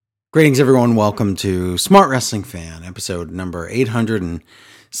Greetings, everyone. Welcome to Smart Wrestling Fan, episode number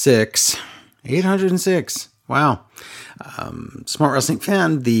 806. 806. Wow. Smart Wrestling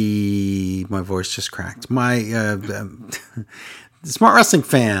Fan, my voice just cracked. Smart Wrestling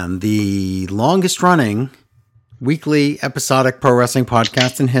Fan, the longest running weekly episodic pro wrestling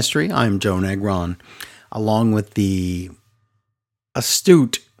podcast in history. I'm Joe Negron, along with the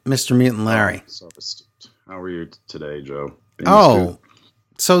astute Mr. Mutant Larry. So astute. How are you today, Joe?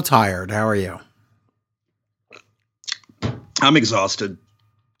 So tired. How are you? I'm exhausted.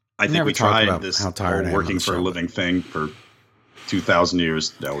 I think we tried this how tired working for a living thing for 2,000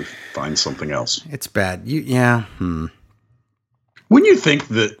 years. Now we find something else. It's bad. Wouldn't you think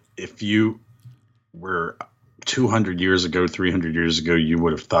that if you were 200 years ago, 300 years ago, you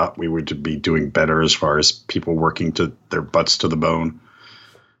would have thought we would be doing better as far as people working to their butts to the bone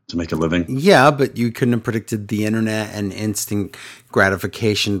to make a living? Yeah, but you couldn't have predicted the internet and instant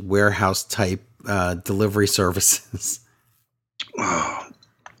gratification warehouse type delivery services. Oh.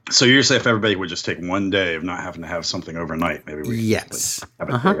 So you're saying if everybody would just take one day of not having to have something overnight, maybe we have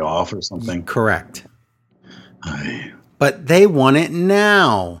a day off or something? Correct. But they want it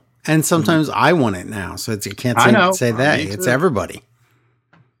now. And sometimes I want it now. So you can't say they. It's everybody.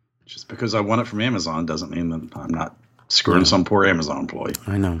 Just because I want it from Amazon doesn't mean that I'm not screwing some poor Amazon employee.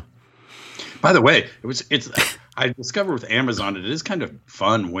 I know. By the way, I discovered with Amazon, it is kind of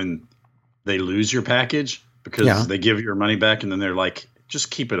fun when they lose your package because they give your money back and then they're like,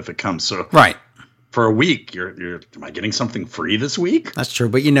 just keep it if it comes. So for a week, am I getting something free this week? That's true,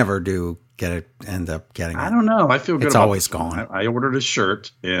 but you never do end up getting it. I don't know. I feel good. It's always gone. I ordered a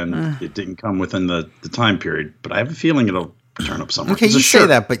shirt and it didn't come within the time period, but I have a feeling it'll turn up somewhere. Okay, you say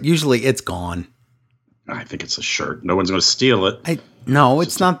that, but usually it's gone. I think it's a shirt. No one's going to steal it. No,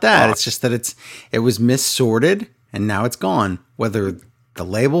 it's not that. It's just that it was missorted and now it's gone. Whether the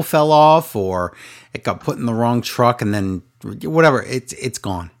label fell off or it got put in the wrong truck and then whatever, it's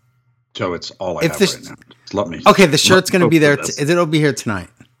gone. Joe, it's all I have right now. Just let me. Okay, the shirt's going to be there. It'll be here tonight.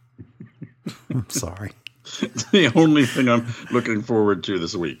 I'm sorry. It's the only thing I'm looking forward to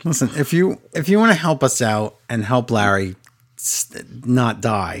this week. Listen, if you want to help us out and help Larry not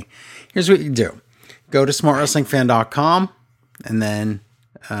die, here's what you do. Go to smartwrestlingfan.com and then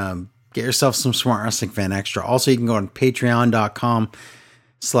get yourself some Smart Wrestling Fan extra. Also, you can go on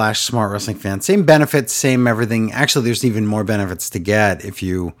patreon.com/smartwrestlingfan. Same benefits, same everything. Actually, there's even more benefits to get if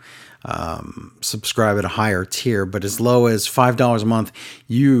you subscribe at a higher tier. But as low as $5 a month,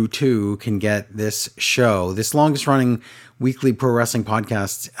 you too can get this show, this longest running weekly pro wrestling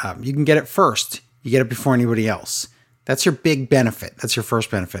podcast. You can get it first. You get it before anybody else. That's your big benefit. That's your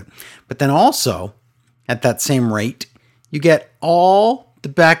first benefit. But then also, at that same rate, you get all the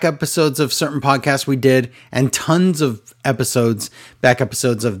back episodes of certain podcasts we did and tons of back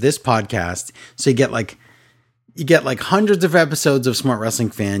episodes of this podcast. So you get like hundreds of episodes of Smart Wrestling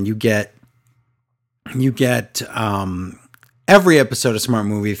Fan. You get every episode of Smart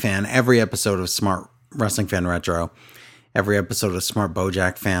Movie Fan, every episode of Smart Wrestling Fan Retro, every episode of Smart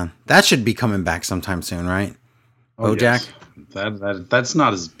BoJack Fan. That should be coming back sometime soon, right? Oh, BoJack? Yes. That's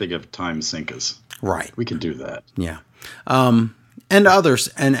not as big of a time sink as we can do that. Yeah. And others,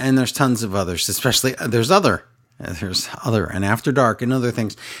 and there's tons of others, especially there's other and After Dark and other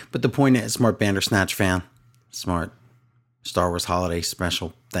things. But the point is, Smart Bandersnatch Fan, Smart Star Wars Holiday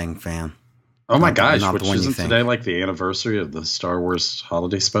Special thing fan. Oh my gosh, which isn't today like the anniversary of the Star Wars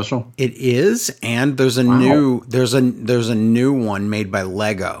Holiday Special? It is, and there's a new one made by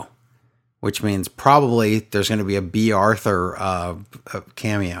Lego, which means probably there's going to be a B. Arthur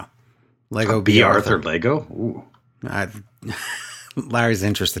cameo. Lego B. Arthur Lego? Ooh. Larry's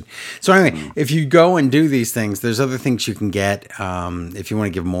interested. So anyway, if you go and do these things, there's other things you can get. If you want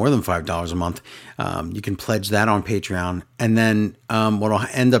to give more than $5 a month, you can pledge that on Patreon. And then what will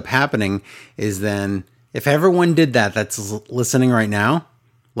end up happening is then if everyone did that's listening right now,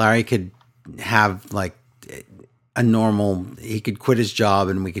 Larry could have like he could quit his job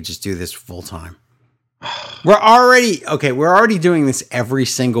and we could just do this full time. We're already doing this every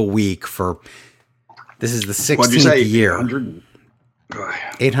single week this is the 16th year.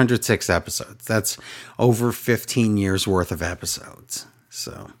 806 episodes. That's over 15 years worth of episodes.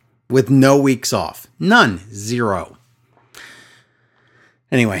 So with no weeks off. None. 0.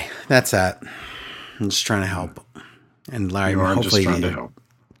 Anyway, that's that. I'm just trying to help. And Larry, hopefully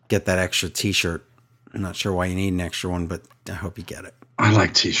get that extra t-shirt. I'm not sure why you need an extra one, but I hope you get it. I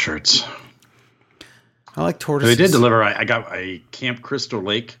like t-shirts. I like tortoises. They did deliver. I got a Camp Crystal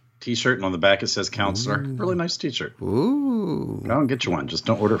Lake t-shirt, and on the back it says Counselor. Ooh. Really nice t-shirt. Ooh. I'll get you one. Just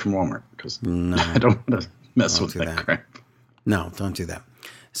don't order it from Walmart because I don't want to mess with that crap. No, don't do that.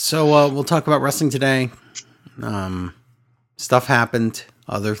 So we'll talk about wrestling today. Stuff happened,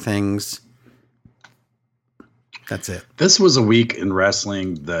 other things. That's it. This was a week in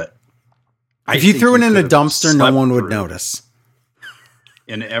wrestling that if you threw it in a dumpster, no one would notice.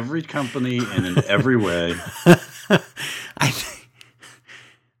 In every company and in every way.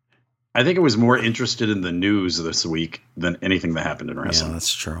 I think it was more interested in the news this week than anything that happened in wrestling. Yeah,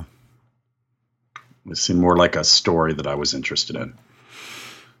 that's true. It seemed more like a story that I was interested in.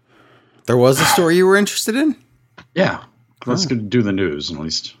 There was a story you were interested in? Yeah. Let's do the news at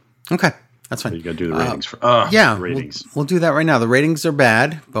least. Okay. That's fine. You got to do the ratings. Ratings. We'll do that right now. The ratings are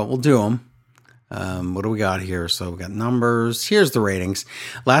bad, but we'll do them. What do we got here? So we got numbers. Here's the ratings.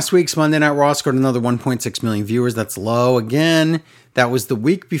 Last week's Monday Night Raw scored another 1.6 million viewers. That's low. Again, that was the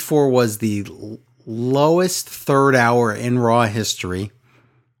week before was the lowest third hour in Raw history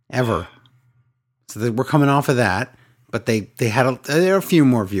ever. So we're coming off of that. But there are a few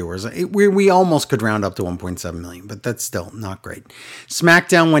more viewers. We almost could round up to 1.7 million, but that's still not great.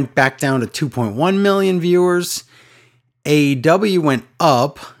 SmackDown went back down to 2.1 million viewers. AEW went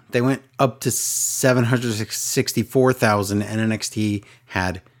up. They went up to 764,000, and NXT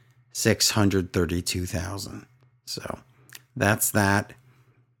had 632,000. So that's that.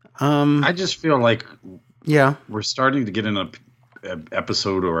 I just feel like we're starting to get in an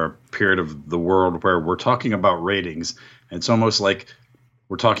episode or a period of the world where we're talking about ratings. And it's almost like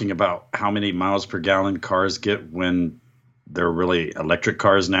we're talking about how many miles per gallon cars get when they're really electric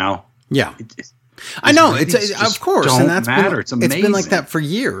cars now. Yeah. I know it's of course, and that's matter. It's amazing. It's been like that for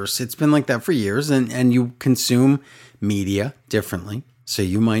years. And you consume media differently. So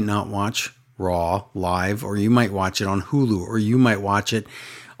you might not watch Raw live, or you might watch it on Hulu, or you might watch it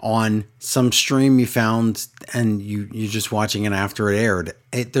on some stream you found, and you're just watching it after it aired.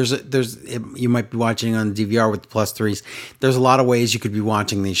 You might be watching on DVR with the +3s. There's a lot of ways you could be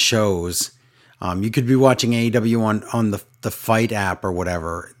watching these shows. You could be watching AEW on the Fight app or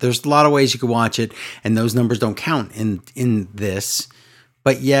whatever. There's a lot of ways you could watch it, and those numbers don't count in this.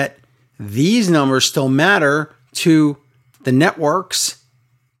 But yet, these numbers still matter to the networks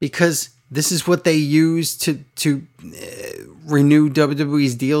because this is what they use to renew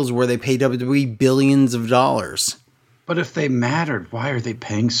WWE's deals, where they pay WWE billions of dollars. But if they mattered, why are they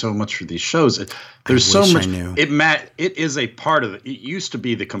paying so much for these shows? There's so much. It is a part of it. It used to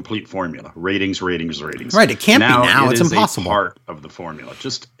be the complete formula: ratings. Right. It can't be now. It's impossible. A part of the formula.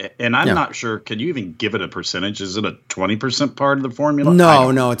 And I'm not sure. Can you even give it a percentage? Is it a 20% part of the formula?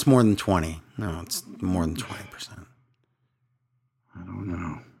 No, it's more than 20. No, it's more than 20%. I don't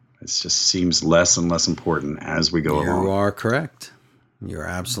know. It just seems less and less important as we go along. You are correct. You're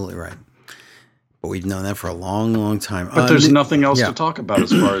absolutely right. But we've known that for a long, long time. But there's nothing else to talk about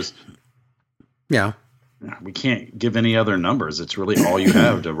as far as... Yeah. We can't give any other numbers. It's really all you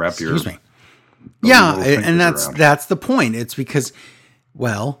have to wrap your... Excuse me. Yeah, and that's the point. It's because,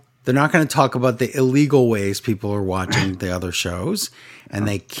 well, they're not going to talk about the illegal ways people are watching the other shows. And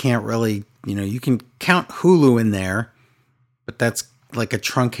they can't really... you can count Hulu in there, but that's like a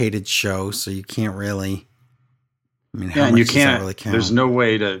truncated show, so you can't really... how much you does can't. That really count? There's no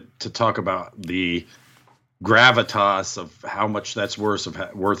way to talk about the gravitas of how much that's worth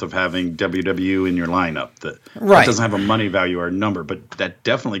of having WWE in your lineup. That doesn't have a money value or a number, but that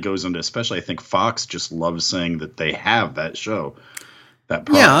definitely goes into. Especially, I think Fox just loves saying that they have that show. That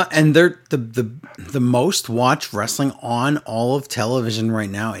product. Yeah, and they're the most watched wrestling on all of television right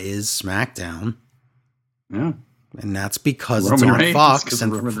now is SmackDown. Yeah, and that's because it's on Fox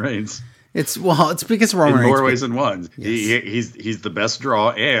and Roman Reigns. It's because Roman Reigns. More ways than one. Yes. He's the best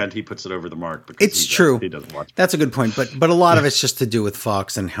draw, and he puts it over the mark. Because it's true. He doesn't watch. That's a good point, but a lot of it's just to do with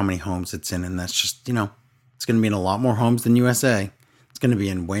Fox and how many homes it's in, and that's just it's going to be in a lot more homes than USA. It's going to be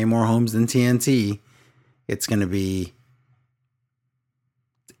in way more homes than TNT. It's going to be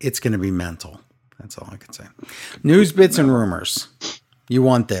mental. That's all I can say. News, bits, and rumors. You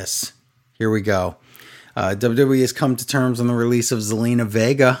want this? Here we go. WWE has come to terms on the release of Zelina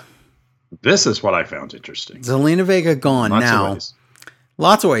Vega. This is what I found interesting. Zelina Vega gone now.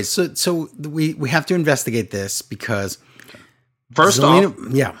 Lots of ways. So we have to investigate this because first off,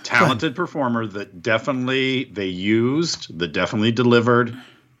 talented performer that definitely definitely delivered.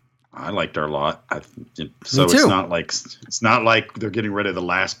 I liked her a lot. So it's not like they're getting rid of the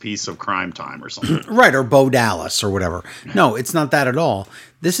last piece of Crime Time or something. Right, or Bo Dallas or whatever. No, it's not that at all.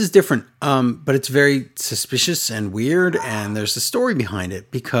 This is different, but it's very suspicious and weird, and there's a story behind it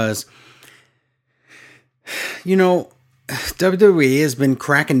because WWE has been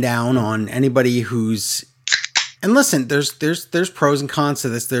cracking down on anybody who's, and listen, there's pros and cons to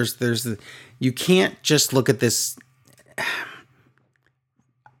this. You can't just look at this.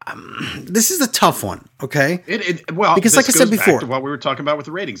 this is a tough one, okay? Well, because like I said before, back to what we were talking about with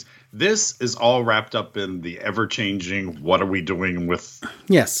the ratings. This is all wrapped up in the ever-changing, what are we doing with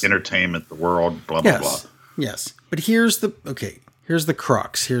entertainment, the world, blah, blah, blah. Yes. But here's the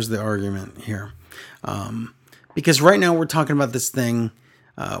crux. Here's the argument here. Because right now we're talking about this thing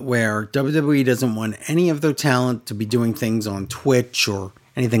where WWE doesn't want any of their talent to be doing things on Twitch or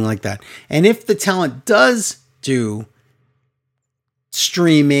anything like that. And if the talent does do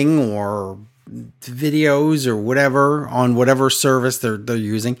streaming or videos or whatever on whatever service they're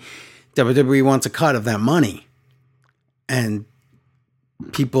using, WWE wants a cut of that money. And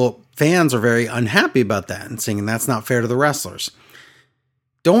fans are very unhappy about that and saying that's not fair to the wrestlers.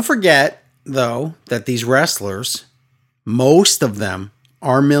 Don't forget, though, that these wrestlers, most of them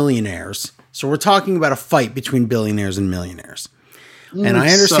are millionaires. So we're talking about a fight between billionaires and millionaires. And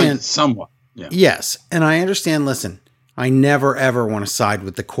I understand somewhat. Yeah. Yes. And I understand, listen, I never, ever want to side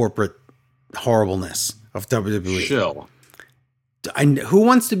with the corporate horribleness of WWE. Shill. Who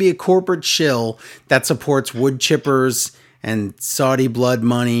wants to be a corporate shill that supports wood chippers and Saudi blood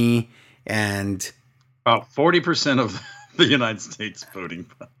money and about 40% of the United States voting?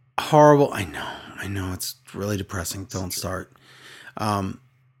 Horrible. I know. It's really depressing. Don't start.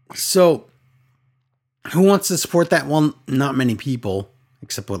 So who wants to support that? Well, not many people.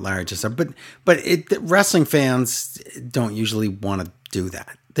 Except what Larry just said. But wrestling fans don't usually want to do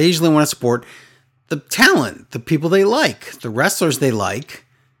that. They usually want to support the talent, the people they like, the wrestlers they like.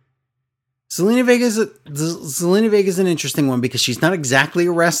 Zelina Vega is an interesting one because she's not exactly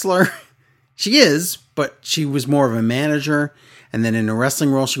a wrestler. She is, but she was more of a manager. And then in a wrestling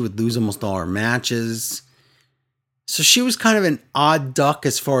role, she would lose almost all her matches. So she was kind of an odd duck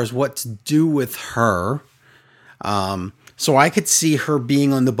as far as what to do with her. So I could see her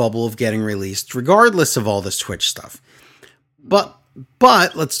being on the bubble of getting released, regardless of all this Twitch stuff. But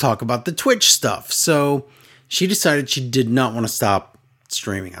let's talk about the Twitch stuff. So she decided she did not want to stop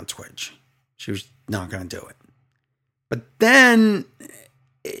streaming on Twitch. She was not going to do it. But then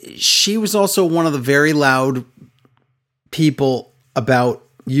she was also one of the very loud people about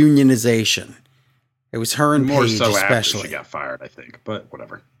unionization. It was her and Paige especially. After she got fired, I think, but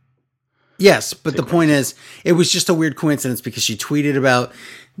whatever. Yes, but the point is, it was just a weird coincidence because she tweeted about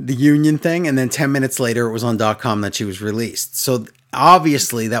the union thing, and then 10 minutes later, it was on .com that she was released. So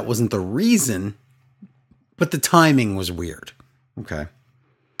obviously, that wasn't the reason, but the timing was weird. Okay.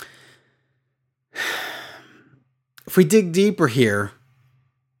 If we dig deeper here,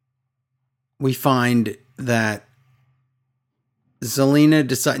 we find that Zelina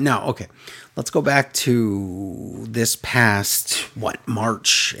decided... No, okay. Let's go back to this past,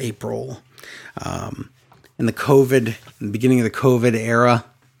 March, April... in the beginning of the COVID era,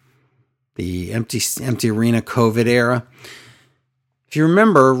 the empty arena COVID era. If you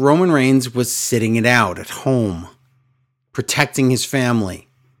remember, Roman Reigns was sitting it out at home, protecting his family.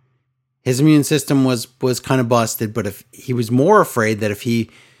 His immune system was kind of busted, but if he was more afraid that if he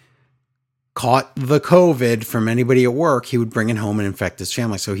caught the COVID from anybody at work, he would bring it home and infect his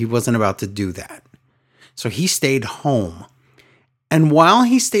family. So he wasn't about to do that. So he stayed home. And while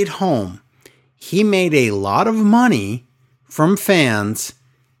he stayed home, he made a lot of money from fans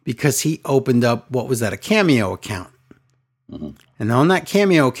because he opened up, a Cameo account. Mm-hmm. And on that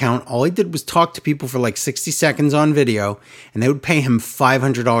Cameo account, all he did was talk to people for like 60 seconds on video, and they would pay him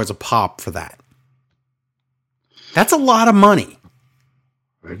 $500 a pop for that. That's a lot of money.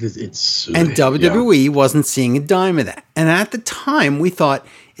 And WWE wasn't seeing a dime of that. And at the time, we thought,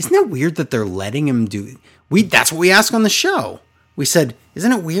 isn't it weird that they're letting him do... That's what we asked on the show. We said,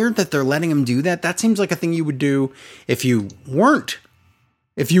 isn't it weird that they're letting him do that? That seems like a thing you would do if you were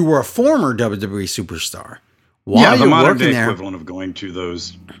a former WWE superstar. The modern day equivalent of going to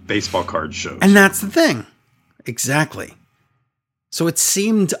those baseball card shows. And that's the thing. Exactly. So it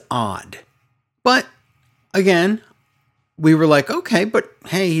seemed odd. But again, we were like, okay, but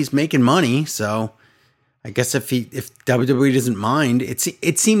hey, he's making money. So I guess if WWE doesn't mind,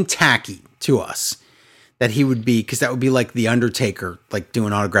 it seemed tacky to us. That he would be, because that would be like The Undertaker, like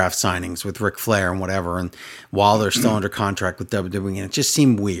doing autograph signings with Ric Flair and whatever, and while they're still under contract with WWE, and it just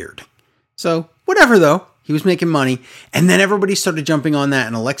seemed weird. So, whatever though, he was making money, and then everybody started jumping on that,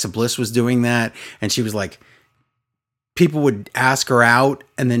 and Alexa Bliss was doing that, and she was like, people would ask her out,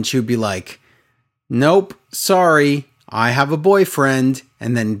 and then she would be like, nope, sorry, I have a boyfriend,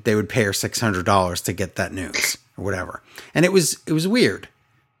 and then they would pay her $600 to get that news, or whatever. And it was weird.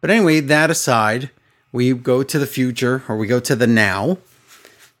 But anyway, that aside... We go to the future, or we go to the now,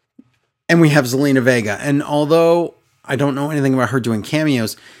 and we have Zelina Vega. And although I don't know anything about her doing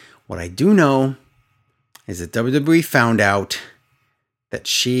cameos, what I do know is that WWE found out that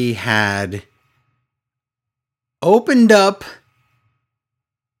she had opened up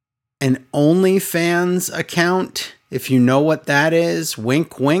an OnlyFans account, if you know what that is.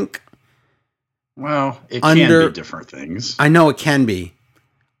 Wink, wink. Well, it can be different things. I know it can be.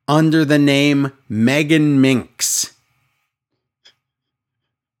 Under the name Megan Minx.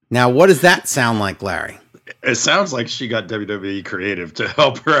 Now, what does that sound like, Larry? It sounds like she got WWE Creative to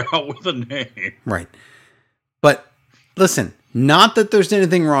help her out with a name. Right. But listen, not that there's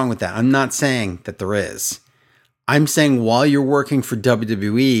anything wrong with that. I'm not saying that there is. I'm saying while you're working for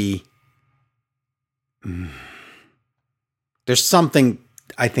WWE, there's something,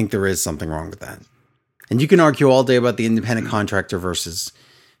 I think there is something wrong with that. And you can argue all day about the independent contractor versus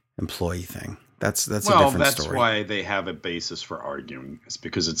employee thing. That's a different story. Well, that's why they have a basis for arguing. It's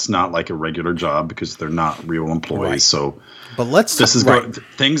because it's not like a regular job because they're not real employees. Right. So, but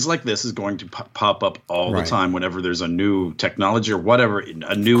things like this is going to pop up all the time whenever there's a new technology or whatever,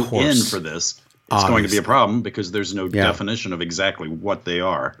 a new in for this. It's going to be a problem because there's no definition of exactly what they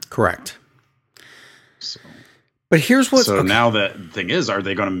are. Correct. So, but here's what. So now the thing is, are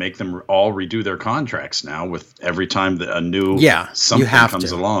they going to make them all redo their contracts now with every time that a new something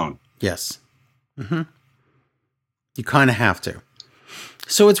comes along? Yes. Mm-hmm. You kind of have to.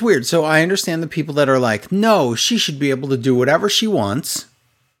 So it's weird. So I understand the people that are like, no, she should be able to do whatever she wants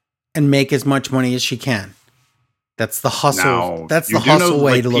and make as much money as she can. That's the hustle. Now, that's the hustle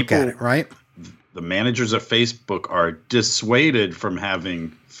way to look at it, right? The managers of Facebook are dissuaded from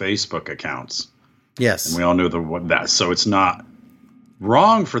having Facebook accounts. Yes. And we all know that. So it's not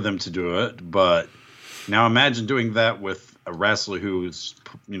wrong for them to do it. But now imagine doing that with a wrestler whose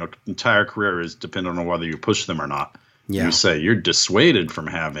entire career is dependent on whether you push them or not. Yeah. You say you're dissuaded from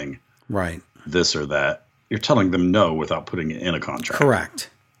having this or that. You're telling them no without putting it in a contract. Correct.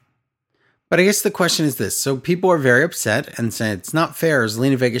 But I guess the question is this. So people are very upset and say it's not fair.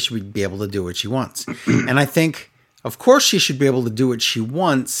 Zelina Vega should be able to do what she wants. And I think, of course, she should be able to do what she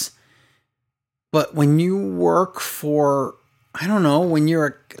wants. But when you work for, I don't know, when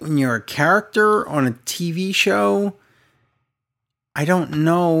you're a character on a TV show, I don't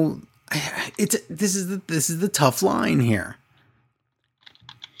know. This is the tough line here.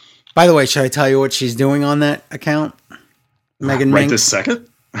 By the way, should I tell you what she's doing on that account? Megan Minx? Right this second?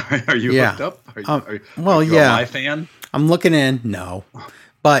 Are you hooked up? Are you a my fan? I'm looking in. No.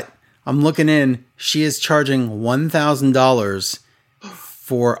 But I'm looking in. She is charging $1,000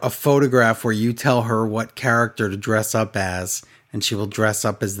 for a photograph where you tell her what character to dress up as, and she will dress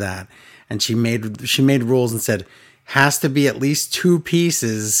up as that. And she made rules and said, has to be at least 2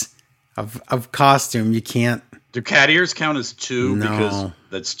 pieces of costume. You can't. Do cat ears count as 2? No. Because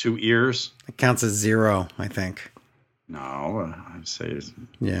that's 2 ears? It counts as 0, I think. No, I'd say.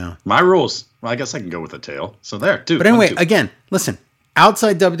 Yeah. My rules. Well, I guess I can go with a tail. So there, 2. But anyway, again, listen.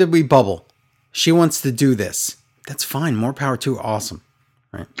 Outside WWE bubble, she wants to do this. That's fine. More power to her. Awesome.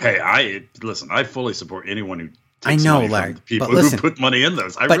 Right. Hey, I fully support anyone who takes money from the people who put money in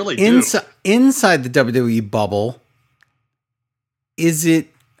those. I really do. Inside the WWE bubble, is it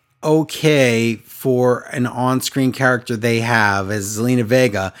okay for an on-screen character they have as Zelina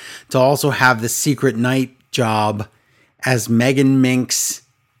Vega to also have the secret night job as Megan Minx,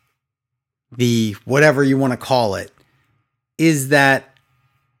 the whatever you want to call it? Is that,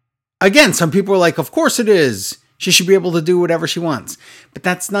 again, some people are like, of course it is. She should be able to do whatever she wants. But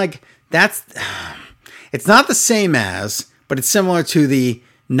it's not the same as, but it's similar to the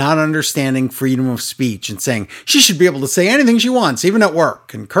not understanding freedom of speech and saying she should be able to say anything she wants, even at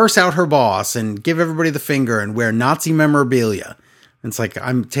work, and curse out her boss and give everybody the finger and wear Nazi memorabilia. It's like,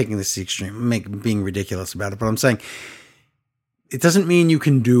 I'm taking this to the extreme, being ridiculous about it, but I'm saying it doesn't mean you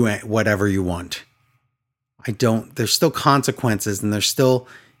can do whatever you want. There's still consequences, and there's still,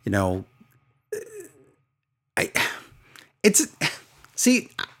 you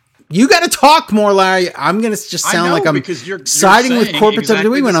got to talk more, Larry. I'm going to just sound like I'm siding with corporate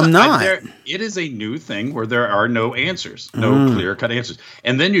WWE when I'm not. It is a new thing where there are no answers, no clear-cut answers.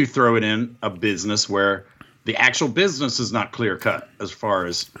 And then you throw it in a business where the actual business is not clear-cut as far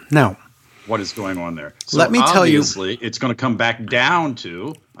as what is going on there. So let me tell you, obviously, it's going to come back down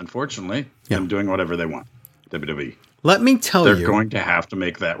to, unfortunately, them doing whatever they want. WWE. Let me tell you. They're going to have to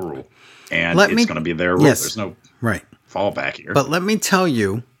make that rule. And it's going to be their rule. Yes, there's no fallback here. But let me tell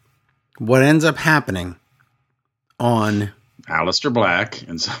you what ends up happening on Aleister Black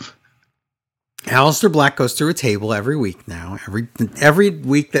and stuff. Aleister Black goes through a table every week now. Every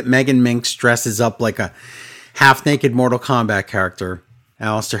week that Megan Minx dresses up like a half-naked Mortal Kombat character,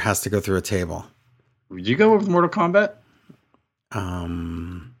 Aleister has to go through a table. Would you go with Mortal Kombat?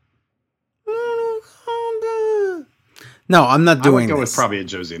 Mortal Kombat. No, I'm not doing I would go this. with probably a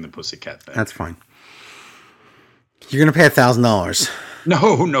Josie and the Pussycat thing. That's fine. You're going to pay $1,000.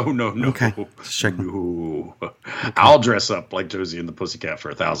 No. Okay. Just checking. No. Okay. I'll dress up like Josie and the Pussycat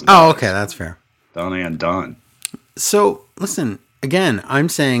for $1,000. Oh, okay. That's fair. Done and done. So, listen, again, I'm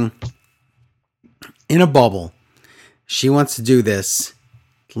saying in a bubble, she wants to do this.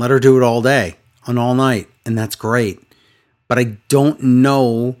 Let her do it all day and all night. And that's great. But I don't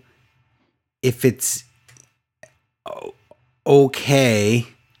know if it's okay.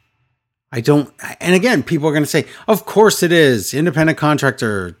 And again, people are going to say, of course it is. Independent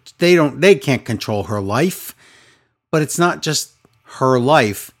contractor. They can't control her life. But it's not just her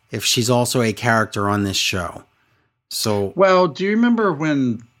life if she's also a character on this show. So, well, do you remember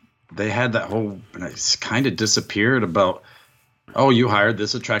when they had that whole, and it's kind of disappeared about, oh, you hired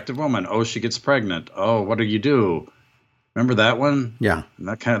this attractive woman. Oh, she gets pregnant. Oh, what do you do? Remember that one? Yeah. And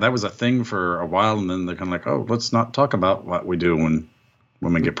that was a thing for a while, and then they're kind of like, oh, let's not talk about what we do when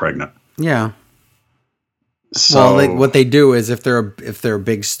women get pregnant. Yeah. So what they do is if they're a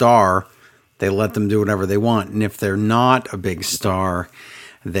big star, they let them do whatever they want, and if they're not a big star,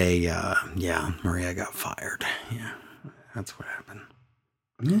 they Maria got fired. Yeah, that's what happened.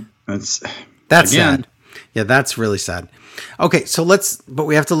 Yeah, that's sad. Yeah, that's really sad. Okay, so but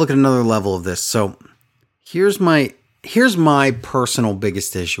we have to look at another level of this. So here's my personal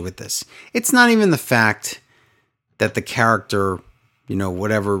biggest issue with this. It's not even the fact that the character,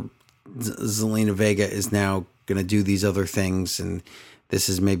 whatever, Zelina Vega is now going to do these other things, and this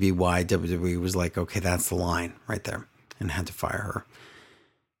is maybe why WWE was like, okay, that's the line right there, and had to fire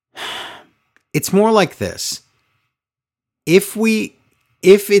her. It's more like this. If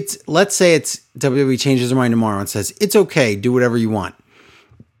let's say it's WWE changes their mind tomorrow and says, it's okay, do whatever you want.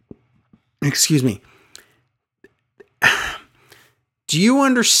 Excuse me. Do you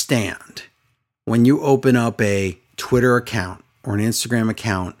understand when you open up a Twitter account or an Instagram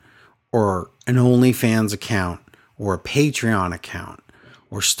account or an OnlyFans account or a Patreon account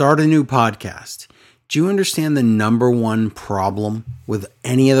or start a new podcast? Do you understand the number one problem with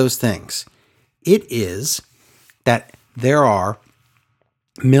any of those things? It is that there are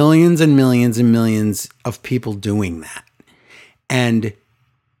millions and millions and millions of people doing that. And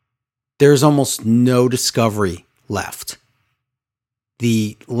there's almost no discovery left.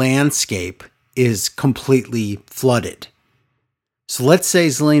 The landscape is completely flooded. So let's say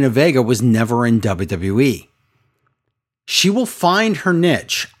Zelina Vega was never in WWE. She will find her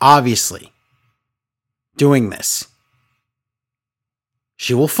niche, obviously, doing this.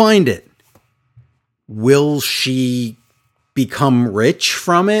 She will find it. Will she become rich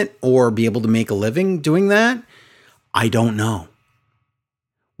from it or be able to make a living doing that? I don't know.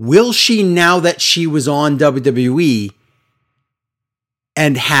 Will she, now that she was on WWE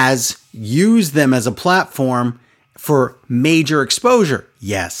and has used them as a platform for major exposure?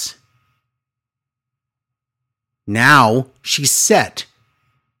 Yes. Now she's set.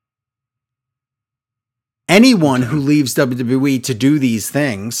 Anyone who leaves WWE to do these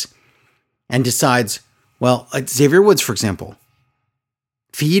things and decides, well, like Xavier Woods, for example,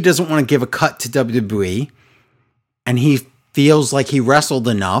 if he doesn't want to give a cut to WWE and he feels like he wrestled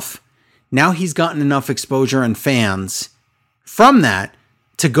enough, now he's gotten enough exposure and fans from that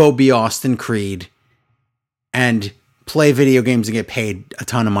to go be Austin Creed and play video games and get paid a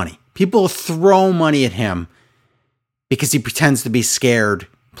ton of money. People throw money at him because he pretends to be scared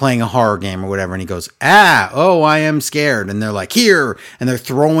playing a horror game or whatever, and he goes, I am scared. And they're like, here, and they're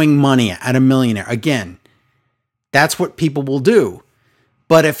throwing money at a millionaire. Again, that's what people will do.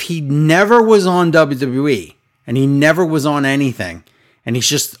 But if he never was on WWE, and he never was on anything, and he's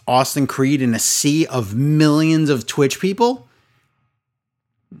just Austin Creed in a sea of millions of Twitch people.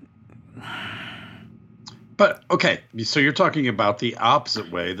 But, okay, so you're talking about the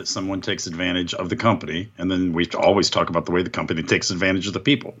opposite way that someone takes advantage of the company, and then we always talk about the way the company takes advantage of the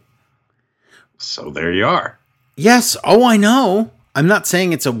people. So there you are. Yes. Oh, I know. I'm not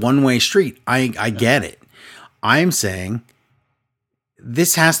saying it's a one-way street. I get it. I'm saying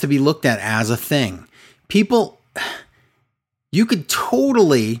this has to be looked at as a thing. People, you could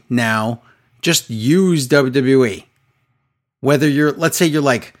totally now just use WWE. Whether you're, let's say you're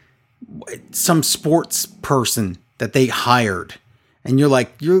like some sports person that they hired, and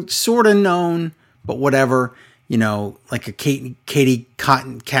you're sort of known, but whatever, like a Katie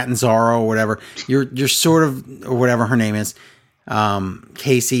Catanzaro or whatever. You're sort of, or whatever her name is,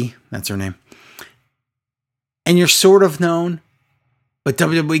 Casey, that's her name. And you're sort of known, but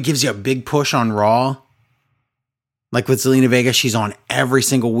WWE gives you a big push on Raw. Like with Zelina Vega, she's on every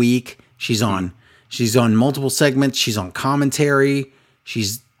single week. She's on multiple segments. She's on commentary.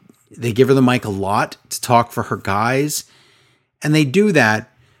 They give her the mic a lot to talk for her guys. And they do that,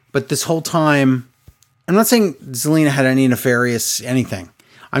 but this whole time, I'm not saying Zelina had any nefarious anything.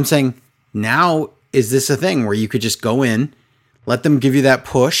 I'm saying now is this a thing where you could just go in, let them give you that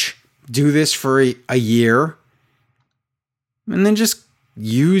push, do this for a year, and then just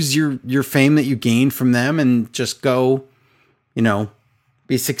use your fame that you gained from them and just go,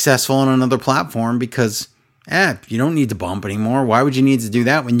 be successful on another platform because you don't need to bump anymore. Why would you need to do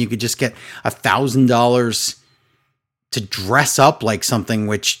that when you could just get $1,000 to dress up like something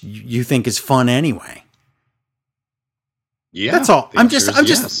which you think is fun anyway? Yeah. That's all. I'm just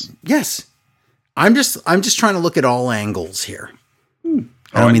trying to look at all angles here.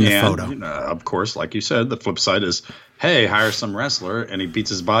 I don't mean the photo. Of course, like you said, the flip side is, hey, hire some wrestler and he beats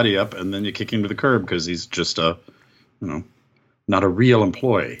his body up and then you kick him to the curb because he's just not a real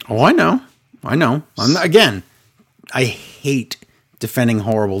employee. Oh, I know. Again, I hate defending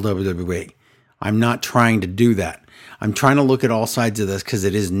horrible WWE. I'm not trying to do that. I'm trying to look at all sides of this because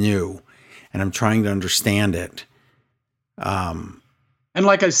it is new and I'm trying to understand it. And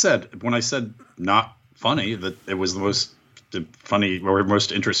like I said, when I said not funny, that it was the most funny or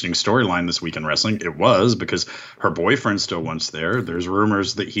most interesting storyline this week in wrestling, it was because her boyfriend still wants there. There's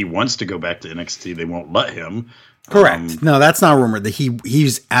rumors that he wants to go back to NXT. They won't let him. Correct. No, that's not a rumor. That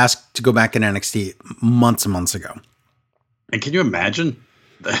he's asked to go back in NXT months and months ago. And can you imagine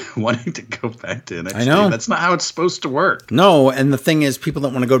wanting to go back to NXT? I know. That's not how it's supposed to work. No, and the thing is, people that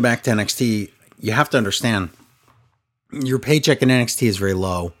want to go back to NXT, you have to understand, your paycheck in NXT is very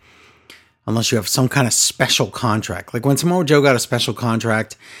low unless you have some kind of special contract. Like when Samoa Joe got a special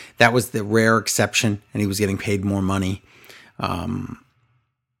contract, that was the rare exception, and he was getting paid more money.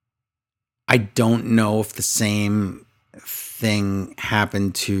 I don't know if the same thing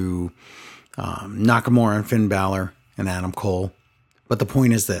happened to Nakamura and Finn Balor and Adam Cole. But the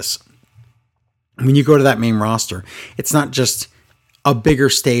point is this. When you go to that main roster, it's not just a bigger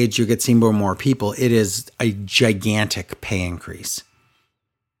stage, you get seen by more people. It is a gigantic pay increase.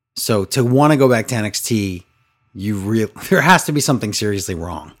 So to want to go back to NXT, there has to be something seriously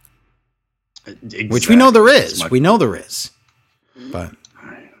wrong. Exactly. Which we know there is. We know there is. But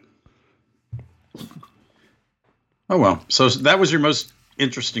oh, well. So that was your most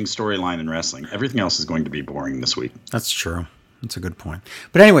interesting storyline in wrestling. Everything else is going to be boring this week. That's true. That's a good point.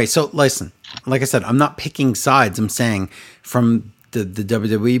 But anyway, so listen, like I said, I'm not picking sides. I'm saying from the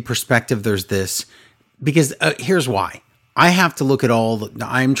WWE perspective, there's this. Because here's why. I have to look at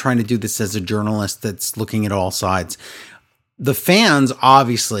I'm trying to do this as a journalist that's looking at all sides. The fans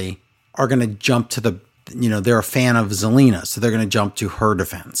obviously are going to jump to they're a fan of Zelina, so they're going to jump to her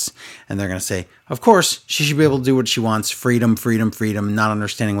defense. And they're going to say, of course, she should be able to do what she wants. Freedom, freedom, freedom, not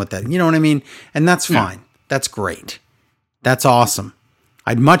understanding what that, you know what I mean? And that's fine. Yeah. That's great. That's awesome.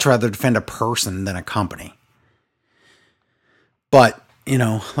 I'd much rather defend a person than a company. But,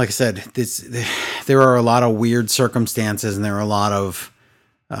 like I said, there are a lot of weird circumstances and there are a lot of,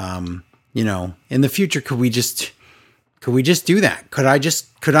 in the future, could we just do that? Could I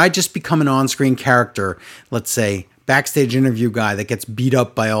just become an on-screen character, let's say, backstage interview guy that gets beat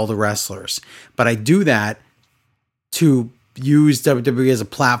up by all the wrestlers? But I do that to use WWE as a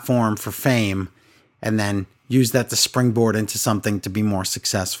platform for fame and then use that to springboard into something to be more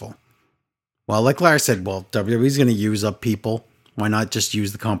successful. Well, like Larry said, WWE's going to use up people. Why not just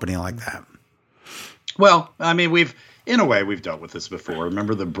use the company like that? Well, I mean, we've dealt with this before.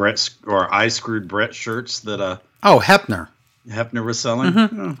 Remember the Brett or I Screwed Brett shirts that Hebner was selling?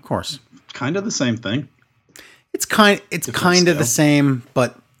 Mm-hmm. Of course. Kind of the same thing. It's kind of the same,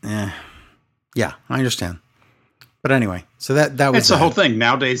 but yeah, I understand. But anyway, so that was it's the whole thing.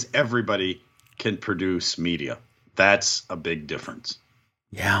 Nowadays, everybody can produce media. That's a big difference.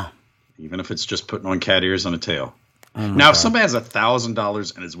 Yeah. Even if it's just putting on cat ears on a tail. Oh now, God. If somebody has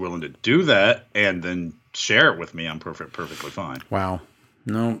 $1,000 and is willing to do that and then share it with me, I'm perfectly fine. Wow.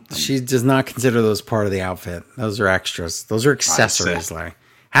 No, she does not consider those part of the outfit. Those are extras. Those are accessories, Larry.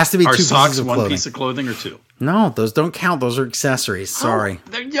 Has to be are two socks pieces of one clothing. Piece of clothing or two? No, those don't count. Those are accessories. Sorry.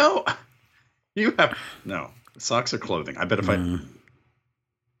 You have no socks are clothing. I bet if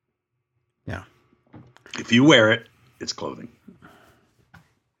yeah, if you wear it, it's clothing.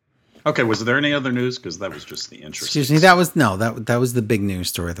 Okay, was there any other news? Because that was just the interest. Excuse me, that was the big news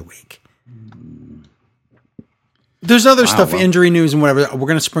story of the week. There's other stuff, injury news and whatever. We're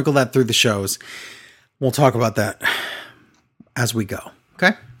going to sprinkle that through the shows. We'll talk about that as we go.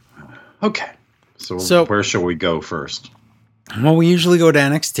 Okay? Okay. So where shall we go first? Well, we usually go to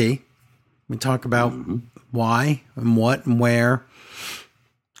NXT. We talk about why and what and where.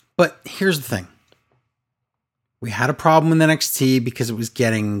 But here's the thing. We had a problem with NXT because it was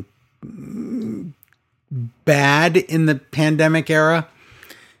getting bad in the pandemic era.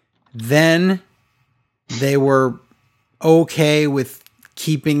 Then they were okay with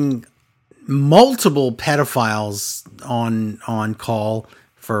keeping multiple pedophiles on call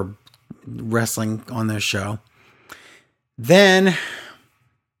for wrestling on their show. Then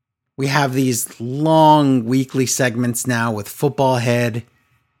we have these long weekly segments now with Football Head,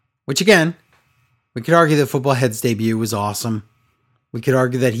 which again, we could argue that Football Head's debut was awesome. We could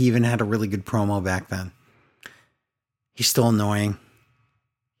argue that he even had a really good promo back then. He's still annoying.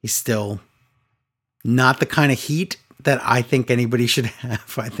 He's still not the kind of heat that I think anybody should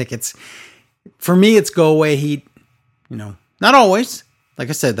have. I think for me, it's go away heat. Not always. Like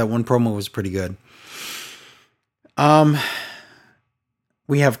I said, that one promo was pretty good.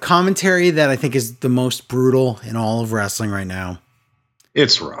 We have commentary that I think is the most brutal in all of wrestling right now.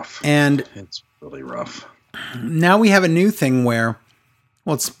 It's rough. And it's really rough. Now we have a new thing where,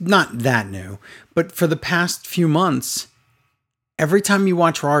 well, it's not that new, but for the past few months, every time you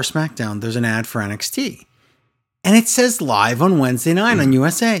watch Raw or SmackDown, there's an ad for NXT. And it says live on Wednesday night on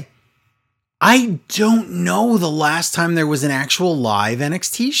USA. I don't know the last time there was an actual live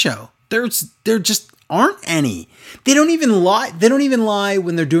NXT show. There just aren't any. They don't even lie. They don't even lie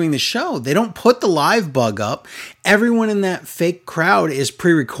when they're doing the show. They don't put the live bug up. Everyone in that fake crowd is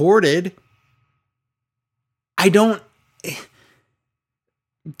pre-recorded. Like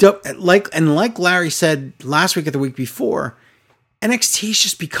Larry said last week or the week before, NXT is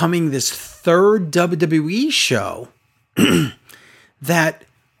just becoming this third WWE show that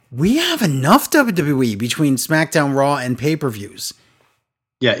we have enough WWE between SmackDown, Raw, and pay-per-views.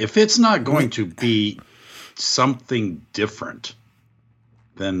 Yeah, if it's not going to be something different,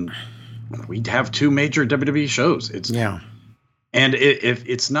 then we'd have two major WWE shows. And if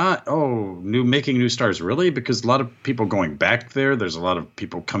it's not, making new stars, really? Because a lot of people going back there. There's a lot of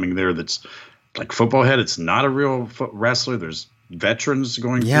people coming there that's like Football Head. It's not a real wrestler. There's veterans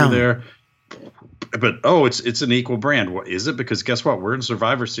going through there. But, it's an equal brand. What is it? Because guess what? We're in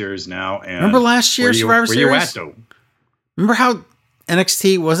Survivor Series now. And remember last year, Survivor Series? Where you at, though? Remember how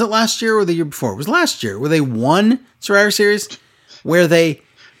NXT, was it last year or the year before? It was last year where they won Survivor Series, where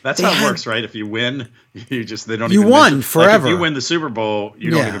that's how it works, right? If you win, they don't. You won forever. Like if you win the Super Bowl,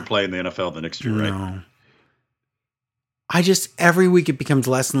 you don't even play in the NFL the next year, right? No. Every week it becomes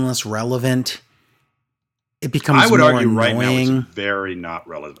less and less relevant. It becomes. I would more argue annoying. Right now it's very not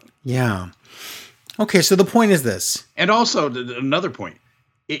relevant. Yeah. Okay, so the point is this, and also another point.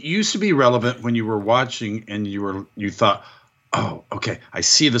 It used to be relevant when you were watching and you thought, oh, okay, I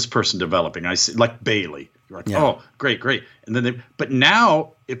see this person developing. I see, like Bayley. You're like, oh, great. And then but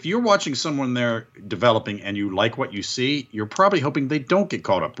now if you're watching someone there developing and you like what you see, you're probably hoping they don't get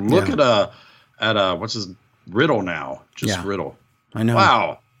caught up. Look at what's his Riddle now. Riddle. I know.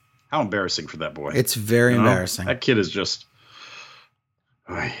 Wow. How embarrassing for that boy. It's very embarrassing. That kid is just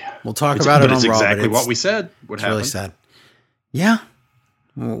we'll talk about it on Raw. It's exactly what we said would happen. Really sad. Yeah.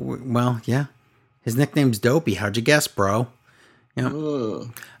 Well, yeah. His nickname's Dopey. How'd you guess, bro? Yeah.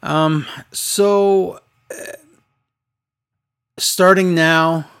 So starting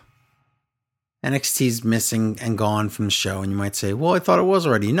now, NXT's missing and gone from the show, and you might say, well, I thought it was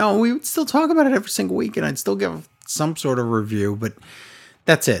already. No, we would still talk about it every single week, and I'd still give some sort of review, but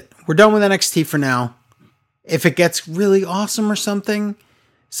that's it. We're done with NXT for now. If it gets really awesome or something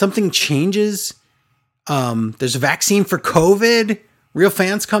changes, there's a vaccine for COVID, real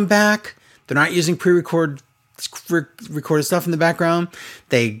fans come back, they're not using recorded stuff in the background,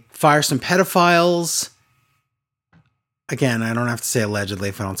 they fire some pedophiles. Again, I don't have to say allegedly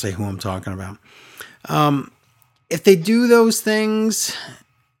if I don't say who I'm talking about. If they do those things,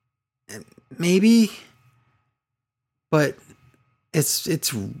 maybe, but it's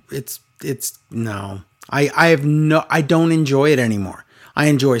no. I don't enjoy it anymore. I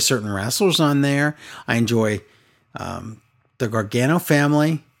enjoy certain wrestlers on there. I enjoy the Gargano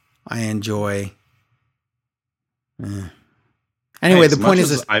family. I enjoy. Anyway, the point is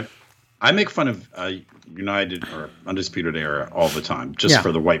this. I make fun of United or Undisputed Era all the time, just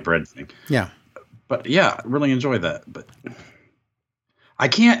for the white bread thing. Yeah. But I really enjoy that. But I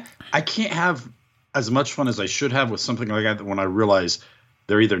can't have as much fun as I should have with something like that when I realize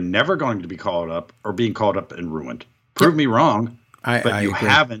they're either never going to be called up or being called up and ruined. Prove me wrong. But you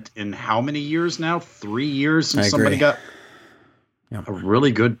haven't in how many years now? 3 years since somebody got a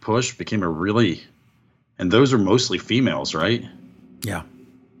really good push, became and those are mostly females, right? Yeah.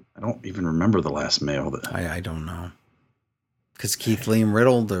 I don't even remember the last male. I don't know. Because Keith Lee and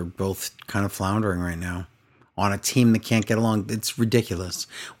Riddle, they're both kind of floundering right now on a team that can't get along. It's ridiculous.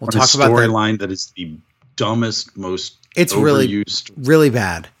 We'll talk about that. Storyline that is the dumbest, most it's overused. really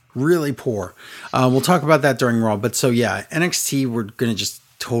bad. Really poor. We'll talk about that during Raw. But so, yeah, NXT we're going to just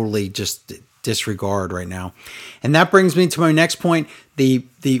totally just disregard right now. And that brings me to my next point. We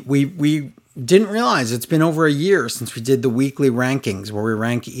didn't realize it's been over a year since we did the weekly rankings where we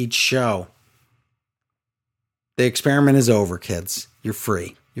rank each show. The experiment is over, kids. You're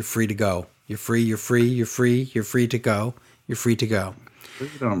free. You're free to go. You're free to go. You're free to go.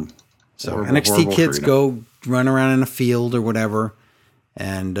 Freedom. So NXT kids freedom. Go run around in a field or whatever.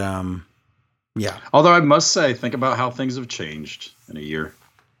 And yeah. Although I must say, think about how things have changed in a year.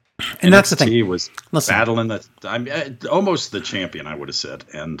 And NXT that's the thing. He was battling almost the champion, I would have said.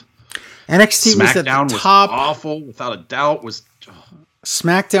 And NXT was at the top. Was awful, without a doubt.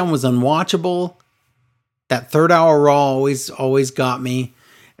 SmackDown was unwatchable. That third hour Raw always got me.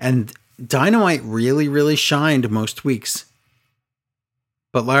 And Dynamite really, really shined most weeks.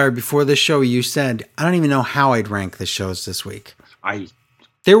 But Larry, before this show, you said, I don't even know how I'd rank the shows this week.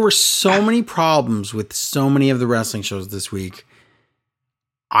 There were so many problems with so many of the wrestling shows this week.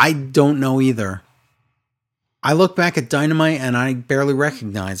 I don't know either. I look back at Dynamite and I barely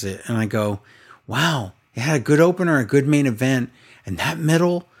recognize it. And I go, wow, it had a good opener, a good main event. And that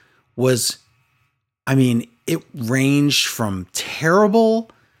middle was, I mean, it ranged from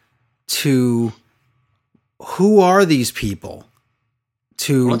terrible to who are these people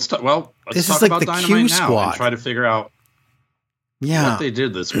to let's talk about the Dynamite Q now Squad. And try to figure out what they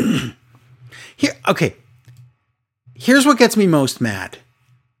did this week. Here's what gets me most mad.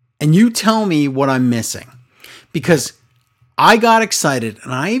 And you tell me what I'm missing. Because I got excited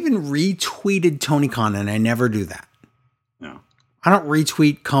and I even retweeted Tony Khan, and I never do that. No. I don't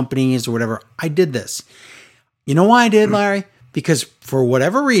retweet companies or whatever. I did this. You know why I did, Larry? Because for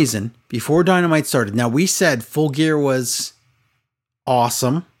whatever reason, before Dynamite started, now we said Full Gear was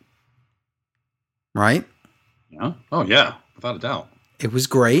awesome. Right? Yeah. Oh, yeah. Without a doubt. It was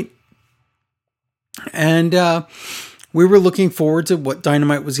great. And we were looking forward to what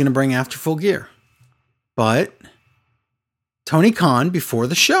Dynamite was going to bring after Full Gear. But Tony Khan, before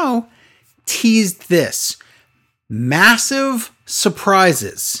the show, teased this. Massive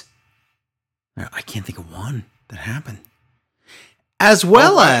surprises. I can't think of one that happened. As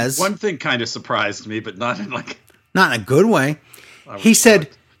well as... One thing kind of surprised me, but not in not in a good way. He said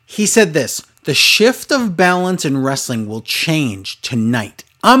this. The shift of balance in wrestling will change tonight.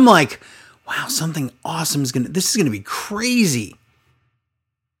 I'm like, wow, something awesome this is gonna be crazy.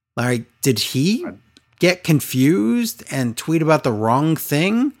 Larry, did he get confused and tweet about the wrong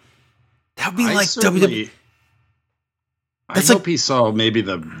thing? That would be like WWE. I hope he saw maybe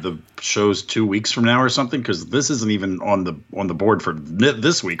the shows 2 weeks from now or something, because this isn't even on the board for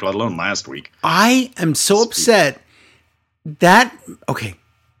this week, let alone last week. I am so upset that I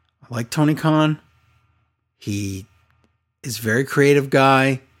like Tony Khan. He is a very creative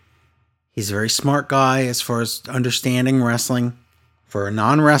guy. He's a very smart guy as far as understanding wrestling. For a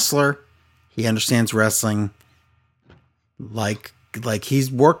non-wrestler, he understands wrestling like he's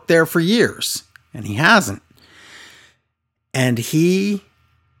worked there for years, and he hasn't. And he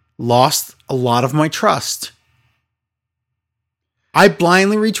lost a lot of my trust. I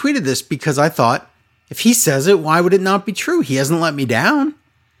blindly retweeted this because I thought, if he says it, why would it not be true? He hasn't let me down.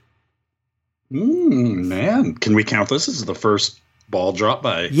 Man, can we count this as the first ball drop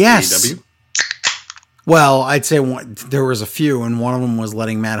by AEW? Well, I'd say there was a few, and one of them was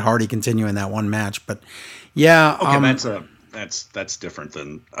letting Matt Hardy continue in that one match. But yeah, that's different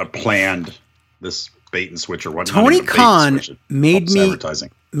than a planned this bait and switch or whatnot. Tony Khan made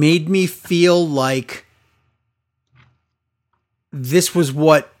me feel like this was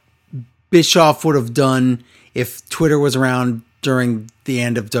what Bischoff would have done if Twitter was around during the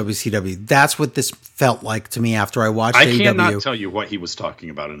end of WCW. That's what this felt like to me after I watched AEW. I cannot tell you what he was talking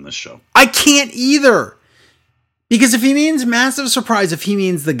about in this show. I can't either. Because if he means massive surprise, if he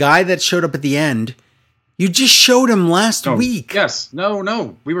means the guy that showed up at the end, you just showed him last week. Yes.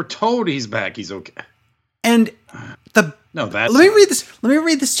 No. We were told he's back. He's okay. And let me read this. Let me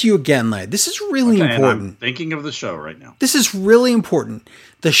read this to you again, Larry. This is really important. I'm thinking of the show right now. This is really important.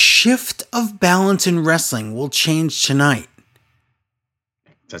 The shift of balance in wrestling will change tonight.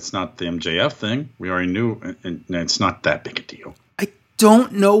 That's not the MJF thing. We already knew, and it's not that big a deal. I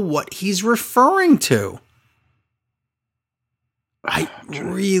don't know what he's referring to. I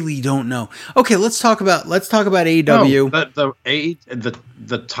really don't know. Okay, let's talk about AEW. No,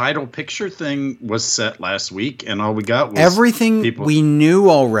 the title picture thing was set last week, and all we got was everything we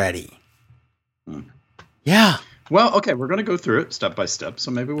knew already. Yeah. Well, okay, we're going to go through it step by step, so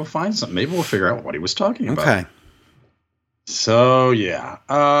maybe we'll find something. Maybe we'll figure out what he was talking about. Okay. So, yeah.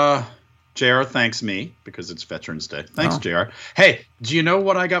 JR thanks me because it's Veterans Day. Thanks, JR. Hey, do you know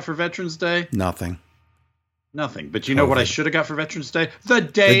what I got for Veterans Day? Nothing. But you know what I should have got for Veterans Day? The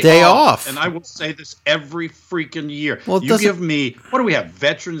day off. And I will say this every freaking year. Well, you give me, what do we have?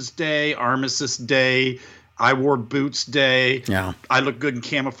 Veterans Day, Armistice Day, I wore boots day. Yeah. I look good in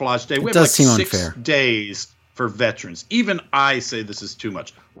camouflage day. We have like 6 days for veterans. Even I say this is too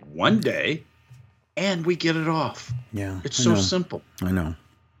much. One day, and we get it off. Yeah. It's so simple. I know.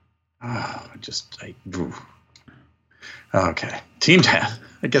 Okay. Team Taz.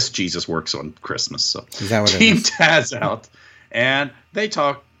 I guess Jesus works on Christmas. So is that what Team Taz out. And they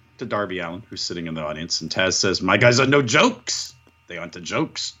talk to Darby Allin, who's sitting in the audience. And Taz says, my guys are no jokes. They aren't the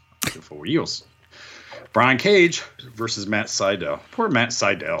jokes. They're for reals. Brian Cage versus Matt Sydal. Poor Matt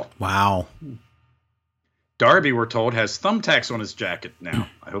Sydal. Wow. Darby, we're told, has thumbtacks on his jacket now.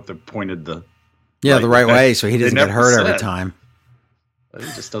 I hope they pointed the right way so he doesn't get hurt every time. He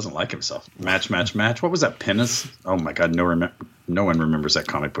just doesn't like himself. Match. What was that? Penance? Oh my God, no one remembers that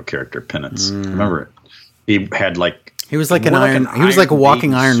comic book character, Penance. Remember it? He had he was like a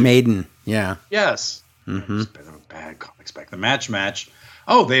walking Iron Maiden. Yeah. Yes. Mm-hmm. It's been a bad comics back. The match.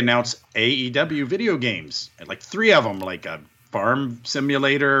 Oh, they announced AEW video games, and 3 of them, like a farm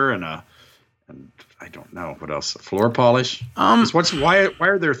simulator and I don't know what else. Floor polish. Why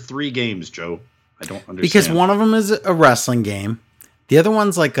are there 3 games, Joe? I don't understand. Because one of them is a wrestling game. The other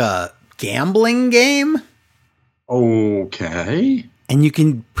one's like a gambling game. Okay. And you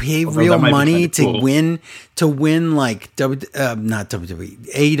can pay real money to win like not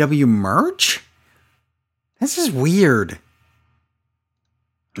WWE, AEW merch. This is weird.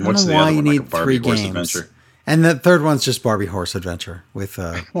 I don't know why you need 3 games. Adventure? And the third one's just Barbie Horse Adventure with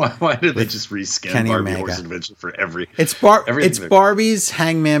why did they just reskin Kenny Barbie Omega. Horse Adventure for every? It's Barbie's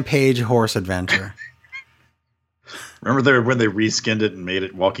Hangman Page Horse Adventure. Remember when they reskinned it and made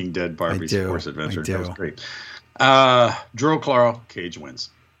it Walking Dead Barbie's Horse Adventure? That was great. Drew Claw, Cage wins.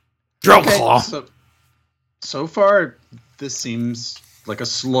 Drew Claw. So far, this seems like a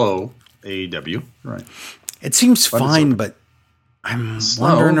slow AEW, right? It seems fine, but I'm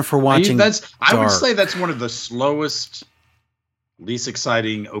wondering if we're watching. I would say that's one of the slowest, least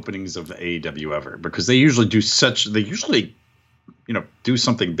exciting openings of AEW ever, because they usually do do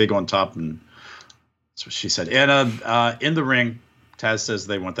something big on top, and that's what she said. And in the ring, Taz says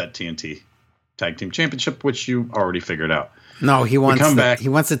they want that TNT Tag Team Championship, which you already figured out. No, he wants he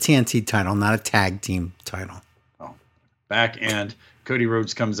wants a TNT title, not a tag team title. Oh, back, and Cody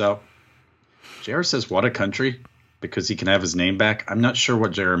Rhodes comes out. JR says, "What a country." Because he can have his name back. I'm not sure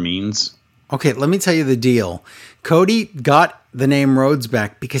what JR means. Okay, let me tell you the deal. Cody got the name Rhodes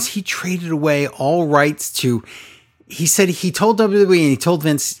back because he traded away all rights to. He said he told WWE and he told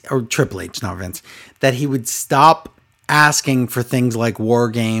Vince, or Triple H, not Vince, that he would stop asking for things like War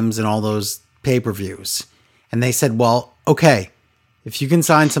Games and all those pay-per-views. And they said, well, okay, if you can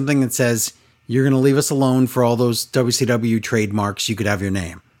sign something that says you're going to leave us alone for all those WCW trademarks, you could have your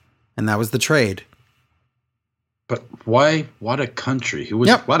name. And that was the trade. But why? What a country!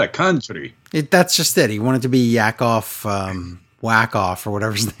 What a country! That's just it. He wanted to be Yakov, Whack-Off, or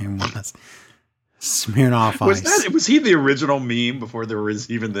whatever his name was. Smirnoff Ice. Was he the original meme before there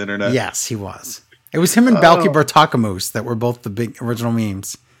was even the internet? Yes, he was. It was him and Balky Bartakamoose that were both the big original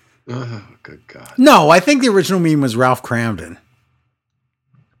memes. Oh, good God. No, I think the original meme was Ralph Cramden.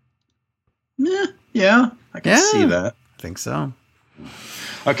 Yeah, I can see that. I think so.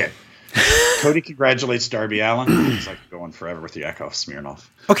 Okay. Cody congratulates Darby Allin. It's like going forever with Yakov Smirnoff.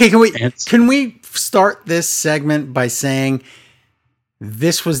 Okay, can we start this segment by saying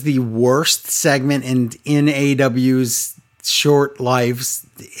this was the worst segment in AEW's short lives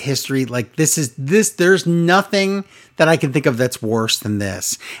history? Like there's nothing that I can think of that's worse than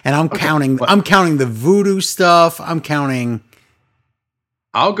this. And I'm counting the voodoo stuff. I'll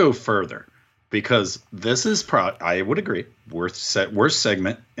go further. Because this is, I would agree, worst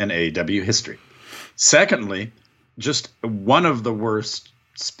segment in AEW history. Secondly, just one of the worst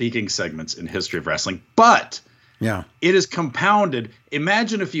speaking segments in history of wrestling. But it is compounded.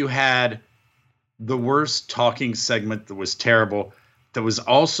 Imagine if you had the worst talking segment that was terrible, that was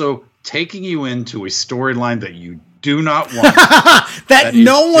also taking you into a storyline that you do not want. that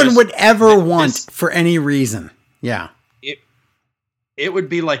no one would ever want for any reason. Yeah. It would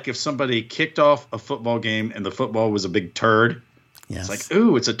be like if somebody kicked off a football game and the football was a big turd. Yes. It's like,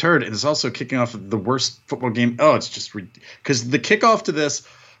 ooh, it's a turd. And it's also kicking off the worst football game. Oh, it's just because the kickoff to this.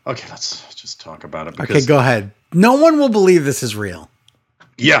 Okay, let's just talk about it. Okay, go ahead. No one will believe this is real.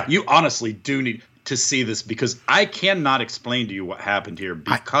 Yeah, you honestly do need to see this because I cannot explain to you what happened here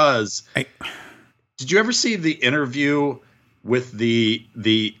because did you ever see the interview with the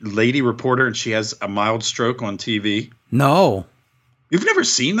lady reporter and she has a mild stroke on TV? No. You've never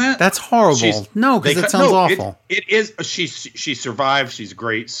seen that? That's horrible. No, because it sounds awful. It is. She survived. She's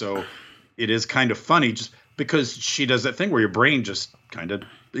great. So it is kind of funny just because she does that thing where your brain just kind of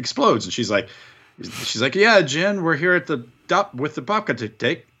explodes. And she's like, yeah, Jen, we're here at the with the popcorn to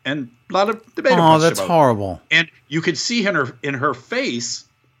take and a lot of debate. Oh, that's horrible. And you could see in her face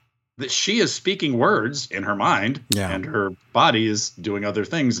that she is speaking words in her mind, and her body is doing other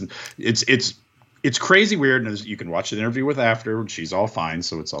things. And it's crazy weird, and you can watch the interview with after, and she's all fine,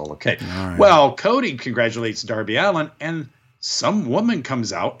 so it's all okay. All right. Well, Cody congratulates Darby Allin, and some woman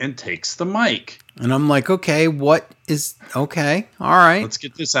comes out and takes the mic. And I'm like, okay, okay, all right. Let's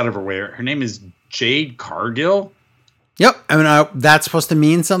get this out of her way. Her name is Jade Cargill. Yep, I mean, that's supposed to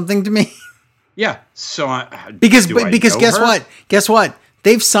mean something to me. Yeah, so because guess what? Guess what?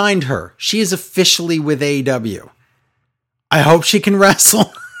 They've signed her. She is officially with AEW. I hope she can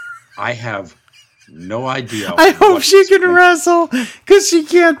wrestle. I have no idea. I hope she can wrestle because she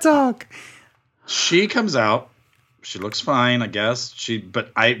can't talk. She comes out. She looks fine, I guess.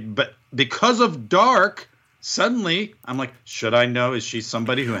 But because of Dark, suddenly I'm like, should I know? Is she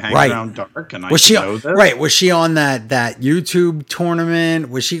somebody who hangs around Dark? And know this? Right? Was she on that YouTube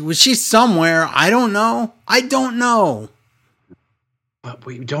tournament? Was she somewhere? I don't know. But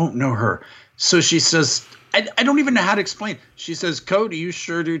we don't know her. So she says, I don't even know how to explain. She says, Cody, you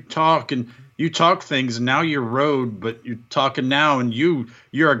sure do talk, and you talk things, and now you're Road, but you're talking now, and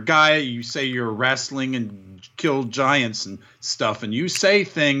you're a guy, you say you're wrestling and kill giants and stuff, and you say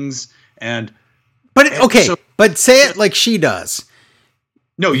things, but say it like she does.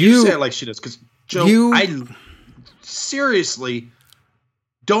 No, you say it like she does, because Joe, I seriously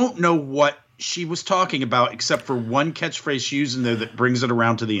don't know what she was talking about except for one catchphrase she used in there that brings it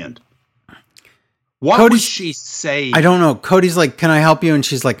around to the end. What was she saying? I don't know. Cody's like, can I help you? And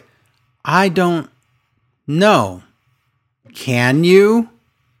she's like, I don't know. Can you?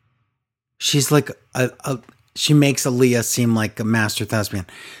 She's like, she makes Aaliyah seem like a master thespian.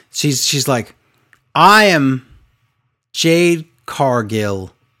 She's like, I am Jade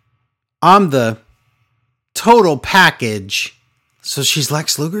Cargill. I'm the total package. So she's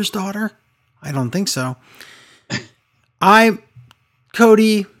Lex Luger's daughter? I don't think so.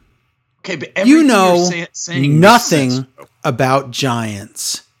 Cody, okay, but you know nothing about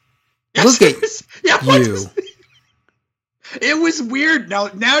giants. Yes, look at you. It was weird.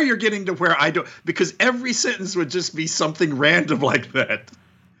 Now you're getting to where I don't, because every sentence would just be something random like that.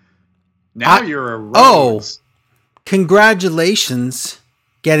 Now you're a Rhodes. Oh, congratulations,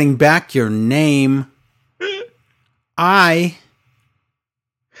 getting back your name.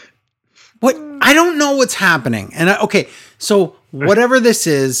 What? I don't know what's happening. And so whatever this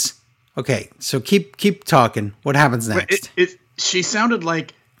is, so keep talking. What happens next? She sounded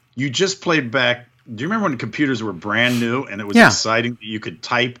like you just played back. Do you remember when computers were brand new and it was exciting that you could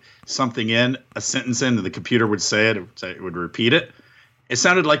type something in, a sentence in, and the computer would say it, it would repeat it? It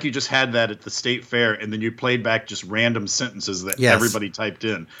sounded like you just had that at the state fair, and then you played back just random sentences that everybody typed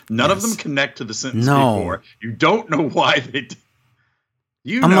in. None of them connect to the sentence before. You don't know why they did.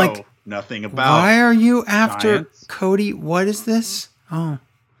 I'm like, nothing about. Why are you after giants? Cody? What is this? Oh,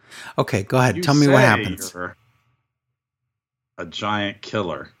 okay. Go ahead. Tell me what happens. You're a giant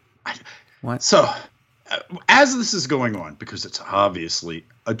killer. What? So, as this is going on, because it's obviously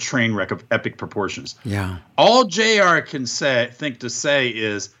a train wreck of epic proportions. Yeah. All JR can think to say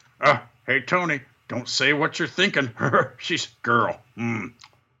is, "Hey Tony, don't say what you're thinking. She's a girl."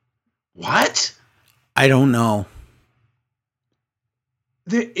 What? I don't know.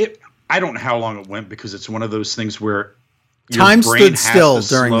 I don't know how long it went, because it's one of those things where time stood still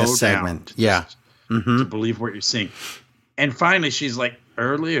during this segment. Yeah. To believe what you're seeing. And finally, she's like,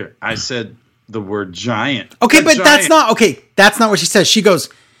 earlier, I said the word giant. Okay, but that's not what she says. She goes,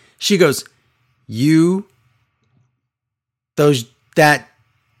 that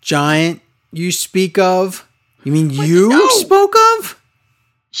giant you speak of? You mean spoke of?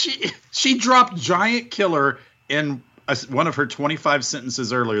 She dropped giant killer in one of her 25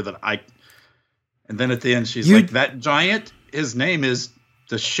 sentences earlier and then at the end she's like, that giant, his name is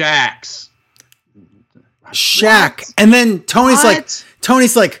the Shaq. And then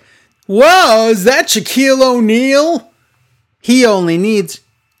Tony's like, whoa, is that Shaquille O'Neal? He only needs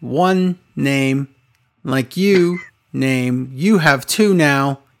one name, like you have two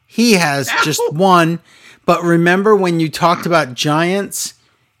now. He has just one. But remember when you talked about giants,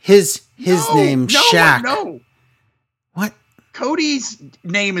 his name Shaq. No. What? Cody's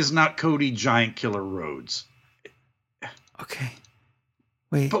name is not Cody Giant Killer Rhodes. Okay.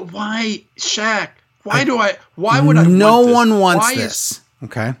 Wait. But why Shaq? Why would I No want this? one wants this.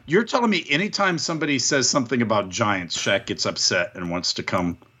 Okay. You're telling me anytime somebody says something about Giants, Shaq gets upset and wants to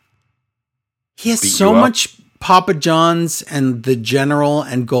come. He has so much Papa John's and the General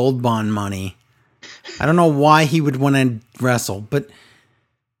and Gold Bond money. I don't know why he would want to wrestle, but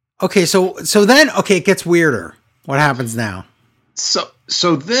okay. So then, it gets weirder. What happens now?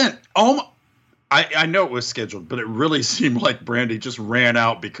 So then, I know it was scheduled, but it really seemed like Brandy just ran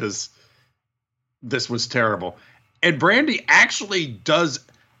out because this was terrible. And Brandy actually does.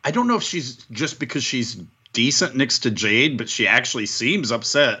 I don't know if she's just because she's decent next to Jade, but she actually seems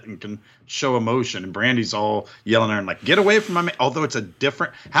upset and can show emotion. And Brandy's all yelling at her and like, "Get away from my man!" Although it's a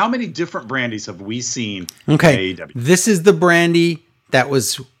different. How many different Brandys have we seen? Okay, in AEW? This is the Brandy that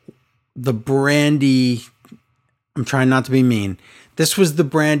was the Brandy. I'm trying not to be mean. This was the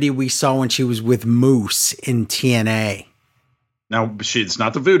Brandy we saw when she was with Moose in TNA. Now, it's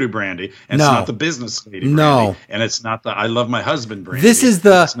not the Voodoo Brandy, and it's not the business lady Brandy, and it's not the I love my husband Brandy.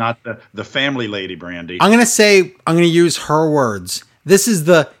 It's not the family lady Brandy. I'm going to use her words. This is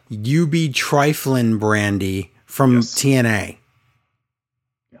the You Be Triflin' Brandy from TNA.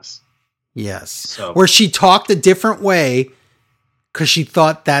 Yes. So, where she talked a different way because she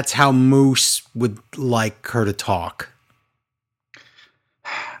thought that's how Moose would like her to talk.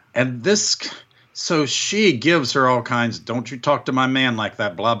 And so she gives her all kinds, "Don't you talk to my man like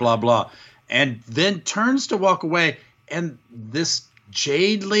that, blah, blah, blah." And then turns to walk away. And this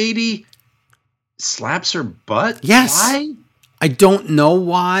Jade lady slaps her butt. Yes. Why? I don't know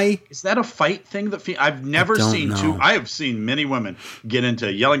why. Is that a fight thing that I've never seen I have seen many women get into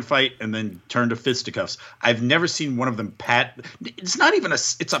a yelling fight and then turn to fisticuffs. I've never seen one of them pat. It's not even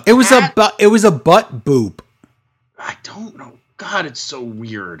it was a butt boop. I don't know. God, it's so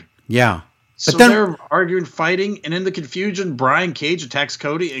weird. Yeah. So they're arguing, fighting, and in the confusion, Brian Cage attacks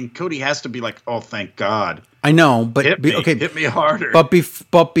Cody, and Cody has to be like, "Oh, thank God." I know, but hit me harder.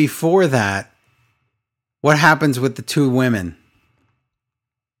 But before that, what happens with the two women?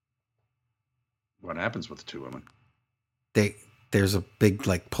 What happens with the two women? There's a big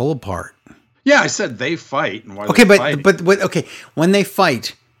pull apart. Yeah, I said they fight. And why but when they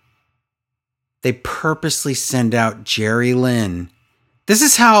fight, they purposely send out Jerry Lynn. This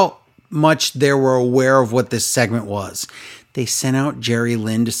is how much they were aware of what this segment was. They sent out Jerry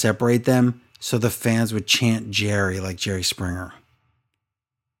Lynn to separate them so the fans would chant Jerry like Jerry Springer.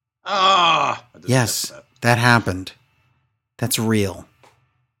 Yes, that happened. That's real.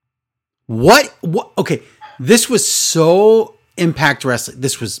 What? Okay, this was so Impact Wrestling.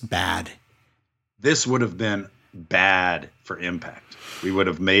 This was bad. This would have been bad for Impact. We'd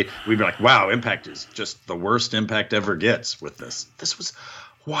be like, wow, Impact is just the worst Impact ever gets with this.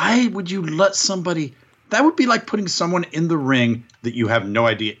 Why would you let somebody, that would be like putting someone in the ring that you have no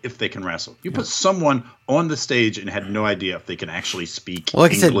idea if they can wrestle. You put someone on the stage and had no idea if they can actually speak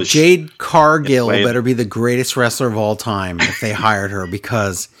English. I said, Jade Cargill better be the greatest wrestler of all time if they hired her,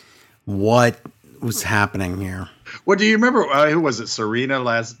 because what was happening here? Well, do you remember, who was it,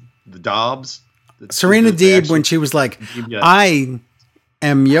 Serena Dobbs? Serena Deeb, when she was like, I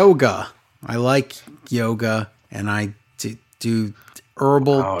am yoga. I like yoga, and I do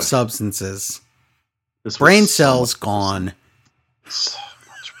herbal substances. Brain cells gone. So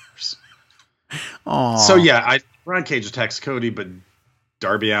much worse. So yeah, Brian Cage attacks Cody, but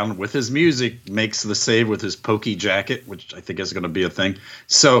Darby Allin with his music makes the save with his pokey jacket, which I think is going to be a thing.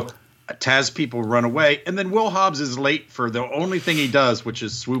 So Taz people run away, and then Will Hobbs is late for the only thing he does, which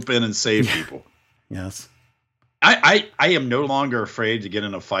is swoop in and save people. Yes. I am no longer afraid to get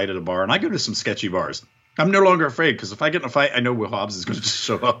in a fight at a bar, and I go to some sketchy bars. I'm no longer afraid, because if I get in a fight, I know Will Hobbs is going to just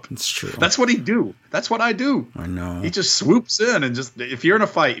show up. It's true. That's what he'd do. That's what I do. I know. He just swoops in and if you're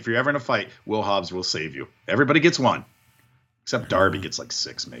ever in a fight, Will Hobbs will save you. Everybody gets one. Except Darby gets like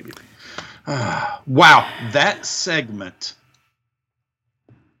 6, maybe. Wow. That segment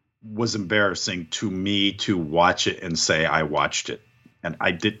was embarrassing to me to watch it and say I watched it. And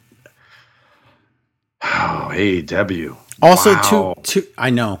I did. Oh, AEW. Also, wow. I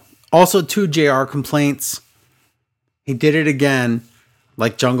know. Also, 2 JR complaints. He did it again,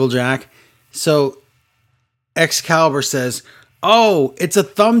 like Jungle Jack. So, Excalibur says, "Oh, it's a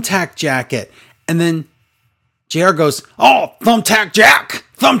thumbtack jacket." And then JR goes, "Oh, thumbtack Jack!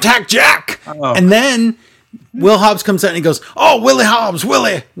 Thumbtack Jack!" Oh. And then Will Hobbs comes out and he goes, "Oh, Willie Hobbs!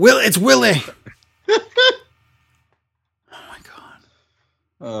 It's Willie!" Oh my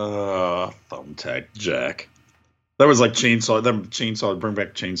God. Thumbtack Jack. That was like Chainsaw. Bring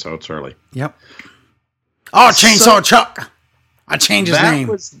back Chainsaw Charlie. Yep. Oh, Chainsaw Chuck. I changed his name.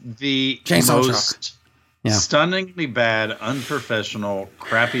 That was the Chainsaw most Chuck. Yeah. Stunningly bad, unprofessional,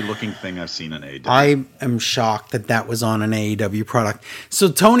 crappy looking thing I've seen in AEW. I am shocked that was on an AEW product.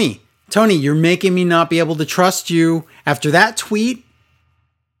 So Tony, you're making me not be able to trust you after that tweet.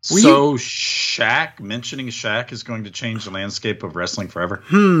 Shaq, mentioning Shaq is going to change the landscape of wrestling forever?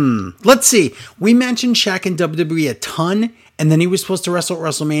 Let's see. We mentioned Shaq in WWE a ton, and then he was supposed to wrestle at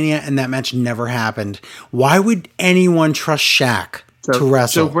WrestleMania, and that match never happened. Why would anyone trust Shaq to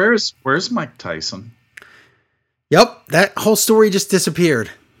wrestle? So where's Mike Tyson? Yep, that whole story just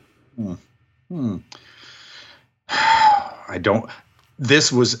disappeared. I don't.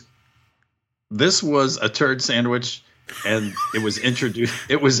 This was a turd sandwich, and it was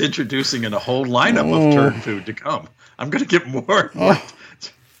introducing in a whole lineup of turd food to come. I'm gonna get more.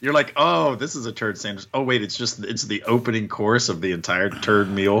 You're like, oh, this is a turd sandwich. Oh wait, it's the opening course of the entire turd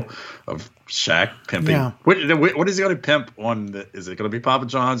meal of Shaq pimping. Yeah. What is he going to pimp on? Is it going to be Papa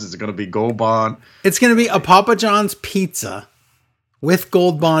John's? Is it going to be Gold Bond? It's going to be a Papa John's pizza with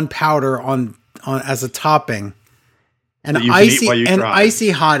Gold Bond powder on as a topping, and icy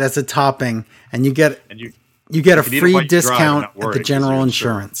hot as a topping, and you get a free discount at the General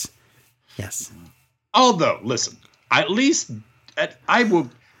Insurance. Yes. Although, listen, listen.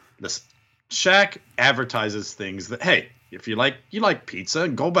 Shaq advertises things that, hey, if you like pizza,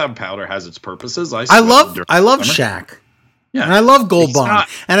 and Gold Bond powder has its purposes. I love Shaq. Yeah. And I love Gold Bond.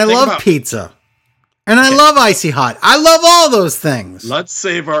 And I love pizza. And I love icy hot. I love all those things. Let's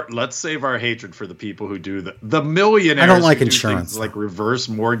save our hatred for the people who do the millionaires. I don't like insurance. Like reverse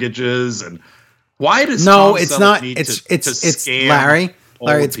mortgages and why does it's Larry.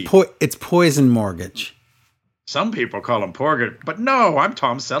 Larry, it's poison mortgage. Some people call him Porger, but no, I'm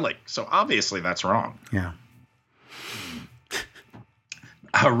Tom Selleck, so obviously that's wrong. Yeah.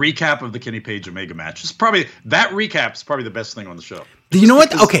 A recap of the Kenny Page Omega match is probably the best thing on the show. You know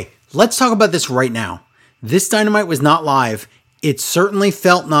what? Okay, let's talk about this right now. This Dynamite was not live. It certainly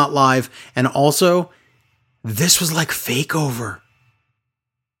felt not live, and also, this was like fake over.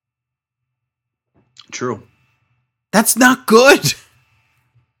 True. That's not good.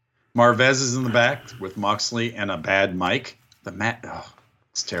 Marvez is in the back with Moxley and a bad mic.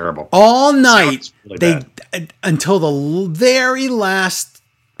 It's terrible. All night, really until the very last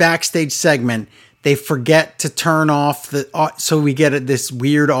backstage segment, they forget to turn off so we get this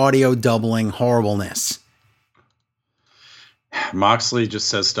weird audio doubling horribleness. Moxley just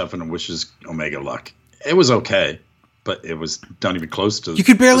says stuff and wishes Omega luck. It was okay, but it was not even close to. You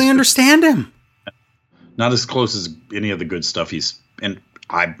could barely understand him. Not as close as any of the good stuff and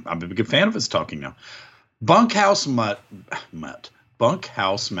I'm a big fan of his talking now. Bunkhouse match.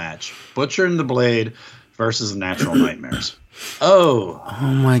 Butcher and the Blade versus the Natural Nightmares. Oh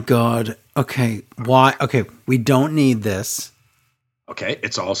my God. Okay. Why? Okay. We don't need this. Okay.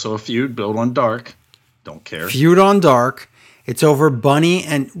 It's also a feud built on Dark. Don't care. Feud on Dark. It's over Bunny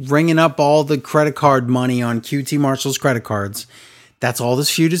and ringing up all the credit card money on QT Marshall's credit cards. That's all this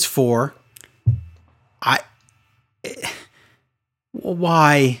feud is for.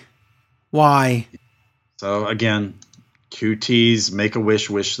 Why? So again, QT's Make-A-Wish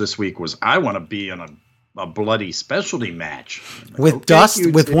wish this week was, I want to be in a bloody specialty match. With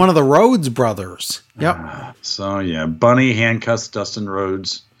with one of the Rhodes brothers. Yep. So yeah, Bunny handcuffs Dustin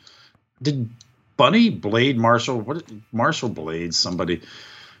Rhodes. Did Bunny blade Marshall? Marshall blades somebody?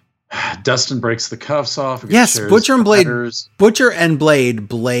 Dustin breaks the cuffs off. Yes, Butcher and Blade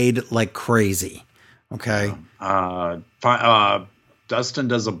blade like crazy. Okay. Dustin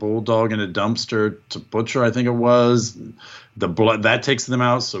does a bulldog in a dumpster to Butcher, I think it was. The blood that takes them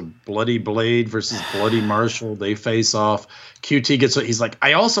out. So Bloody Blade versus Bloody Marshall, they face off. QT he's like,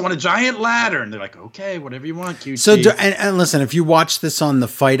 I also want a giant ladder, and they're like, okay, whatever you want, QT. So and listen, if you watch this on the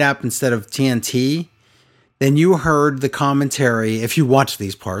Fight app instead of TNT, then you heard the commentary. If you watch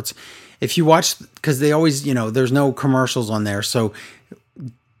these parts, because they always, there's no commercials on there, so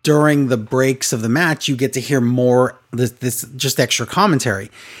during the breaks of the match, you get to hear more this just extra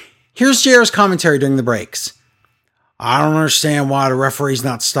commentary. Here's JR's commentary during the breaks. I don't understand why the referee's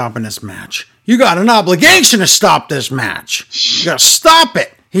not stopping this match. You got an obligation to stop this match. You got to stop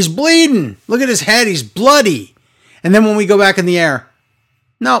it. He's bleeding. Look at his head. He's bloody. And then when we go back in the air,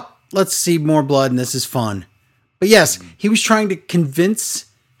 nope, let's see more blood and this is fun. But yes, he was trying to convince,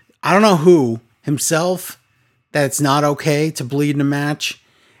 I don't know who, himself, that it's not okay to bleed in a match.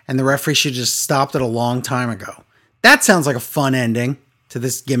 And the referee should just stopped it a long time ago. That sounds like a fun ending to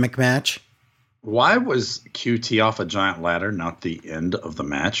this gimmick match. Why was QT off a giant ladder, not the end of the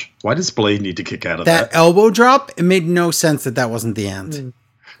match? Why does Blade need to kick out of that? That elbow drop, it made no sense that wasn't the end.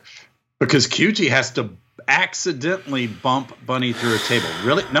 Because QT has to accidentally bump Bunny through a table.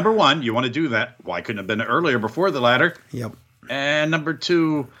 Really? Number one, you want to do that. Why couldn't it have been earlier before the ladder? Yep. And number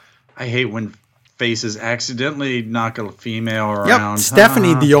two, I hate when faces accidentally knock a female around. Yep.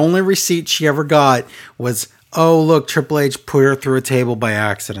 Stephanie, the only receipt she ever got was, oh, look, Triple H put her through a table by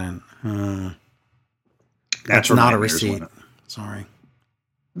accident. That's not a receipt. Sorry.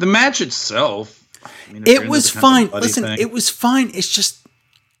 The match itself. I mean, it was fine. Listen, it was fine. It's just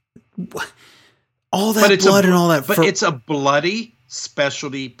all that blood and all that. But it's a bloody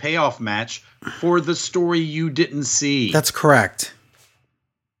specialty payoff match for the story you didn't see. That's correct.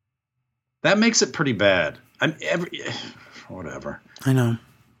 That makes it pretty bad. Whatever. I know.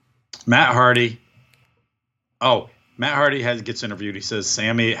 Matt Hardy. Oh, Matt Hardy gets interviewed. He says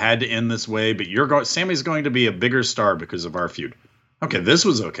Sammy had to end this way, but Sammy's going to be a bigger star because of our feud. Okay, this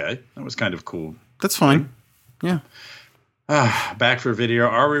was okay. That was kind of cool. That's fine. Yeah. Back for video.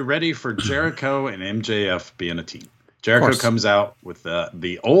 Are we ready for Jericho and MJF being a team? Jericho comes out with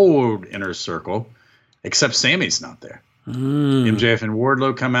the old Inner Circle, except Sammy's not there. MJF and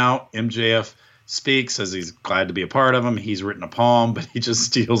Wardlow come out. MJF speaks, says he's glad to be a part of them. He's written a poem, but he just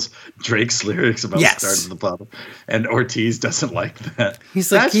steals Drake's lyrics about the start of the problem. And Ortiz doesn't like that.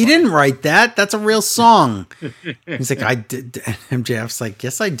 He's like, he didn't write that. That's a real song. He's like, I did. MJF's like,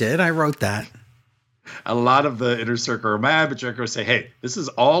 yes, I did. I wrote that. A lot of the Inner Circle are mad, but Jericho say, hey, this is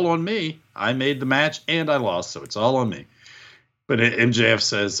all on me. I made the match and I lost, so it's all on me. But MJF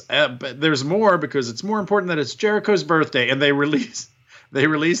says, but there's more because it's more important that it's Jericho's birthday. And they release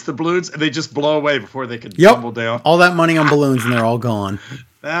the balloons and they just blow away before they can tumble down. All that money on balloons and they're all gone.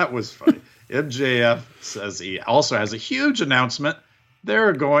 That was funny. MJF says he also has a huge announcement.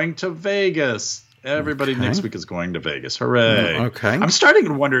 They're going to Vegas. Everybody next week is going to Vegas. Hooray. Okay. I'm starting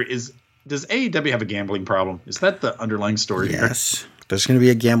to wonder, does AEW have a gambling problem? Is that the underlying story here? Yes. There's going to be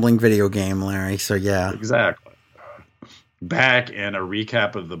a gambling video game, Larry. So, yeah. Exactly. Back and a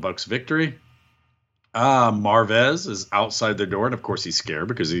recap of the Bucks' victory. Marvez is outside their door, and of course he's scared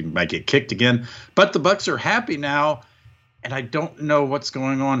because he might get kicked again. But the Bucks are happy now, and I don't know what's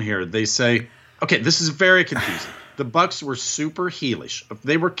going on here. They say, okay, this is very confusing. The Bucks were super heelish.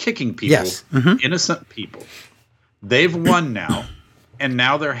 They were kicking people, innocent people. They've won now, and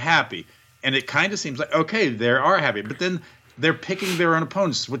now they're happy. And it kind of seems like, okay, they are happy. But then they're picking their own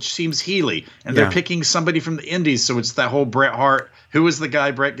opponents, which seems heely. And they're picking somebody from the indies. So it's that whole Bret Hart. Who was the guy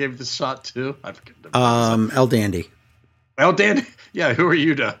Bret gave the shot to? I forget. El Dandy. El Dandy? Yeah, who are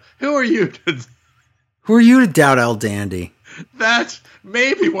you to doubt El Dandy? That's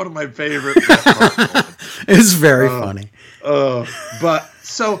maybe one of my favorite. It's very funny. And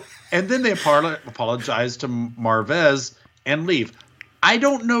then they apologize to Marvez and leave. I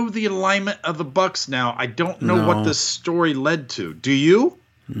don't know the alignment of the Bucks now. I don't know what this story led to. Do you?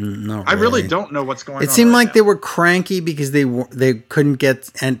 No, really. I really don't know what's going on. It seemed like they were cranky because they couldn't get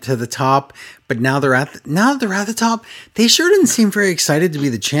to the top, but now they're at the top. They sure didn't seem very excited to be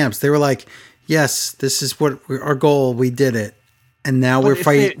the champs. They were like, "Yes, this is what our goal. We did it." And now we're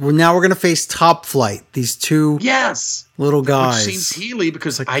fighting. Now we're going to face Top Flight. These two little guys. Which seems heely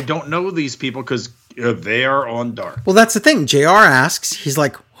because I don't know these people because they are on Dark. Well, that's the thing. JR asks, he's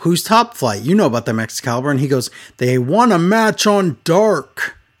like, who's Top Flight? You know about them, Excalibur. And he goes, they won a match on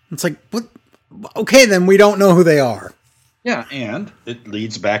Dark. It's like, what? Okay, then we don't know who they are. Yeah, and it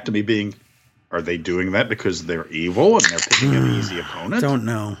leads back to me being, are they doing that because they're evil and they're picking an easy opponent? Don't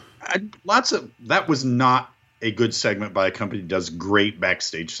know. That was not a good segment by a company that does great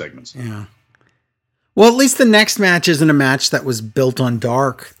backstage segments. Yeah. Well, at least the next match isn't a match that was built on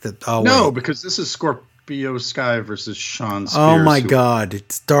Dark. Because this is Scorpio Sky versus Sean Spears. Oh my God,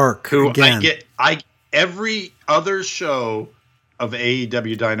 it's Dark again. Every other show of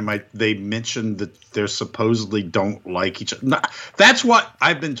AEW Dynamite, they mentioned that they supposedly don't like each other. That's what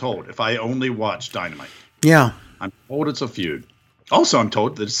I've been told if I only watch Dynamite. Yeah. I'm told it's a feud. Also, I'm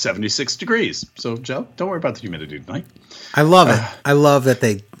told that it's 76 degrees. So, Joe, don't worry about the humidity tonight. I love it. I love that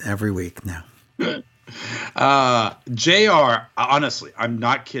they every week now. JR, honestly, I'm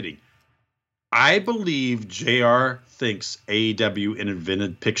not kidding. I believe JR thinks AEW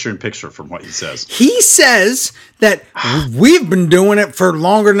invented picture-in-picture from what he says. He says that we've been doing it for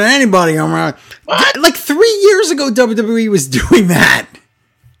longer than anybody. I'm like 3 years ago, WWE was doing that.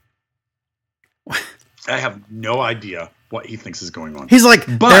 I have no idea what he thinks is going on. He's like,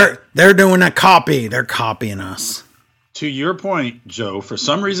 they're doing a copy. They're copying us. To your point, Joe, for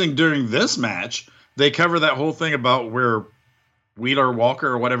some reason during this match, they cover that whole thing about where Wheeler Walker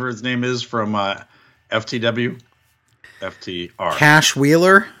or whatever his name is from FTR. Cash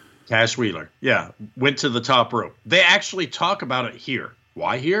Wheeler? Cash Wheeler. Yeah. Went to the top rope. They actually talk about it here.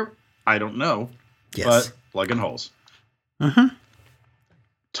 Why here? I don't know. Yes. plugging holes. Mm-hmm.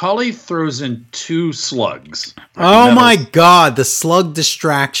 Tully throws in 2 slugs. Oh my God, the slug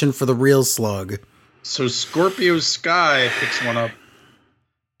distraction for the real slug. So Scorpio Sky picks one up,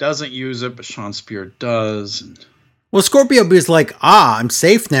 doesn't use it, but Sean Spear does. Well, Scorpio is like, I'm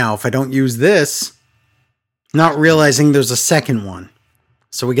safe now if I don't use this. Not realizing there's a second one.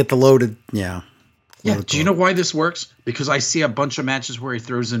 So we get the loaded, yeah. Yeah, do you know why this works? Because I see a bunch of matches where he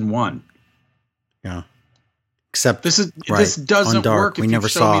throws in 1. Yeah. Except this doesn't work if you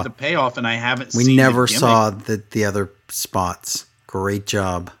show me the payoff and I haven't seen it. We never saw the other spots. Great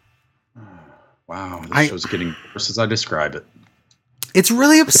job. Wow, this show's getting worse as I describe it. It's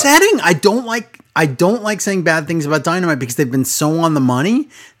really upsetting. I don't like saying bad things about Dynamite because they've been so on the money.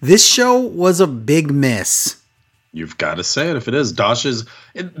 This show was a big miss. You've got to say it if it is.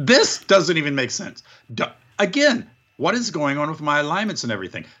 This doesn't even make sense. Again, what is going on with my alignments and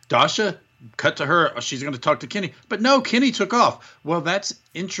everything? Dasha, cut to her. She's going to talk to Kenny. But no, Kenny took off. Well, that's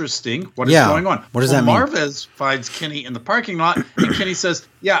interesting. What is going on? What does that mean? Marvez finds Kenny in the parking lot, and Kenny says,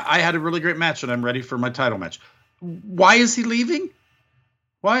 yeah, I had a really great match, and I'm ready for my title match. Why is he leaving?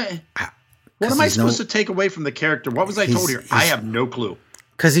 Why? What am I supposed to take away from the character? What was I told here? I have no clue.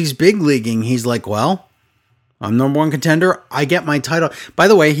 Because he's big leaguing. He's like, well, I'm number 1 contender. I get my title. By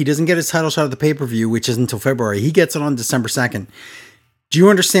the way, he doesn't get his title shot at the pay-per-view, which is until February. He gets it on December 2nd. Do you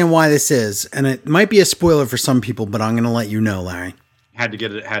understand why this is? And it might be a spoiler for some people, but I'm going to let you know, Larry. Had to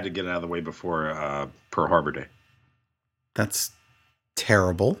get it out of the way before Pearl Harbor Day. That's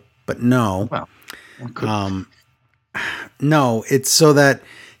terrible, but no. Well, no, it's so that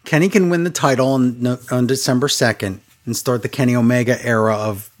Kenny can win the title on December 2nd and start the Kenny Omega era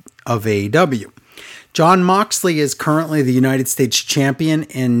of AEW. Jon Moxley is currently the United States champion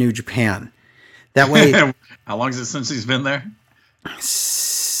in New Japan. That way, how long is it since he's been there?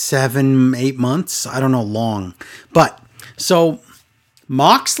 7-8 months. I don't know, long. But so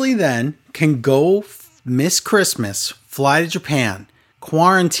Moxley then can go miss Christmas, fly to Japan,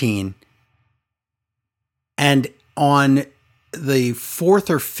 quarantine, and on the 4th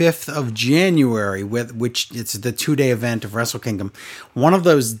or 5th of January, which it's the 2-day event of Wrestle Kingdom, one of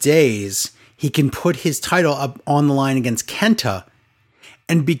those days he can put his title up on the line against Kenta.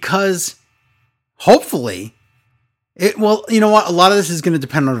 And because hopefully, well, you know what? A lot of this is going to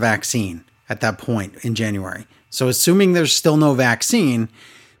depend on a vaccine at that point in January. So assuming there's still no vaccine,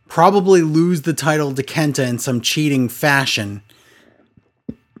 probably lose the title to Kenta in some cheating fashion.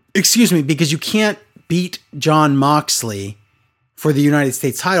 Excuse me, because you can't beat Jon Moxley for the United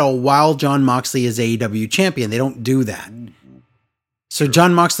States title while Jon Moxley is AEW champion. They don't do that. So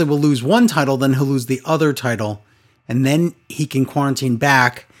Jon Moxley will lose one title, then he'll lose the other title, and then he can quarantine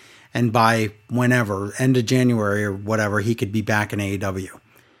back, and by whenever, end of January or whatever, he could be back in AEW.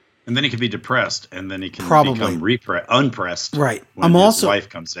 And then he could be depressed, and then he can probably become unpressed. Right. When his wife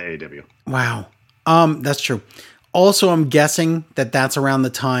comes to AEW. Wow. That's true. Also, I'm guessing that that's around the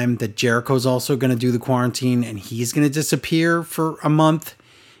time that Jericho's also going to do the quarantine, and he's going to disappear for a month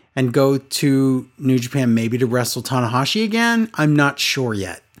and go to New Japan, maybe to wrestle Tanahashi again. I'm not sure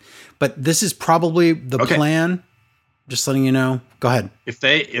yet. But this is probably the plan. Just letting you know. Go ahead.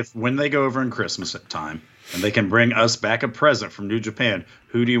 If when they go over in Christmas time and they can bring us back a present from New Japan,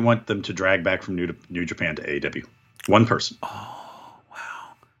 who do you want them to drag back from New Japan to AEW? One person. Oh,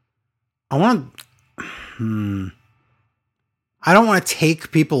 wow. I don't want to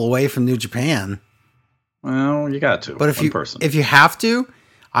take people away from New Japan. Well, you got to. But if you have to,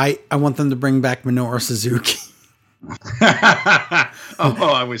 I want them to bring back Minoru Suzuki.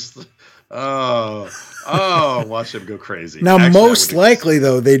 I wish. Watch him go crazy. Now, actually, most likely,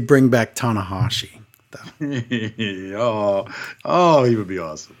 though, they'd bring back Tanahashi. He would be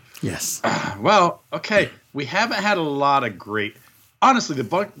awesome. Yes. Well, okay. We haven't had a lot of great. Honestly,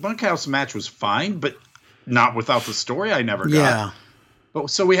 the bunkhouse match was fine, but not without the story I never got. Yeah. But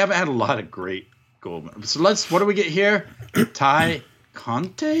so we haven't had a lot of great gold. So what do we get here? Ty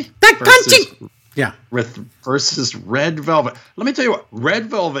Conte versus Red Velvet. Let me tell you what, Red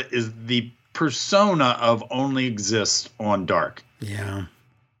Velvet is the persona of only exists on Dark. Yeah.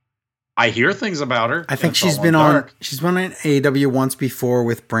 I hear things about her. I think she's been on AEW once before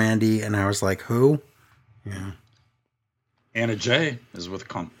with Brandy, and I was like, who? Yeah. Anna Jay is with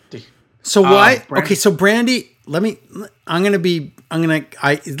Conte. So why? Okay, so Brandy, listen,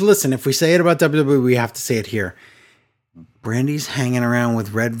 if we say it about WWE, we have to say it here. Brandy's hanging around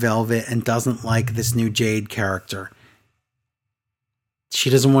with Red Velvet and doesn't like this new Jade character. She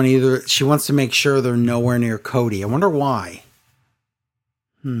doesn't want either. She wants to make sure they're nowhere near Cody. I wonder why.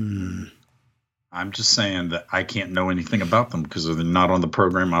 I'm just saying that I can't know anything about them because they're not on the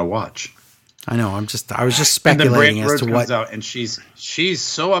program I watch. I know. I was just speculating as to what comes out, and she's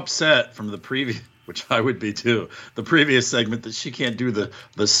so upset from the previous, which I would be too, the previous segment, that she can't do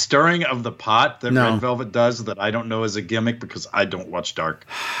the stirring of the pot that Red Velvet does, that I don't know as a gimmick because I don't watch Dark.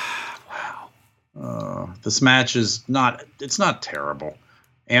 Wow. This match is not terrible.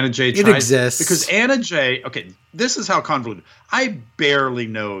 Anna Jay tries, it exists because Anna Jay. Okay, this is how convoluted. I barely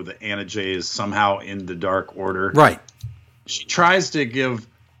know that Anna Jay is somehow in the Dark Order. Right. She tries to give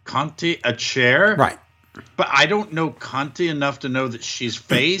Conti a chair. Right. But I don't know Conti enough to know that she's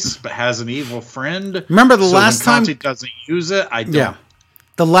face, but has an evil friend. Remember the last time Conti doesn't use it? I don't. Yeah.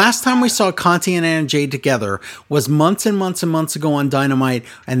 The last time we saw Conti and Anna Jay together was months and months and months ago on Dynamite,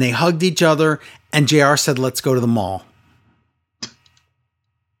 and they hugged each other, and JR said, "Let's go to the mall."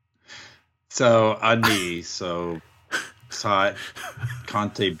 So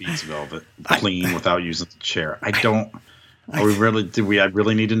Conti beats Velvet clean without using the chair. I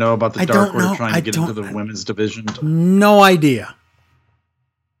really need to know about the Dark Order trying to get into the women's division? No idea.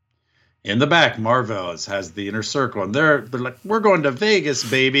 In the back, Marvez has the Inner Circle, and they're like, "We're going to Vegas,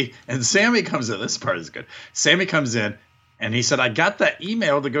 baby." And Sammy comes in. This part is good. Sammy comes in, and he said, "I got that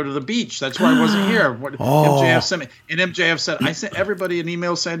email to go to the beach. That's why I wasn't here." MJF sent me. And MJF said, "I sent everybody an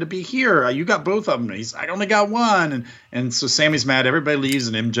email saying to be here. You got both of them." I only got one. And so Sammy's mad. Everybody leaves,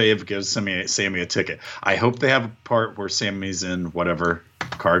 and MJF gives Sammy a ticket. I hope they have a part where Sammy's in whatever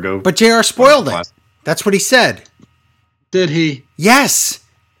cargo. But JR spoiled it. That's what he said. Did he? Yes.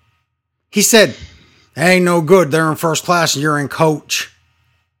 He said, "Ain't no good. They're in first class and you're in coach."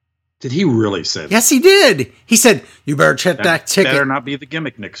 Did he really say that? Yes, he did. He said, "You better check that ticket." Better not be the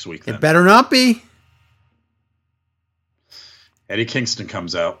gimmick next week, then. It better not be. Eddie Kingston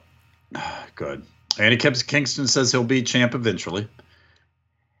comes out. Good. Eddie Kingston says he'll be champ eventually.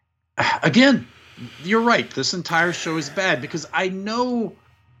 Again, you're right. This entire show is bad because I know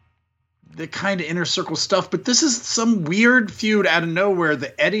the kind of Inner Circle stuff, but this is some weird feud out of nowhere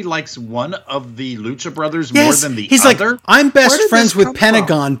that Eddie likes one of the Lucha Brothers more than the he's other. Like, "I'm best friends with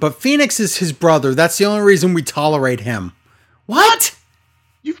Pentagon, but Phoenix is his brother. That's the only reason we tolerate him." What?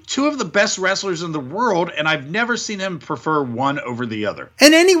 You've two of the best wrestlers in the world, and I've never seen him prefer one over the other.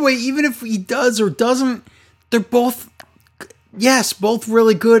 And anyway, even if he does or doesn't, they're both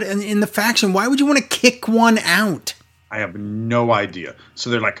really good and in the faction. Why would you want to kick one out? I have no idea. So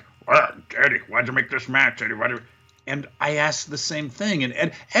they're like, "Eddie, why'd you make this match, Eddie? And I asked the same thing.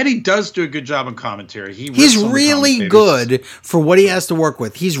 And Eddie does do a good job on commentary. He's really good for what he has to work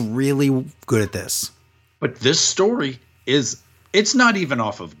with. He's really good at this. But this story it's not even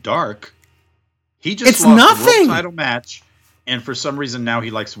off of Dark. He just lost nothing. the world title match, and for some reason now he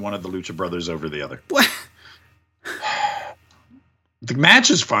likes one of the Lucha Brothers over the other. What? The match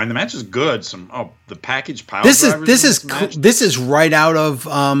is fine. The match is good. The package pile. This is right out of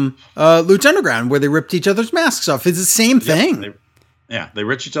Lucha Underground, where they ripped each other's masks off. It's the same thing. They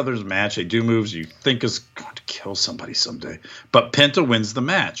rip each other's match. They do moves you think is going to kill somebody someday. But Penta wins the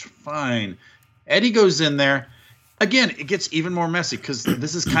match. Fine. Eddie goes in there. Again, it gets even more messy because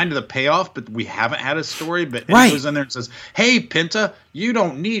this is kind of the payoff, but we haven't had a story. But Eddie goes in there and says, "Hey, Penta, you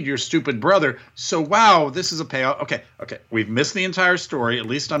don't need your stupid brother." So, wow, this is a payoff. Okay. We've missed the entire story. At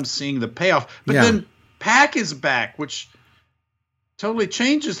least I'm seeing the payoff. But then Pac is back, which totally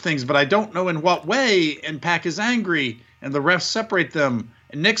changes things, but I don't know in what way. And Pac is angry, and the refs separate them.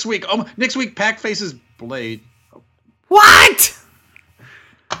 And next week, Pac faces Blade. What?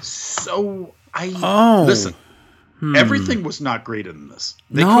 So listen. Everything was not great in this.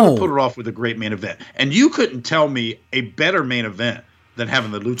 They could have put it off with a great main event. And you couldn't tell me a better main event than having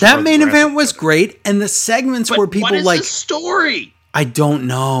the Lucha Brothers. That main event was great, and the segments where people what is the story? I don't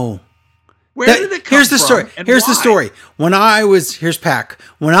know. Where did it come from? Here's the story. The story. Here's Pac.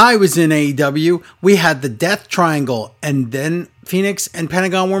 When I was in AEW, we had the Death Triangle, and then Phoenix and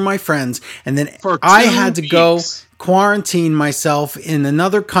Pentagon were my friends, and then I had to go quarantine myself in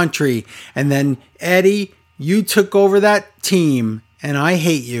another country, and then Eddie, you took over that team, and I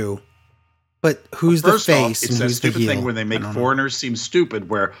hate you. But who's the face and who's the heel? It's that stupid thing where they make foreigners seem stupid,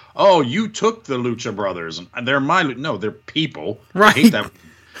 where, you took the Lucha Brothers, and they're they're people. Right. I hate that.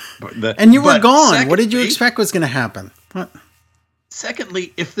 And you were gone. What did you expect was going to happen? What?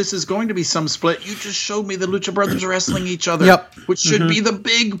 Secondly, if this is going to be some split, you just showed me the Lucha Brothers wrestling each other, which should be the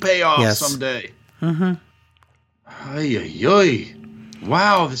big payoff someday. Mm-hmm. Ay.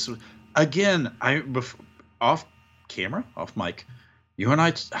 Wow. This was, again, off camera, off mic, you and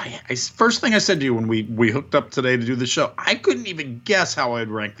I first thing I said to you when we hooked up today to do the show, I couldn't even guess how I'd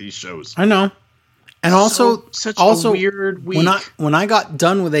rank these shows. I know. And such a weird week. When I got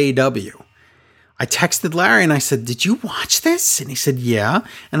done with AEW, I texted Larry and I said, "Did you watch this?" And he said, "Yeah."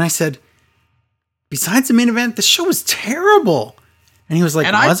 And I said, besides the main event, the show was terrible. And he was like,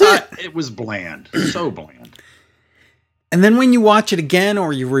 and I thought it was bland. So bland. And then when you watch it again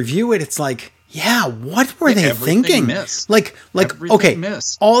or you review it, it's like, yeah, what were they thinking? Missed. Like, everything okay,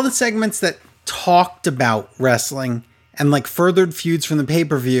 missed. All the segments that talked about wrestling and like furthered feuds from the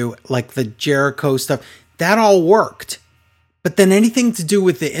pay-per-view, like the Jericho stuff, that all worked. But then anything to do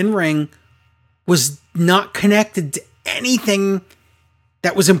with the in-ring was not connected to anything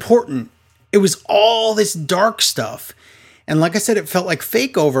that was important. It was all this dark stuff. And like I said, it felt like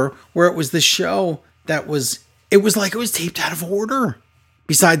Fakeover, where it was the show that was, it was like it was taped out of order.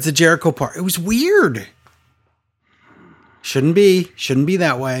 Besides the Jericho part. It was weird. Shouldn't be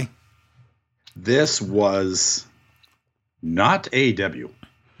that way. This was not AEW.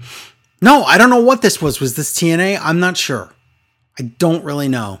 No, I don't know what this was. Was this TNA? I'm not sure. I don't really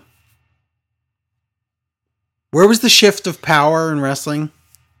know. Where was the shift of power in wrestling?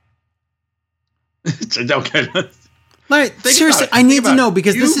 Okay. Like, seriously, I need to know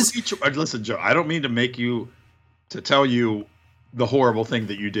because this is... Listen, Joe, I don't mean to tell you the horrible thing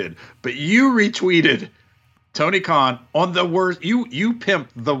that you did, but you retweeted Tony Khan on the worst. You pimped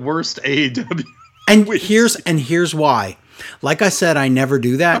the worst AEW. And here's why. Like I said, I never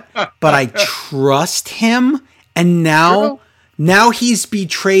do that, but I trust him, and now he's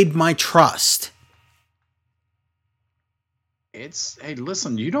betrayed my trust. Hey,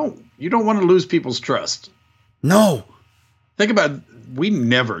 listen, you don't want to lose people's trust. No. Think about it. We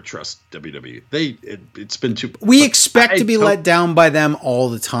never trust WWE. It's been too... We expect to be let down by them all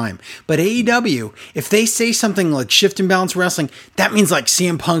the time. But AEW, if they say something like Shift and Balance Wrestling, that means like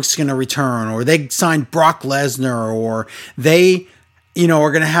CM Punk's going to return, or they signed Brock Lesnar, or they,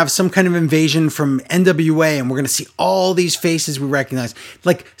 are going to have some kind of invasion from NWA, and we're going to see all these faces we recognize.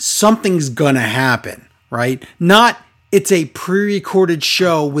 Like, something's going to happen, right? Not... It's a pre-recorded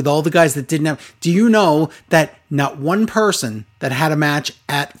show with all the guys that didn't have... Do you know that not one person that had a match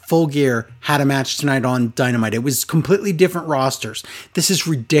at Full Gear had a match tonight on Dynamite? It was completely different rosters. This is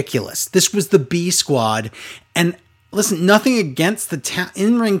ridiculous. This was the B Squad. And listen, nothing against the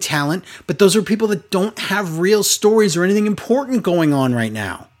in-ring talent, but those are people that don't have real stories or anything important going on right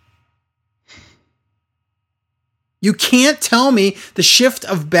now. You can't tell me the shift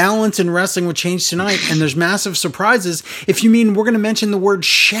of balance in wrestling will change tonight and there's massive surprises if you mean we're going to mention the word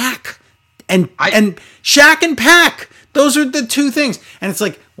Shaq and Shaq and Pac. Those are the two things. And it's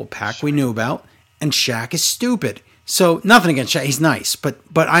like, well, Pac we knew about and Shaq is stupid. So nothing against Shaq. He's nice, but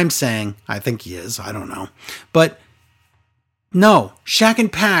I'm saying, I think he is. I don't know. But no, Shaq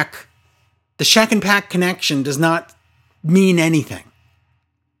and Pac, the Shaq and Pac connection does not mean anything.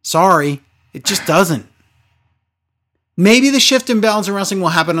 Sorry. It just doesn't. Maybe the shift in balance in wrestling will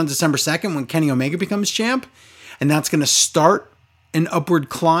happen on December 2nd when Kenny Omega becomes champ, and that's going to start an upward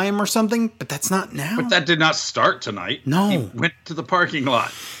climb or something, but that's not now. But that did not start tonight. No. He went to the parking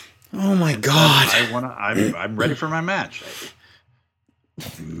lot. Oh my God. I'm ready for my match.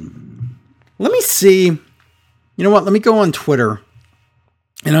 Let me see. You know what? Let me go on Twitter,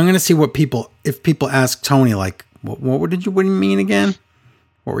 and I'm going to see if people ask Tony, like, what did you mean again?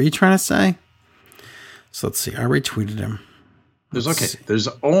 What were you trying to say? So let's see. I retweeted him. There's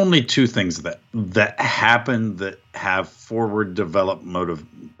only two things that happen that have forward developed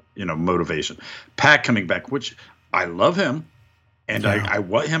motivation. Pac coming back, which I love him, and I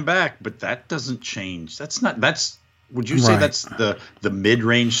want him back, but that doesn't change. Would you say that's the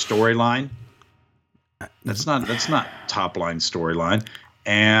mid-range storyline? That's not top line storyline.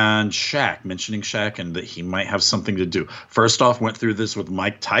 And Shaq, mentioning Shaq and that he might have something to do. First off, went through this with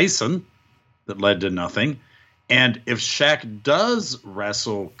Mike Tyson. That led to nothing. And if Shaq does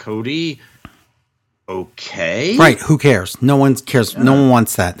wrestle Cody, okay. Right, who cares? No one cares. Yeah. No one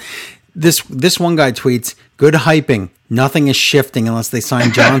wants that. This one guy tweets, good hyping. Nothing is shifting unless they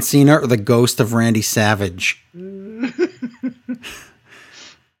sign John Cena or the ghost of Randy Savage.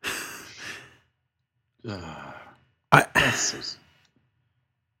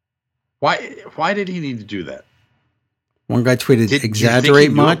 Why did he need to do that? One guy tweeted,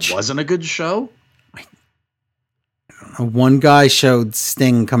 exaggerate much? It wasn't a good show? I don't know. One guy showed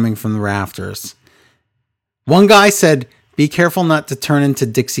Sting coming from the rafters. One guy said, be careful not to turn into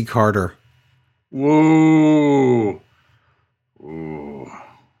Dixie Carter. Whoa. Ooh.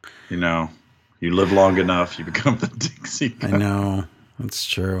 You live long enough, you become the Dixie Carter. I know. That's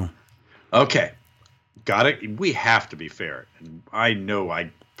true. Okay. Got it. We have to be fair. And I know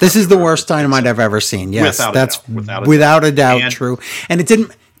This is the worst Dynamite I've ever seen. Yes, that's without a doubt true. And it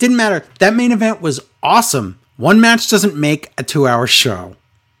didn't matter. That main event was awesome. One match doesn't make a 2-hour show.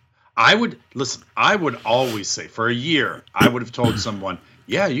 I would always say for a year, I would have told someone,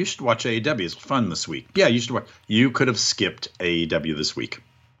 Yeah, you should watch AEW. It's fun this week. Yeah, you should watch. You could have skipped AEW this week.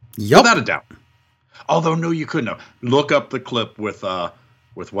 Yep. Without a doubt. Although, no, you couldn't have. Look up the clip with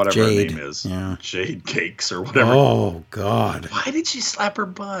whatever Jade. her name is. Yeah. Jade Cakes or whatever. Oh, God. Why did she slap her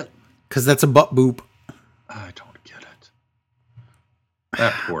butt? Because that's a butt boop. I don't get it.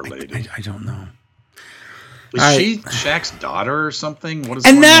 That poor lady. I don't know. Is she Shaq's daughter or something? What is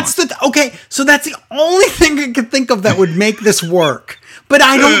and that's on? Okay, so that's the only thing I could think of that would make this work. But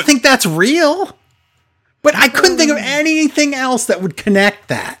I don't think that's real. But I couldn't think of anything else that would connect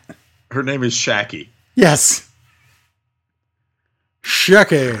that. Her name is Shaqy. Yes.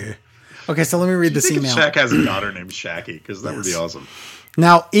 Shaqy. Okay, so let me read this email. Shaq has a daughter named Shaqy, because that would be awesome.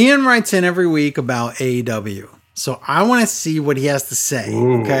 Now, Ian writes in every week about AEW. So I want to see what he has to say.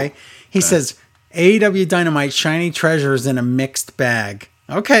 Ooh, okay? He says, AEW Dynamite shiny treasures in a mixed bag.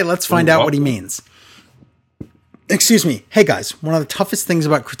 Okay, let's find out what he means. Excuse me. Hey guys, one of the toughest things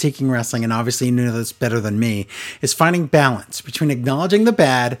about critiquing wrestling, and obviously you know this better than me, is finding balance between acknowledging the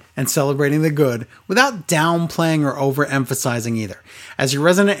bad and celebrating the good without downplaying or overemphasizing either. As your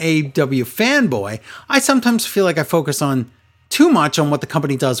resident AEW fanboy, I sometimes feel like I focus on too much on what the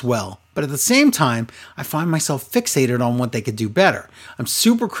company does well, but at the same time, I find myself fixated on what they could do better. I'm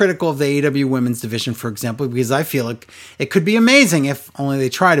super critical of the AEW women's division, for example, because I feel like it could be amazing if only they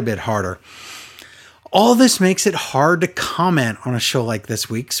tried a bit harder. All this makes it hard to comment on a show like this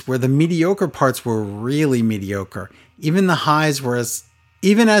week's, where the mediocre parts were really mediocre. Even as the highs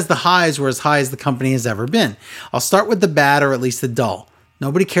were as high as the company has ever been. I'll start with the bad, or at least the dull.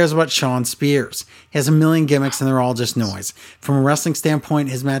 Nobody cares about Shawn Spears. He has a million gimmicks and they're all just noise. From a wrestling standpoint,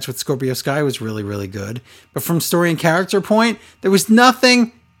 his match with Scorpio Sky was really, really good. But from story and character point, there was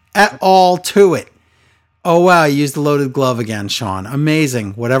nothing at all to it. Oh wow, you used the loaded glove again, Shawn.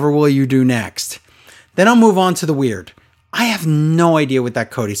 Amazing. Whatever will you do next? Then I'll move on to the weird. I have no idea what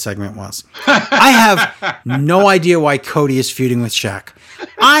that Cody segment was. I have no idea why Cody is feuding with Shaq.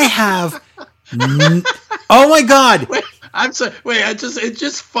 Oh my God. Wait, I'm sorry. Wait, it's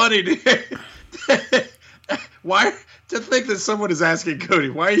just funny to why to think that someone is asking Cody,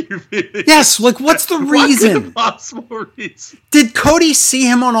 why are you feuding? Yes, like what's the reason? What's the possible reason? Did Cody see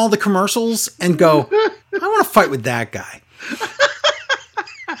him on all the commercials and go, I want to fight with that guy?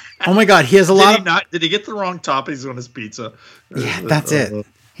 Oh my God, he has a lot of... Did he get the wrong toppings on his pizza? Yeah, that's it.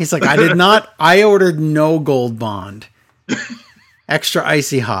 He's like, I ordered no Gold Bond. Extra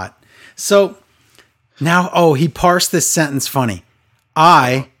icy hot. So now, he parsed this sentence funny.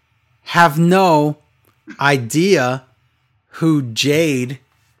 I have no idea who Jade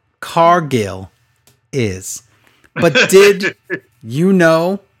Cargill is. But did you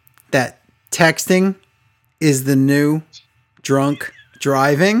know that texting is the new drunk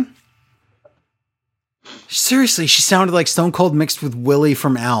driving? Seriously, she sounded like Stone Cold mixed with Willie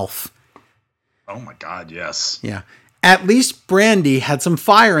from Alf. Oh my God, yes. Yeah. At least Brandy had some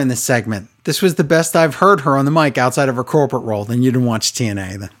fire in this segment. This was the best I've heard her on the mic outside of her corporate role. Then you didn't watch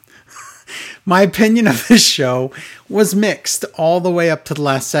TNA then. My opinion of this show was mixed all the way up to the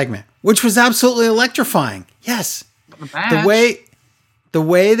last segment, which was absolutely electrifying. Yes. The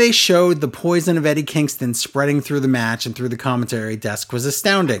way they showed the poison of Eddie Kingston spreading through the match and through the commentary desk was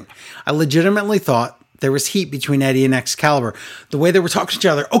astounding. I legitimately thought there was heat between Eddie and Excalibur. The way they were talking to each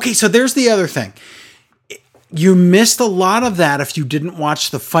other. Okay, so there's the other thing. You missed a lot of that if you didn't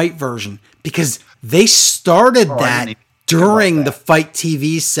watch the fight version, because they started that during the Fight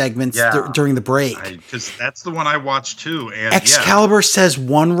TV segments during the break. Because that's the one I watched too. And Excalibur says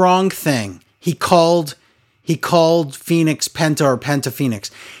one wrong thing. He called Phoenix Penta or Penta Phoenix,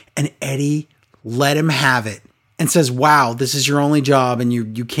 and Eddie let him have it and says, wow, this is your only job and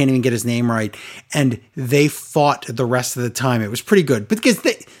you can't even get his name right. And they fought the rest of the time. It was pretty good because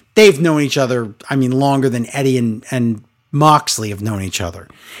they've known each other, longer than Eddie and Moxley have known each other.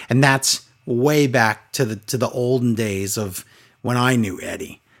 And that's way back to the olden days of when I knew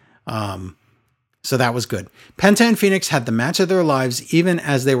Eddie. So that was good. Penta and Phoenix had the match of their lives, even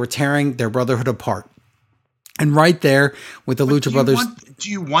as they were tearing their brotherhood apart. And right there with the Lucha Brothers... Do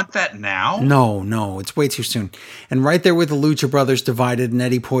you want that now? No, it's way too soon. And right there with the Lucha Brothers divided and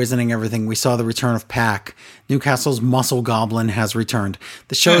Eddie poisoning everything, we saw the return of Pac. Newcastle's Muscle Goblin has returned.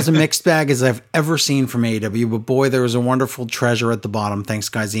 The show is a mixed bag as I've ever seen from AEW, but boy, there was a wonderful treasure at the bottom. Thanks,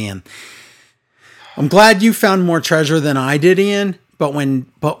 guys, Ian. I'm glad you found more treasure than I did, Ian, but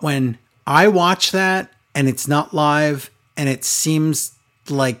when I watch that and it's not live and it seems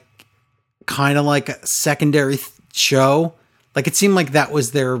like kind of like a secondary show. Like it seemed like that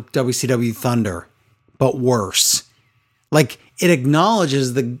was their WCW Thunder, but worse. Like it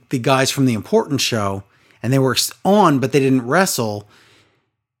acknowledges the guys from the important show and they were on, but they didn't wrestle.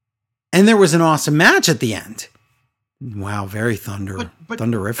 And there was an awesome match at the end. Wow, very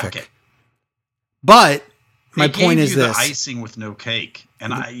thunderific. Okay. But my point is this: the icing with no cake,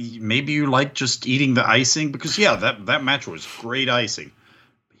 and maybe you like just eating the icing because that match was great icing.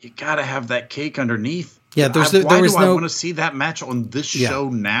 But you gotta have that cake underneath. Yeah, why do I want to see that match on this show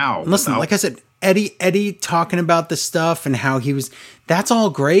now? Listen, like I said, Eddie talking about the stuff and how he was. That's all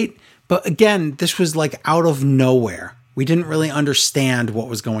great, but again, this was like out of nowhere. We didn't really understand what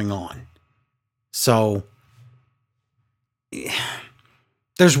was going on, so.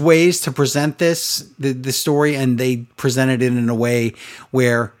 There's ways to present the story, and they presented it in a way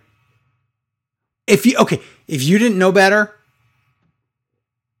where if you didn't know better,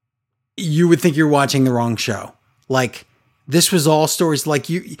 you would think you're watching the wrong show. Like this was all stories like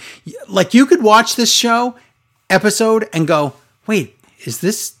you could watch this show episode and go, wait, was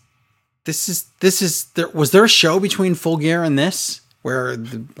there a show between Full Gear and this where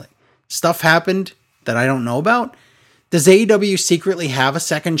stuff happened that I don't know about? Does AEW secretly have a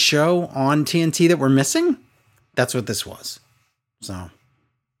second show on TNT that we're missing? That's what this was. So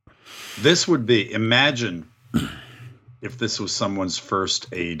this would be, imagine if this was someone's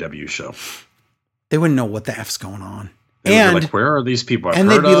first AEW show. They wouldn't know what the F's going on. And like, where are these people? And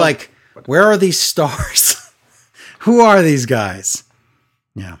they'd be like, where are these stars? Who are these guys?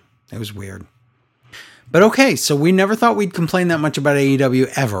 Yeah, it was weird. But okay, so we never thought we'd complain that much about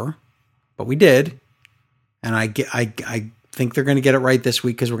AEW ever, but we did. And I think they're going to get it right this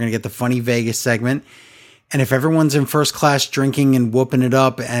week because we're going to get the funny Vegas segment. And if everyone's in first class drinking and whooping it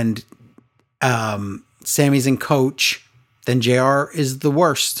up and Sammy's in coach, then JR is the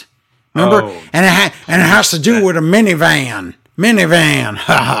worst. Remember? Oh, and it has to do with a minivan. Minivan.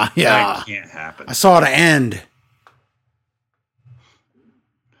 Yeah. That can't happen. I saw the end.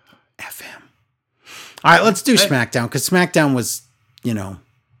 FM. All right, let's do SmackDown because SmackDown was,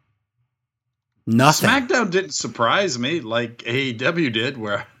 nothing. SmackDown didn't surprise me like AEW did.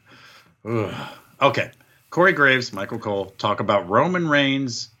 Okay, Corey Graves, Michael Cole talk about Roman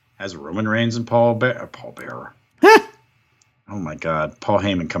Reigns as Roman Reigns and Paul Bearer. Oh my God, Paul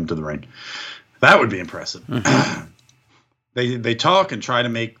Heyman come to the ring. That would be impressive. Mm-hmm. They talk and try to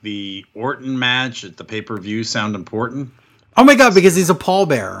make the Orton match at the pay-per-view sound important. Oh my God, because he's a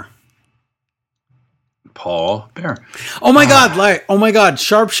pallbearer. Paul Bearer. Oh my God,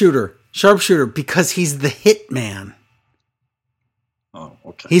 sharpshooter, because he's the hitman. Oh,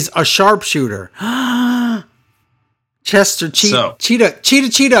 okay. He's a sharpshooter. Chester Cheetah.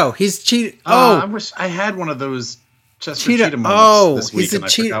 He's Cheetah. Oh, I wish I had one of those Chester Cheetah moments this week, and I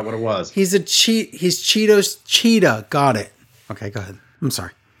forgot what it was. He's Cheeto's Cheetah. Got it. Okay, go ahead. I'm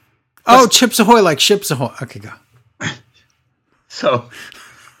sorry. Oh, Chips Ahoy, like Ships Ahoy. Okay, go. So,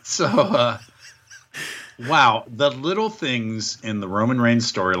 wow, the little things in the Roman Reigns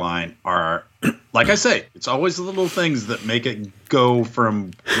storyline are, like I say, it's always the little things that make it go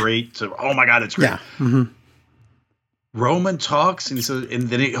from great to, oh my God, it's great. Yeah. Mm-hmm. Roman talks and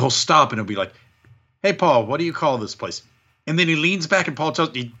then he'll stop and he'll be like, "Hey, Paul, what do you call this place?" And then he leans back and Paul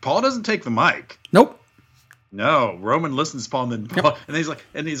doesn't take the mic. Nope. No, Roman listens to Paul and then Paul, and he's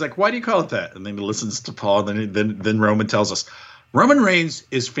like, "Why do you call it that?" And then he listens to Paul and then Roman tells us, Roman Reigns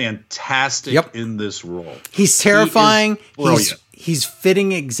is fantastic in this role. He's terrifying. He's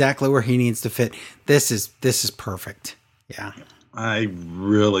fitting exactly where he needs to fit. This is perfect. Yeah. I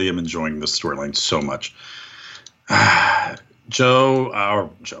really am enjoying this storyline so much. Joe.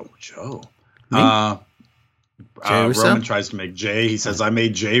 Roman tries to make Jay. He says, "I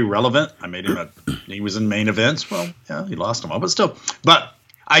made Jay relevant. I made him he was in main events." Well, yeah, he lost them all, but still. But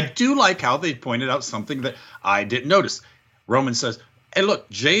I do like how they pointed out something that I didn't notice. Roman says, "Hey, look,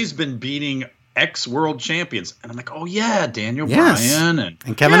 Jay's been beating ex-world champions," and I'm like, "Oh yeah, Daniel Bryan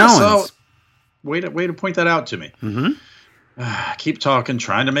and Kevin Owens." So, way to point that out to me. Mm-hmm. Keep talking,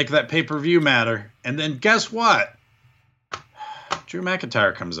 trying to make that pay-per-view matter, and then guess what? Drew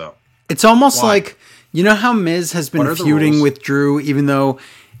McIntyre comes out. It's almost like, you know how Miz has been feuding with Drew, even though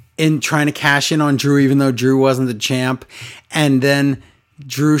in trying to cash in on Drew, even though Drew wasn't the champ, and then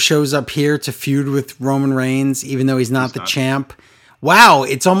Drew shows up here to feud with Roman Reigns, even though he's not the champ. Wow,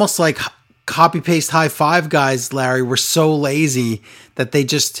 it's almost like copy paste high five guys, Larry, were so lazy that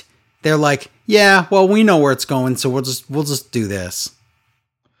they're like, yeah, well, we know where it's going, so we'll just do this.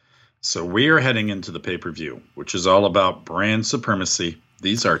 So we are heading into the pay-per-view, which is all about brand supremacy.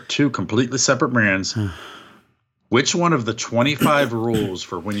 These are two completely separate brands. Which one of the 25 rules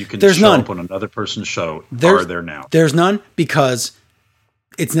for when you can show up on another person's show are there now? There's none, because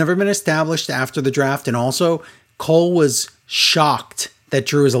it's never been established after the draft, and also Cole was shocked that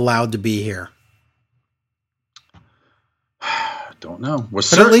Drew is allowed to be here. Don't know. Well, but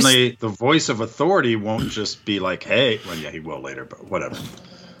certainly the voice of authority won't just be like, hey, well, yeah, he will later, but whatever.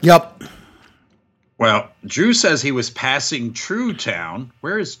 Yep. Well, Drew says he was passing True Town.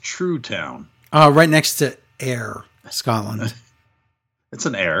 Where is True Town? Right next to Ayr, Scotland. It's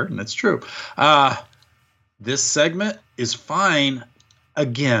an Ayr, and it's true. This segment is fine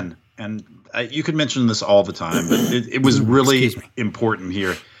again, and you could mention this all the time, but it was really important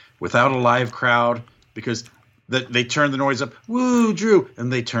here. Without a live crowd, because they turn the noise up, woo, Drew,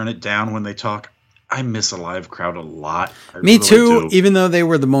 and they turn it down when they talk. I miss a live crowd a lot. Me too. Even though they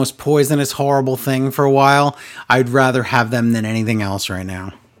were the most poisonous, horrible thing for a while, I'd rather have them than anything else right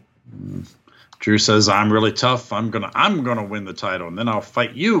now. Drew says, "I'm really tough. I'm gonna win the title, and then I'll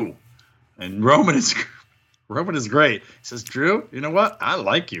fight you." And Roman is great. He says, "Drew, you know what? I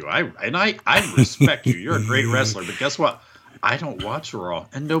like you. I respect you. You're a great wrestler. But guess what? I don't watch Raw,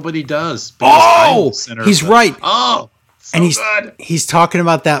 and nobody does." Oh, he's right. Oh. So and he's talking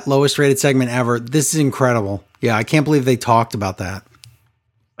about that lowest rated segment ever. This is incredible. Yeah, I can't believe they talked about that.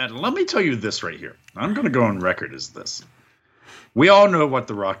 And let me tell you this right here. I'm going to go on record as this. We all know what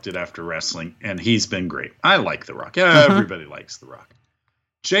The Rock did after wrestling, and he's been great. I like The Rock. Everybody likes The Rock.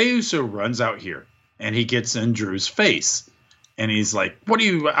 Jey Uso runs out here, and he gets in Drew's face. And he's like, what are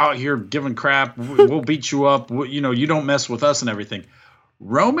you out here giving crap? We'll beat you up. You don't mess with us and everything.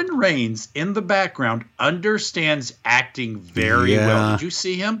 Roman Reigns in the background understands acting very well. Did you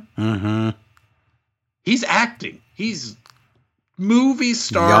see him? Mm-hmm. He's acting. He's movie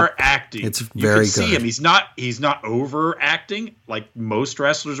star acting. It's very good. See him. He's not overacting like most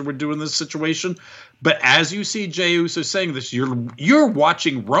wrestlers would do in this situation. But as you see Jey Uso saying this, you're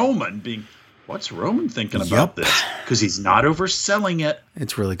watching Roman being, what's Roman thinking about this? Because he's not overselling it.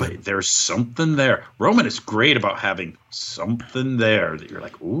 It's really good. But there's something there. Roman is great about having something there that you're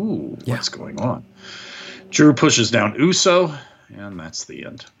like, ooh, what's going on? Drew pushes down Uso, and that's the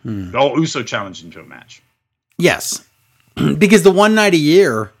end. Oh, Uso challenged him to a match. Yes. Because the one night a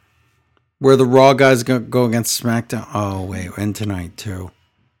year where the Raw guys go against SmackDown. Oh, wait. And tonight, too.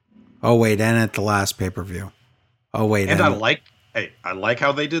 Oh, wait. And at the last pay-per-view. Oh, wait. And I like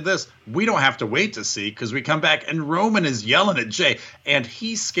how they did this. We don't have to wait to see because we come back and Roman is yelling at Jey, and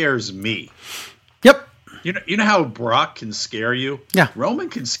he scares me. Yep. You know how Brock can scare you? Yeah. Roman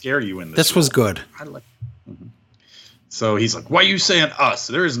can scare you in this. This was good. I like. Mm-hmm. So he's like, "Why are you saying us?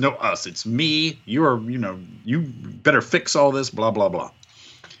 There is no us. It's me. You better fix all this. Blah blah blah."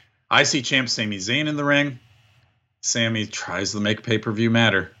 IC champ Sami Zayn in the ring. Sami tries to make pay-per-view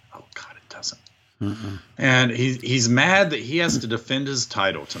matter. Oh God, it doesn't. Mm-mm. And he's mad that he has to defend his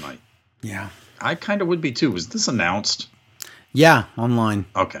title tonight. Yeah. I kind of would be too. Was this announced? Yeah, online.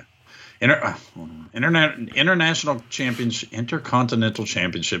 Okay. International Championship, Intercontinental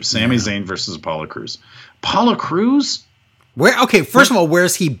Championship, Sami Zayn versus Apollo Crews. Apollo Crews? Where? Okay, first of all,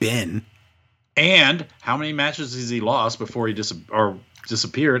 where's he been? And how many matches has he lost before he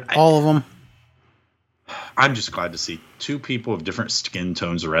disappeared? All of them. I'm just glad to see two people of different skin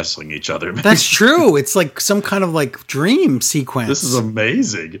tones wrestling each other. That's true. It's like some kind of like dream sequence. This is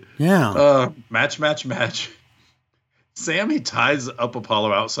amazing. Yeah. Match. Sami ties up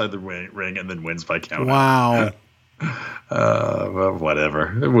Apollo outside the ring and then wins by count. Wow. Well,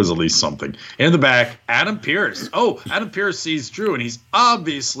 whatever. It was at least something. In the back, Adam Pearce. Oh, Adam Pearce sees Drew, and he's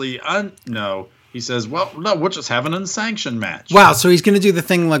obviously no. He says, well, no, we'll just have an unsanctioned match. Wow, so he's going to do the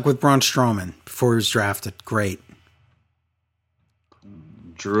thing like with Braun Strowman before he was drafted. Great.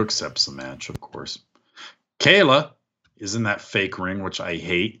 Drew accepts the match, of course. Kayla is in that fake ring, which I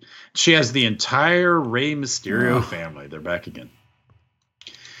hate. She has the entire Rey Mysterio family. They're back again.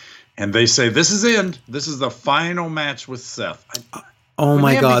 And they say, this is it. This is the final match with Seth. Oh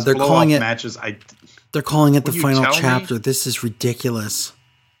my God. They're calling it matches. They're calling it the final chapter. This is ridiculous.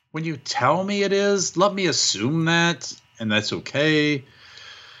 When you tell me it is, let me assume that, and that's okay.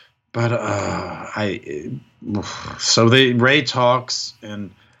 But so Rey talks,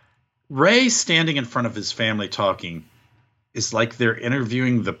 and Rey standing in front of his family talking is like they're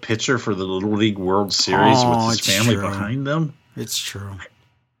interviewing the pitcher for the Little League World Series with his family behind them. It's true.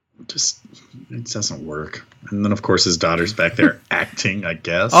 It doesn't work. And then of course his daughter's back there acting, I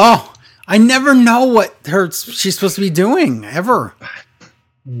guess. Oh, I never know what she's supposed to be doing ever.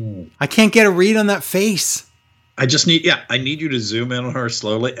 I can't get a read on that face. I need you to zoom in on her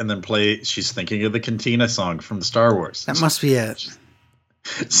slowly and then play She's Thinking of the Cantina song from Star Wars. That must be it.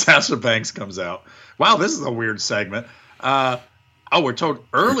 Sasha Banks comes out. Wow, this is a weird segment. We're told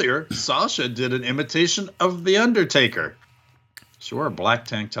earlier Sasha did an imitation of The Undertaker. She wore a black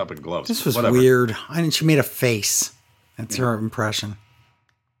tank top and gloves. This was weird. She made a face. That's her impression.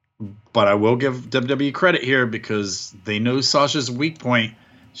 But I will give WWE credit here because they know Sasha's weak point.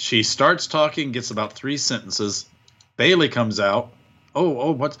 She starts talking, gets about 3 sentences. Bayley comes out.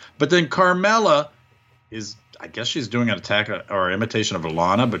 What? But then Carmella is, I guess she's doing an attack or imitation of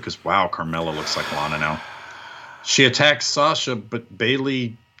Lana because, wow, Carmella looks like Lana now. She attacks Sasha, but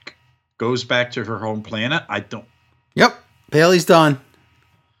Bayley goes back to her home planet. Yep, Bayley's done.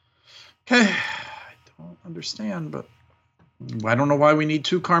 Okay, I don't understand, but I don't know why we need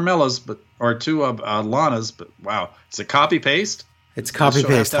 2 Carmellas, or 2 Lanas, but wow. It's a copy-paste. It's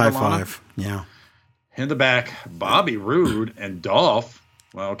copy-paste, high five. Yeah. In the back, Bobby Roode and Dolph.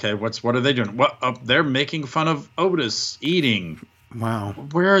 Well, okay, what are they doing? They're making fun of Otis eating. Wow.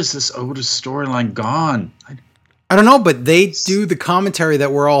 Where is this Otis storyline gone? I don't know, but they do the commentary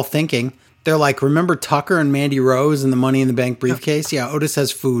that we're all thinking. They're like, remember Tucker and Mandy Rose and the Money in the Bank briefcase? Yeah, Otis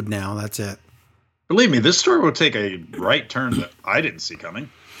has food now. That's it. Believe me, this story will take a right turn that I didn't see coming.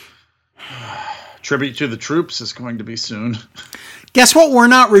 Tribute to the Troops is going to be soon. Guess what we're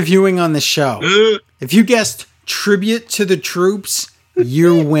not reviewing on the show? If you guessed Tribute to the Troops,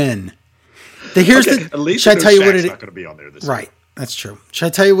 you win. At least should I tell you what it is? Not going to be on there this right, week. That's true. Should I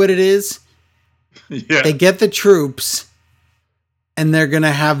tell you what it is? Yeah. They get the troops, and they're going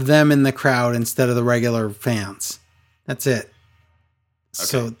to have them in the crowd instead of the regular fans. That's it. Okay.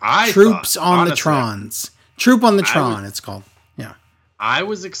 So, Troops on the Trons. Troop on the Tron, it's called. Yeah. I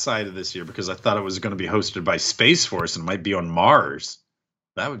was excited this year because I thought it was going to be hosted by Space Force and might be on Mars.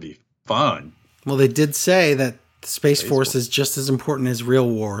 That would be fun. Well, they did say that the Space Force is just as important as real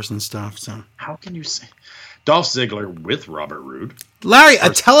wars and stuff. So how can you say Dolph Ziggler with Robert Roode? Larry, a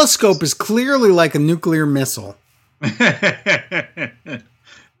telescope is clearly like a nuclear missile. Think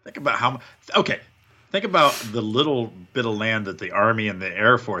about Think about the little bit of land that the Army and the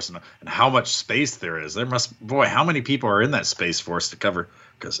Air Force and how much space there is. How many people are in that Space Force to cover?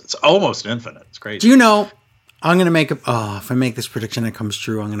 Because it's almost infinite. It's crazy. Do you know, I'm going to make if I make this prediction that comes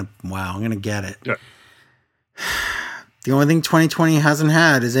true, I'm going to get it. Yeah. The only thing 2020 hasn't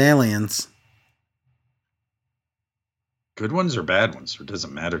had is aliens. Good ones or bad ones? It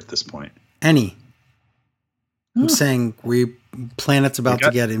doesn't matter at this point. Any. I'm saying planet's about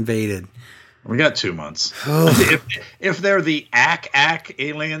to get invaded. We got 2 months. if they're the Ak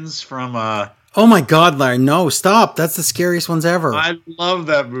aliens from oh my God, Larry! No, stop! That's the scariest ones ever. I love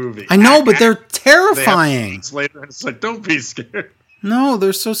that movie. I know, but they're terrifying. Later, it's like, don't be scared. No,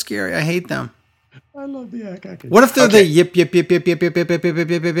 they're so scary. I hate them. I love the Ak. What if they're the yip yip yip yip yip yip yip yip yip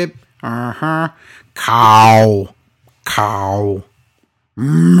yip yip yip? Cow.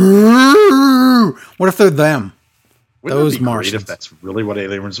 Moo. What if they're them? Wouldn't those Martians. If that's really what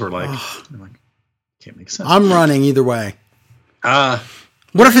aliens were like. Can't make sense. I'm running either way.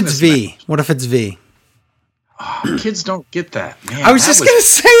 What if it's V? What if it's V? Oh, kids don't get that. Man, I was just going to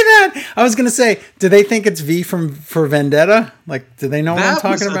say that. I was going to say, do they think it's V for Vendetta? Like, do they know what I'm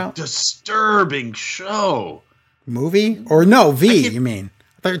talking about? Disturbing show. Movie? Or no, V, you mean.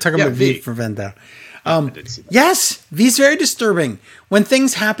 I thought you were talking about V for Vendetta. Yes, V's very disturbing. When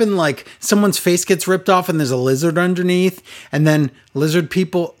things happen, like someone's face gets ripped off and there's a lizard underneath, and then lizard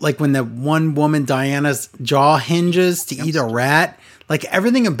people, like when the one woman, Diana's jaw hinges to eat a rat, like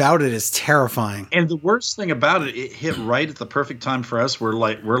everything about it is terrifying. And the worst thing about it hit right at the perfect time for us. We're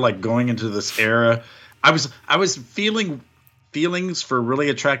like going into this era. I was feeling feelings for really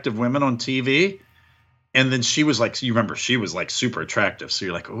attractive women on TV. And then she was like, you remember, she was like super attractive. So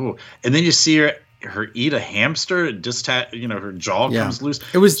you're like, oh, and then you see her eat a hamster, just her jaw comes loose.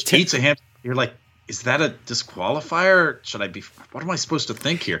 It was she eats a hamster. You're like, is that a disqualifier? Should I be? What am I supposed to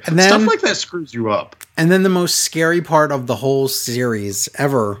think here? And then, stuff like that screws you up. And then the most scary part of the whole series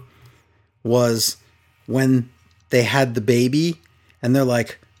ever was when they had the baby, and they're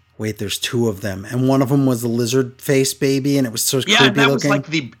like, wait, there's 2 of them, and one of them was the lizard face baby, and it was so creepy looking. Yeah, that was like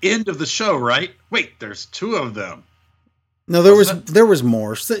the end of the show, right? Wait, there's 2 of them. No, there was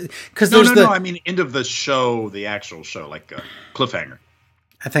more. Because no. I mean, end of the show, the actual show, like cliffhanger.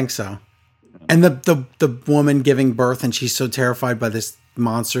 I think so. And the woman giving birth, and she's so terrified by this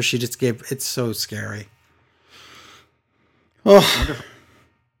monster she just gave. It's so scary. Oh, I wonder if it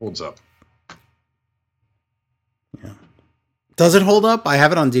holds up. Yeah. Does it hold up? I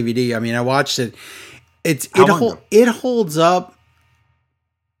have it on DVD. I mean, I watched it. It holds up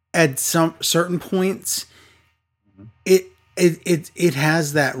at some certain points. It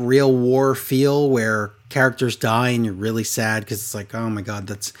has that real war feel where characters die and you're really sad because it's like, oh my God,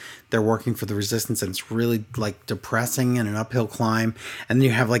 they're working for the resistance, and it's really like depressing and an uphill climb. And then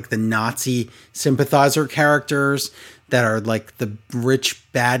you have like the Nazi sympathizer characters that are like the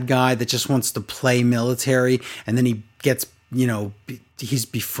rich bad guy that just wants to play military, and then he gets he's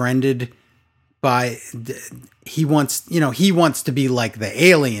befriended by, he wants to be like the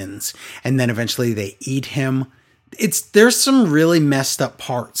aliens, and then eventually they eat him. There's some really messed up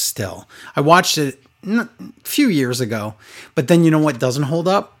parts still. I watched it a few years ago, but then you know what doesn't hold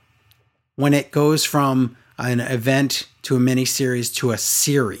up? When it goes from an event to a miniseries to a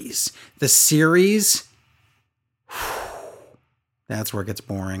series. The series, that's where it gets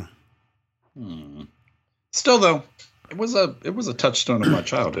boring. Still, though, it was a touchstone of my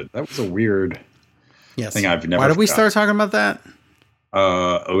childhood. That was a weird thing I've never. Why did we start talking about that?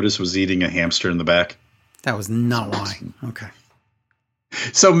 Otis was eating a hamster in the back. That was not why. Okay.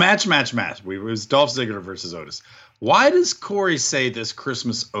 So match. It was Dolph Ziggler versus Otis. Why does Corey say this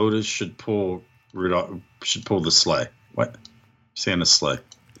Christmas Otis should pull the sleigh? What? Santa's sleigh.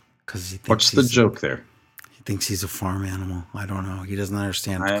 Because what's the joke there? He thinks he's a farm animal. I don't know. He doesn't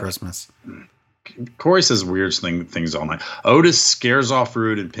understand Christmas. Corey says weird things all night. Otis scares off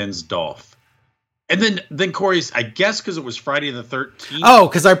Rude and pins Dolph. And then Corey's, I guess because it was Friday the 13th. Oh,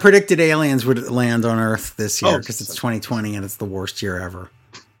 because I predicted aliens would land on Earth this year because it's 2020 and it's the worst year ever.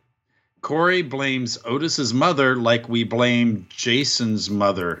 Corey blames Otis's mother like we blame Jason's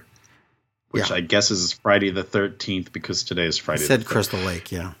mother, which I guess is Friday the 13th because today is Friday the 13th. Said Crystal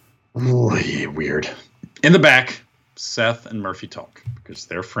Lake, yeah. Oh, yeah, weird. In the back, Seth and Murphy talk because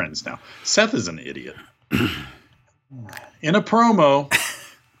they're friends now. Seth is an idiot. In a promo...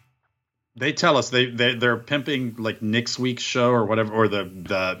 They tell us they're pimping like next week's show or whatever, or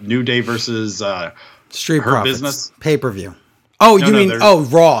the New Day versus Street Her Profits Business pay-per-view. Oh, you mean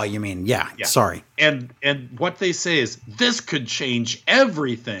Raw? You mean yeah. Sorry. And what they say is this could change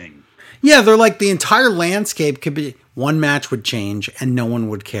everything. Yeah, they're like the entire landscape could be one match would change and no one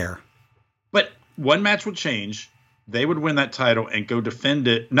would care. But one match would change. They would win that title and go defend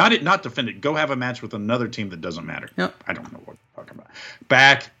it. Not defend it. Go have a match with another team that doesn't matter. Yep. I don't know what I'm talking about.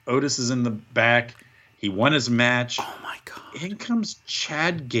 Back. Otis is in the back. He won his match. Oh, my God. In comes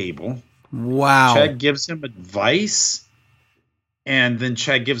Chad Gable. Wow. Chad gives him advice. And then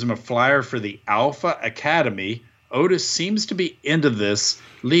Chad gives him a flyer for the Alpha Academy. Otis seems to be into this.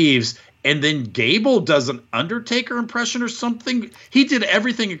 Leaves. And then Gable does an Undertaker impression or something. He did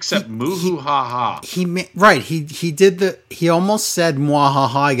everything except moo-hoo ha-ha. He almost said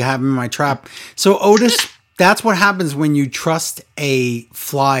mwahaha, I have him in my trap. So Otis, that's what happens when you trust a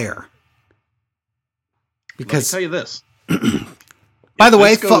flyer. Because let me tell you this. by the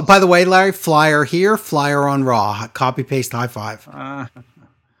way, Larry, flyer here, flyer on Raw. Copy, paste, high five.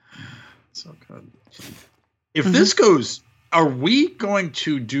 So good. If this goes... Are we going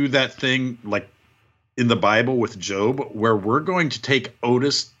to do that thing like in the Bible with Job, where we're going to take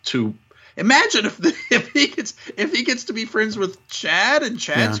Otis to? Imagine if he gets to be friends with Chad and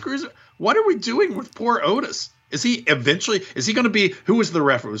Chad screws. What are we doing with poor Otis? Is he going to be? Who was the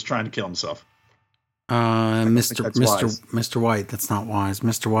ref who was trying to kill himself? Mr. White. That's not wise.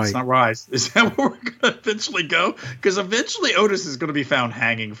 Mr. White. It's not wise. Is that where we're going to eventually go? Because eventually Otis is going to be found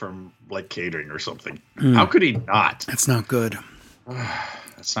hanging from like catering or something. How could he not? That's not good.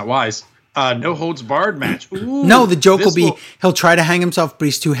 That's not wise. No holds barred match. Ooh, no, the joke will be he'll try to hang himself, but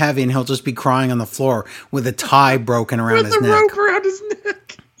he's too heavy and he'll just be crying on the floor with a tie broken around his neck. With a rope around his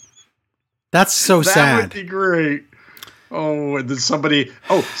neck. That's so sad. That would be great. Oh, and then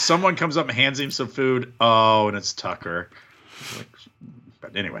someone comes up and hands him some food. Oh, and it's Tucker.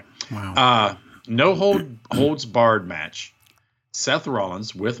 But anyway. Wow. No holds barred match. Seth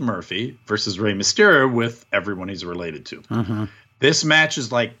Rollins with Murphy versus Rey Mysterio with everyone he's related to. Mm-hmm. This match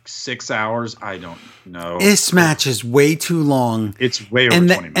is like 6 hours. I don't know. This match is way too long. It's way over 20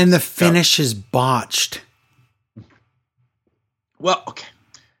 minutes. And the finish is botched. Well, okay.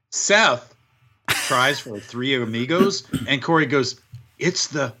 Seth tries for 3 Amigos, and Corey goes, "It's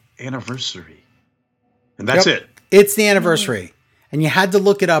the anniversary," and that's it. It's the anniversary, and you had to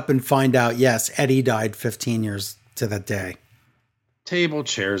look it up and find out. Yes, Eddie died 15 years to that day. Table,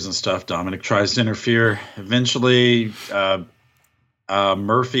 chairs, and stuff. Dominic tries to interfere. Eventually,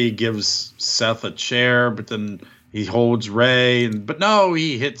 Murphy gives Seth a chair, but then he holds Ray, but no,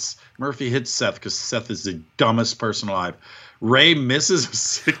 Murphy hits Seth because Seth is the dumbest person alive. Ray misses a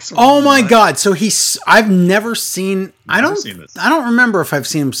 6. Oh my God. So I've never seen, I don't remember if I've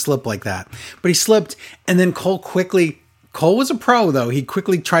seen him slip like that, but he slipped. And then Cole was a pro though. He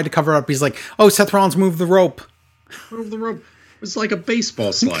quickly tried to cover it up. He's like, "Oh, Seth Rollins moved the rope." Move the rope. It's like a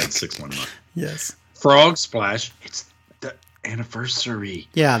baseball slide, 619. Yes. Frog splash. It's the anniversary.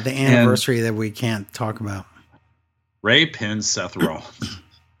 Yeah. The anniversary that we can't talk about. Ray pins Seth Rollins.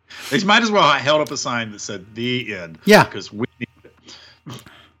 They might as well have held up a sign that said "The End." Yeah, because we need it.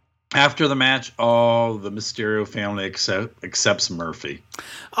 After the match, the Mysterio family accepts Murphy.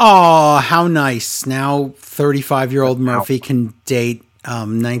 Oh, how nice. Now 35-year-old Murphy can date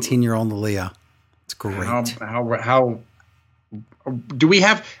 19-year-old Aaliyah. It's great. How do we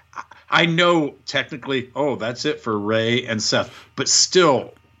have... I know technically, that's it for Ray and Seth. But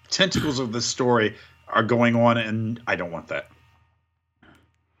still, tentacles of the story are going on, and I don't want that.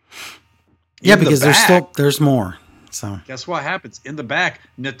 Yeah, because there's more. So guess what happens in the back?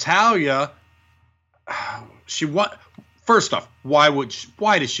 Natalya, first off, why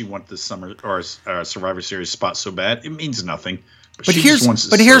does she want this summer or Survivor Series spot so bad? It means nothing. But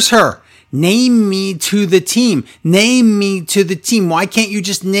here's her. Name me to the team. Name me to the team. Why can't you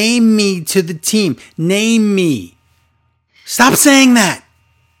just name me to the team? Name me. Stop saying that.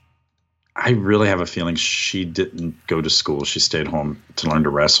 I really have a feeling she didn't go to school. She stayed home to learn to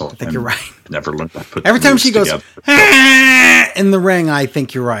wrestle. I think you're right. Never learned to put every time she goes in the ring, I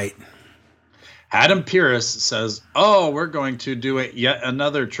think you're right. Adam Pearce says, we're going to do yet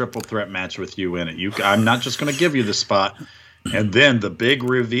another triple threat match with you in it. I'm not just going to give you the spot. And then the big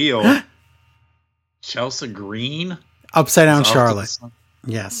reveal, Chelsea Green. Upside down Charlotte.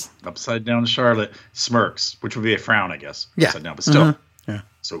 Yes. Upside down Charlotte smirks, which would be a frown, I guess. Yeah. Upside down, but still. Mm-hmm. Yeah.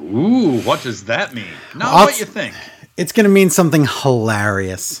 So, what does that mean? Not what you think. It's going to mean something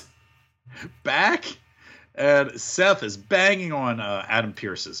hilarious. Back, and Seth is banging on Adam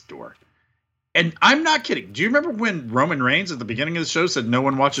Pearce's door. And I'm not kidding. Do you remember when Roman Reigns at the beginning of the show said no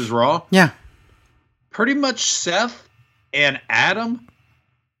one watches Raw? Yeah. Pretty much Seth and Adam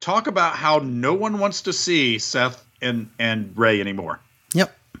talk about how no one wants to see Seth and Ray anymore.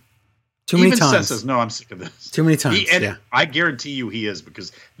 Yep. Too many times. Seth says, no, I'm sick of this. Too many times. I guarantee you he is,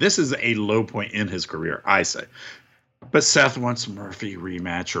 because this is a low point in his career, I say. But Seth wants Murphy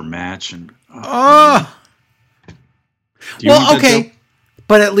rematch or match. And well, okay.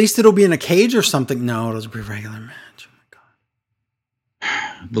 But at least it'll be in a cage or something. No, it'll be a regular match. Oh my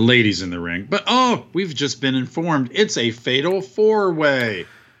God. The ladies in the ring. But we've just been informed it's a fatal 4-way.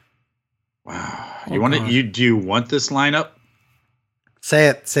 Wow. Do you want this lineup? Say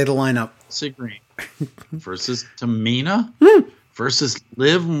it. Say the lineup. Chelsea Green versus Tamina versus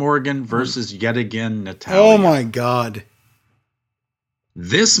Liv Morgan versus yet again Natalya. Oh my God.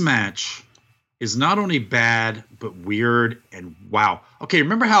 This match is not only bad, but weird and wow. Okay,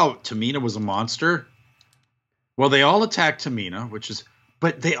 remember how Tamina was a monster? Well, they all attack Tamina,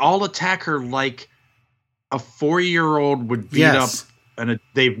 but they all attack her like a 4-year-old would beat up. And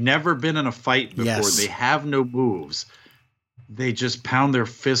they've never been in a fight before. Yes. They have no moves. They just pound their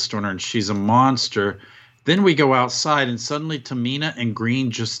fist on her, and she's a monster. Then we go outside, and suddenly Tamina and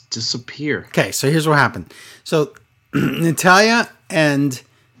Green just disappear. Okay, so here's what happened. So Natalya and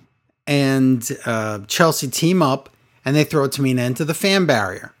Chelsea team up, and they throw Tamina into the fan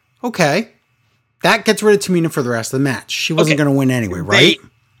barrier. Okay. That gets rid of Tamina for the rest of the match. She wasn't going to win anyway, right? They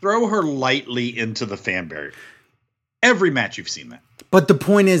throw her lightly into the fan barrier. Every match you've seen that. But the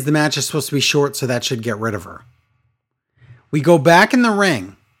point is, the match is supposed to be short, so that should get rid of her. We go back in the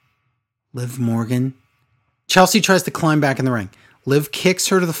ring. Liv Morgan. Chelsea tries to climb back in the ring. Liv kicks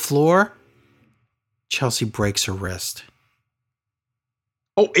her to the floor. Chelsea breaks her wrist.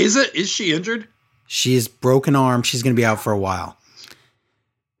 Oh, is it? Is she injured? She is broken arm. She's going to be out for a while.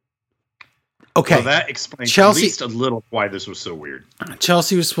 Okay. So that explains at least a little why this was so weird.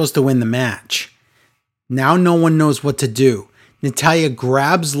 Chelsea was supposed to win the match. Now no one knows what to do. Natalya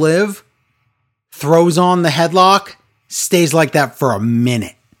grabs Liv, throws on the headlock, stays like that for a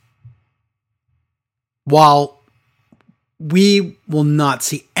minute. While we will not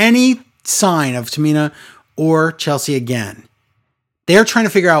see any sign of Tamina or Chelsea again. They're trying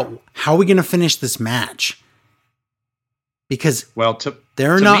to figure out how are we going to finish this match. Because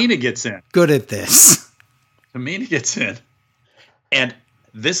they're not gets in. good at this. Tamina gets in. And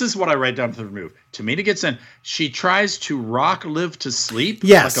this is what I write down for the move. Tamina gets in. She tries to rock Liv to sleep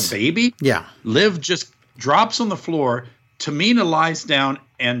like a baby. Yeah. Liv just drops on the floor. Tamina lies down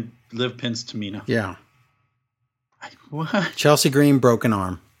and Liv pins Tamina. Yeah. What? Chelsea Green, broken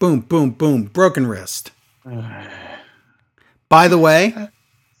arm. Boom, boom, boom. Broken wrist. By the way,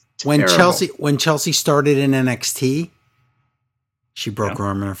 when Chelsea started in NXT, she broke her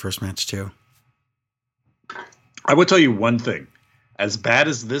arm in her first match too. I will tell you one thing. As bad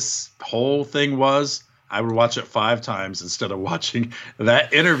as this whole thing was, I would watch it 5 times instead of watching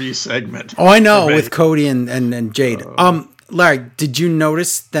that interview segment. Oh, I know, with Cody and Jade. Larry, did you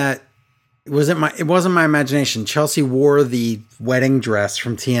notice that it wasn't my imagination. Chelsea wore the wedding dress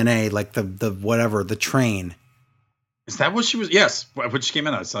from TNA, like the train. Is that what she was? Yes. When she came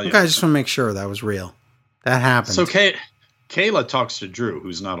in, I saw you. Okay, I just want to make sure that was real. That happened. So Kayla talks to Drew,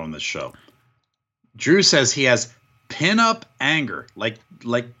 who's not on this show. Drew says he has pin-up anger, like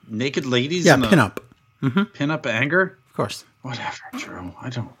naked ladies. Yeah, pin-up. Mm-hmm. Pin-up anger? Of course. Whatever, Drew. I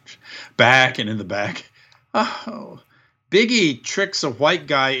don't. Back and in the back. Oh. Biggie tricks a white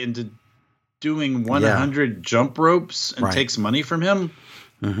guy into doing 100 jump ropes and takes money from him.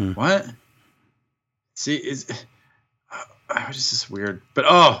 Mm-hmm. What? See, it's just weird.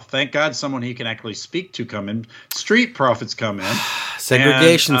 But thank God someone he can actually speak to come in. Street Profits come in.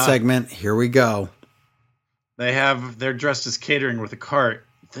 Segregation segment. Here we go. They're dressed as catering with a cart.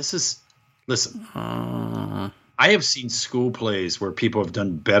 Listen. I have seen school plays where people have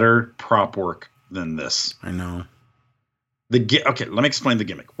done better prop work than this. I know. Okay, let me explain the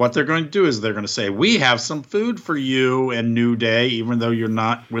gimmick. What they're going to do is they're going to say, we have some food for you and New Day, even though you're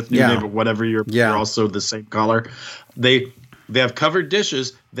not with New Day, but whatever, you're also the same color. They have covered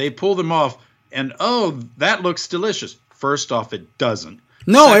dishes. They pull them off, and that looks delicious. First off, it doesn't.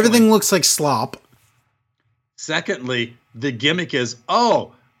 No, secondly, everything looks like slop. Secondly, the gimmick is,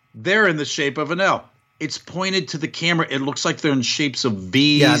 they're in the shape of an L. It's pointed to the camera. It looks like they're in shapes of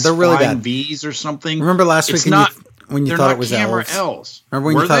V's. Yeah, they're really bad. V's or something. Remember last week when you thought it was elves?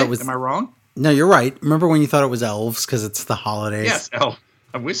 Remember when you thought it was? Am I wrong? No, you're right. Remember when you thought it was elves because it's the holidays? Yes, elf.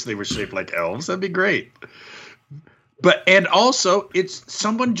 I wish they were shaped like elves. That'd be great. And also,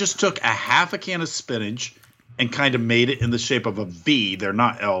 someone just took a half a can of spinach and kind of made it in the shape of a V. They're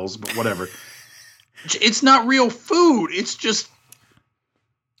not elves, but whatever. It's not real food. It's just.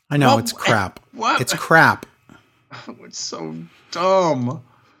 I know, it's crap. What? It's crap. It's so dumb.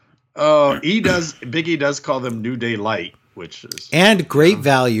 Biggie does call them New Day Light, which is. And great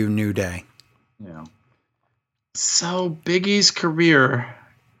value New Day. Yeah. So Biggie's career,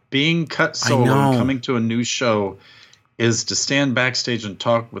 being cut solo and coming to a new show, is to stand backstage and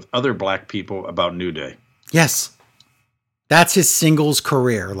talk with other black people about New Day. Yes. That's his singles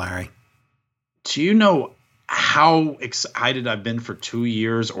career, Larry. Do you know how excited I've been for 2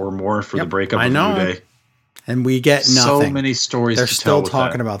 years or more for the breakup of New Day? And we get nothing. So many stories They're to still tell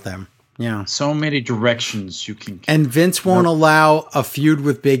talking about them. Yeah. So many directions you can. And Vince won't allow a feud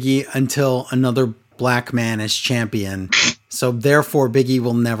with Biggie until another black man is champion. So therefore, Biggie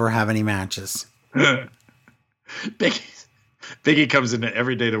will never have any matches. Biggie comes in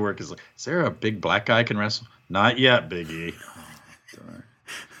every day to work. Is like, is there a big black guy can wrestle? Not yet, Biggie.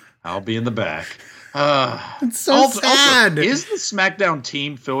 I'll be in the back. It's so sad. Also, is the SmackDown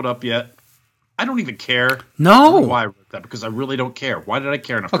team filled up yet? I don't even care. No. I don't know why I wrote that, because I really don't care. Why did I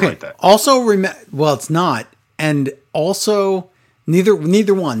care enough to write that? Also, well, it's not. And also, neither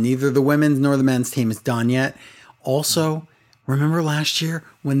the women's nor the men's team is done yet. Also, remember last year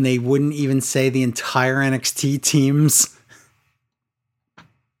when they wouldn't even say the entire NXT teams?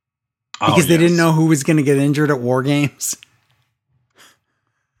 Because they didn't know who was going to get injured at War Games?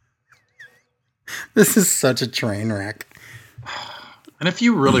 This is such a train wreck. And if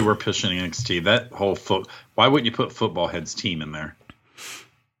you really were pushing NXT, that whole why wouldn't you put Football Head's team in there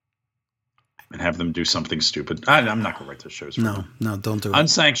and have them do something stupid? I'm not going to write those shows. No, don't do it.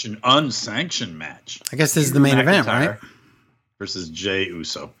 Unsanctioned match. I guess this is the main event, right? Versus Jey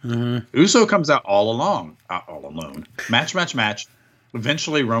Uso. Mm-hmm. Uso comes out all alone. Match.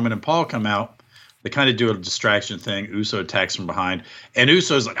 Eventually, Roman and Paul come out. They kind of do a distraction thing. Uso attacks from behind. And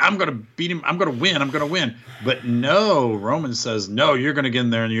Uso's like, I'm going to beat him. I'm going to win. But no, Roman says, no, you're going to get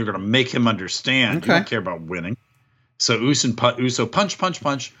in there and you're going to make him understand. Okay. You don't care about winning. So Uso punch.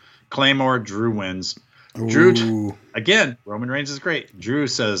 Claymore, Drew wins. Drew, again, Roman Reigns is great. Drew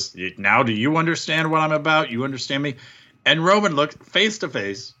says, now do you understand what I'm about? You understand me? And Roman looks face to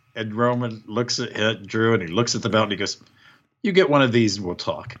face. And Roman looks at Drew and he looks at the belt and he goes, you get one of these and we'll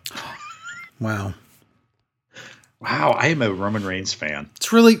talk. Wow, I am a Roman Reigns fan.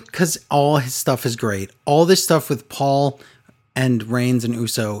 It's really because all his stuff is great. All this stuff with Paul and Reigns and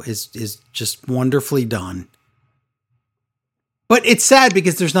Uso is just wonderfully done. But it's sad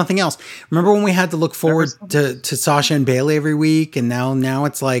because there's nothing else. Remember when we had to look forward to Sasha and Bayley every week, and now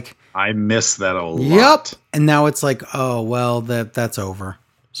it's like I miss that a lot. Yep, and now it's like, oh well, that's over.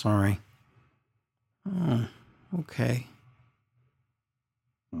 Sorry. Oh, okay.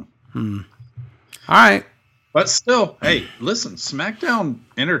 All right. But still, hey, listen, SmackDown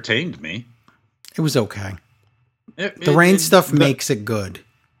entertained me. It was okay. The Reigns stuff makes it good.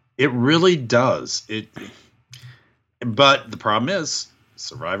 It really does. But the problem is,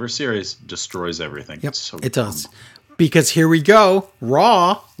 Survivor Series destroys everything. Yep, it does. Because here we go,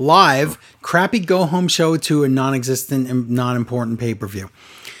 Raw, live, crappy go-home show to a non-existent and non-important pay-per-view.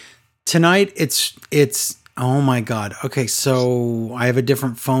 Tonight, it's Oh my God. Okay, so I have a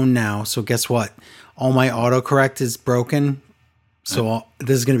different phone now. So guess what? All my autocorrect is broken. So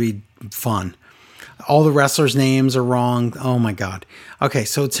this is going to be fun. All the wrestlers' names are wrong. Oh my God. Okay,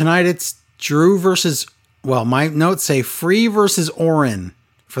 so tonight it's Drew versus, well, my notes say Free versus Orton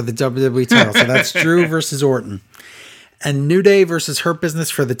for the WWE title. So that's Drew versus Orton. And New Day versus Hurt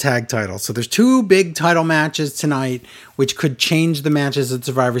Business for the tag title. So there's 2 big title matches tonight, which could change the matches at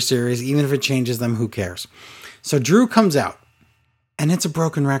Survivor Series. Even if it changes them, who cares? So Drew comes out. And it's a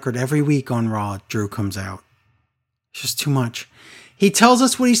broken record. Every week on Raw, Drew comes out. It's just too much. He tells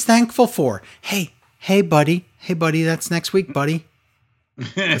us what he's thankful for. Hey, buddy. Hey, buddy, that's next week, buddy.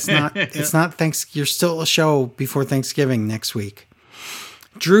 It's not thanks. You're still a show before Thanksgiving next week.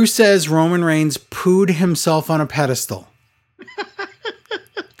 Drew says Roman Reigns pooed himself on a pedestal.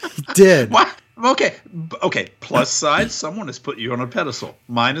 He did. What? Okay. Plus side, someone has put you on a pedestal.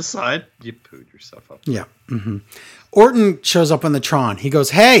 Minus side, you pooed yourself up. Yeah. Mm-hmm. Orton shows up on the Tron. He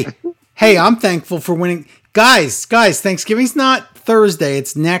goes, hey, I'm thankful for winning. Guys, Thanksgiving's not Thursday.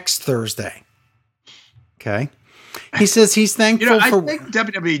 It's next Thursday. Okay. He says he's thankful for. I think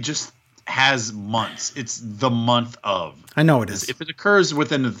WWE just has months. It's the month of. I know it is. If it occurs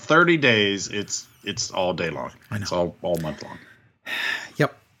within 30 days, it's all day long. I know. It's all month long.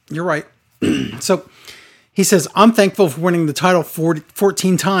 Yep. You're right. So he says, I'm thankful for winning the title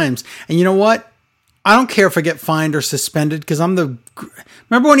 14 times. And you know what? I don't care if I get fined or suspended because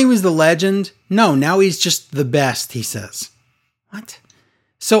remember when he was the legend? No, now he's just the best, he says. What?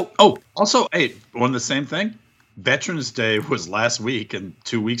 So. Oh, also, hey, on the same thing, Veterans Day was last week and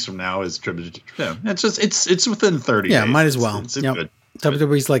 2 weeks from now is Tribute to Jim. It's within 30 days. Yeah, might as well. It's good.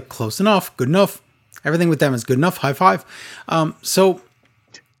 WWE's like close enough, good enough. Everything with them is good enough. High five. So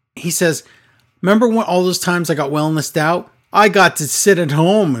he says, remember when all those times I got wellnessed out? I got to sit at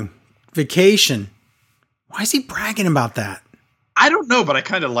home and vacation. Why is he bragging about that? I don't know, but I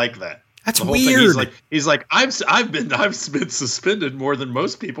kind of like that. That's weird. He's like I've been suspended more than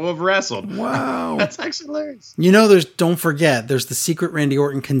most people have wrestled. Wow, that's actually hilarious. You know, don't forget, there's the secret Randy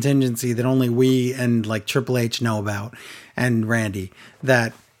Orton contingency that only we and like Triple H know about, and Randy,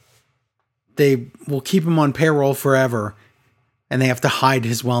 that they will keep him on payroll forever, and they have to hide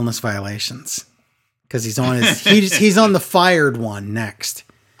his wellness violations because he's on he's on the fired one next.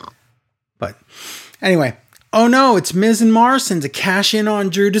 But anyway. Oh no, it's Miz and Morrison to cash in on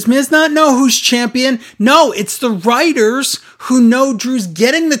Drew. Does Miz not know who's champion? No, it's the writers who know Drew's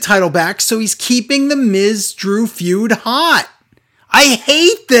getting the title back, so he's keeping the Miz-Drew feud hot. I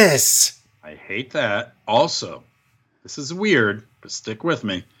hate this. I hate that. Also, this is weird, but stick with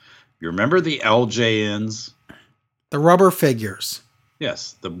me. You remember the LJNs? The rubber figures.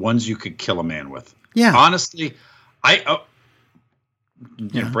 Yes, the ones you could kill a man with. Yeah. Honestly, breaking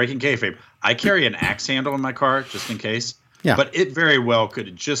kayfabe, I carry an axe handle in my car just in case. Yeah. But it very well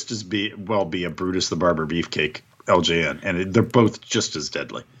could just as be a Brutus the Barber Beefcake LJN, and they're both just as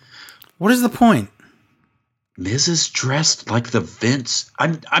deadly. What is the point? Miz is dressed like the Vince.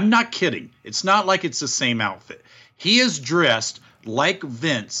 I'm not kidding. It's not like it's the same outfit. He is dressed like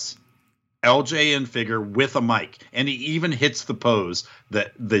Vince LJN figure with a mic, and he even hits the pose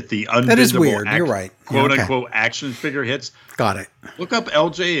that the unbendable that is weird. You're right. Quote unquote action figure hits. Got it. Look up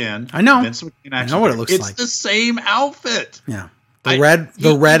LJN. I know. Vince McMahon I know what it looks like. It's the same outfit. Yeah. The red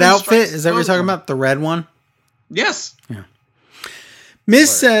outfit. Is that what you're talking about? The red one. Yes. Yeah. Miz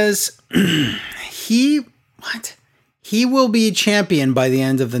says he will be champion by the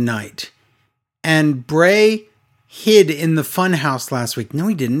end of the night, and Bray hid in the funhouse last week. No,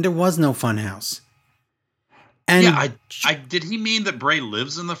 he didn't. There was no funhouse. And yeah, I did he mean that Bray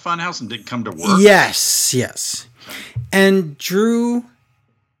lives in the funhouse and didn't come to work? Yes. And Drew,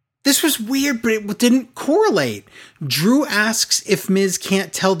 this was weird, but it didn't correlate. Drew asks if Miz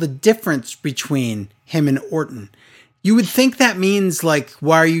can't tell the difference between him and Orton. You would think that means like,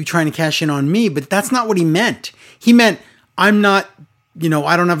 why are you trying to cash in on me? But that's not what he meant. He meant, I'm not,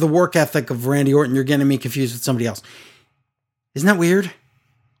 I don't have the work ethic of Randy Orton. You're getting me confused with somebody else. Isn't that weird?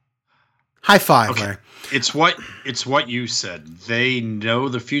 High five, okay. Larry. It's what you said. They know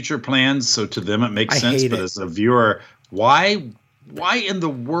the future plans, so to them it makes sense. But as a viewer, why in the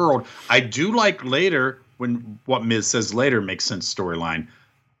world? I do like later when what Miz says later makes sense storyline,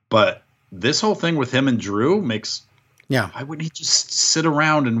 but this whole thing with him and Drew makes. Yeah. Why wouldn't he just sit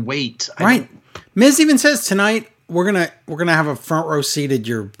around and wait? Right. Miz even says tonight we're gonna have a front row seat at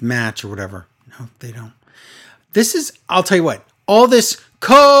your match or whatever. No, they don't. I'll tell you what. All this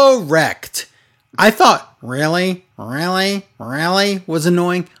correct. I thought really was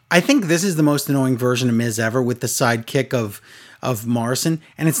annoying. I think this is the most annoying version of Miz ever with the sidekick of of Morrison,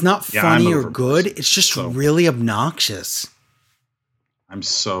 and it's not funny or good. Morrison. It's just really obnoxious. I'm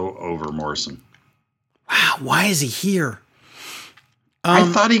so over Morrison. Wow, why is he here? I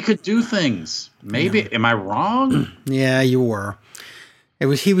thought he could do things. Maybe. No. Am I wrong? Yeah, you were.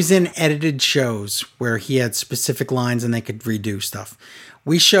 He was in edited shows where he had specific lines and they could redo stuff.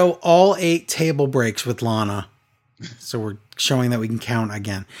 We show all 8 table breaks with Lana. So we're showing that we can count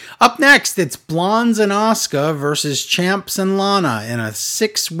again. Up next, it's Blondes and Asuka versus Champs and Lana in a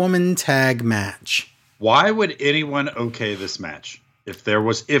 6-woman tag match. Why would anyone okay this match? If there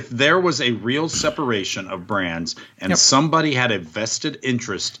was a real separation of brands and somebody had a vested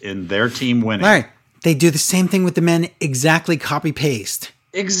interest in their team winning. Right. They do the same thing with the men, exactly copy paste.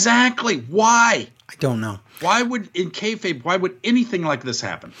 Exactly. Why? I don't know. Why would anything like this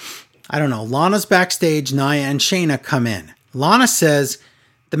happen? I don't know. Lana's backstage, Nia and Shayna come in. Lana says,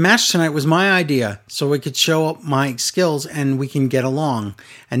 the match tonight was my idea, so we could show up my skills and we can get along.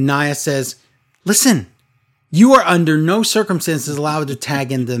 And Nia says, listen, you are under no circumstances allowed to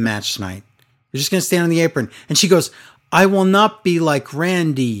tag into the match tonight. You're just going to stand on the apron. And she goes, I will not be like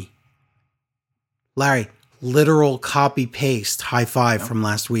Randy. Larry, literal copy paste high five from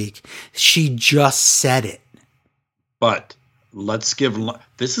last week. She just said it. But let's give...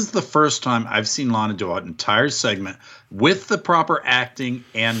 This is the first time I've seen Lana do an entire segment with the proper acting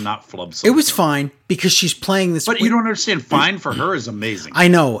and not flub something. It was fine because she's playing this... But you don't understand. Fine for her is amazing. I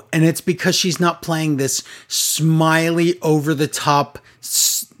know. And it's because she's not playing this smiley, over-the-top,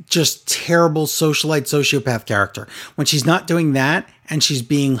 just terrible socialite sociopath character. When she's not doing that and she's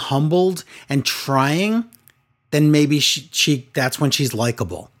being humbled and trying, then maybe she that's when she's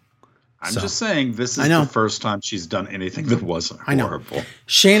likable. I'm just saying this is the first time she's done anything that wasn't horrible.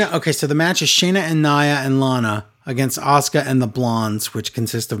 Shayna, okay, so the match is Shayna and Nia and Lana against Asuka and the Blondes, which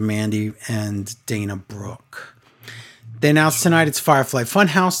consist of Mandy and Dana Brooke. They announced tonight it's Firefly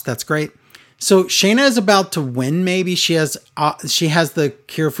Funhouse. That's great. So Shayna is about to win, maybe. She has the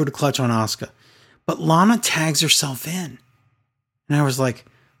Kirifuda clutch on Asuka. But Lana tags herself in. And I was like,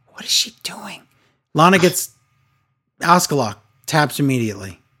 what is she doing? Lana gets Asuka lock, taps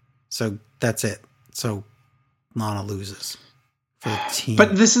immediately. So that's it. So Lana loses for the team.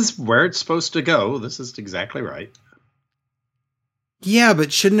 But this is where it's supposed to go. This is exactly right. Yeah,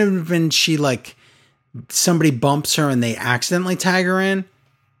 but shouldn't it have been somebody bumps her and they accidentally tag her in?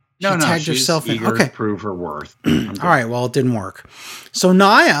 She tagged herself in. Okay. To prove her worth. All right, well, it didn't work. So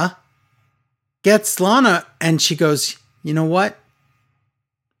Nia gets Lana and she goes, you know what?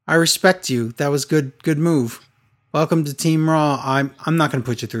 I respect you. That was good move. Welcome to Team Raw. I'm not going to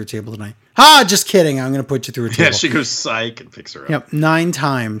put you through a table tonight. Just kidding. I'm going to put you through a table. Yeah, she goes psych and picks her up. Yep, 9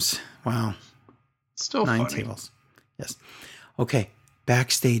 times. Wow. Still 9 funny. tables. Yes. Okay.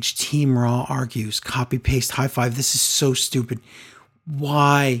 Backstage, Team Raw argues. Copy, paste, high five. This is so stupid.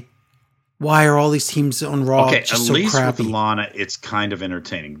 Why? Why are all these teams on Raw just so crappy? At least with Lana, it's kind of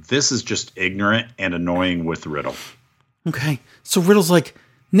entertaining. This is just ignorant and annoying with Riddle. Okay. So Riddle's like,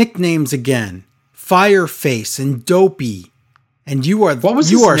 nicknames again. Fireface and Dopey. And you are... What was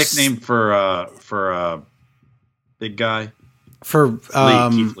his nickname for big guy? For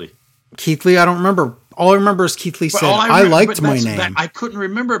Keith Lee. Keith Lee, I don't remember. All I remember is Keith Lee said, I liked my name. I couldn't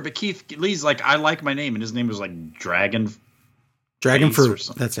remember, but Keith Lee's like, I like my name. And his name was like Dragon Fruit.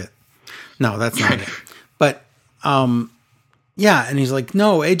 That's it. No, that's not it. But, yeah. And he's like,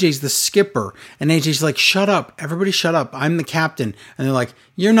 no, AJ's the skipper. And AJ's like, shut up. Everybody shut up. I'm the captain. And they're like,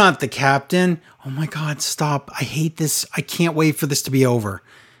 you're not the captain. Oh my God, stop. I hate this. I can't wait for this to be over.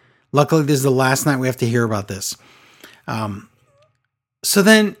 Luckily, this is the last night we have to hear about this. So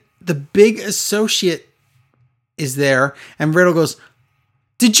then the big associate is there, and Riddle goes,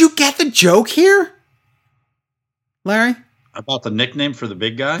 did you get the joke here, Larry? About the nickname for the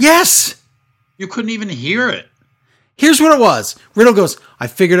big guy? Yes! You couldn't even hear it. Here's what it was. Riddle goes, I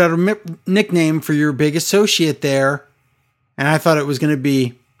figured out a nickname for your big associate there, and I thought it was going to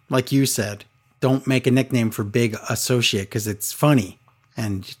be, like you said, don't make a nickname for big associate because it's funny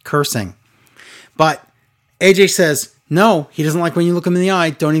and cursing. But AJ says, no, he doesn't like when you look him in the eye.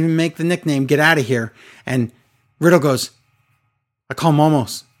 Don't even make the nickname. Get out of here. And Riddle goes, I call him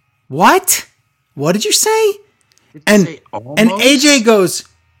almost. What? What did you say? And AJ goes,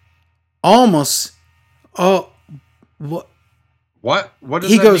 almost. Oh, what? What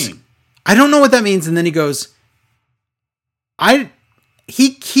does that mean? I don't know what that means. And then he goes,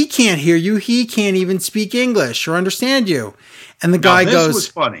 he can't hear you. He can't even speak English or understand you. And the guy goes, this was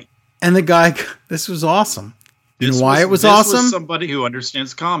funny. And the guy, this was awesome. You know why it was awesome? This was somebody who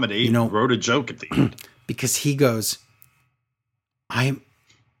understands comedy, wrote a joke at the end. Because he goes,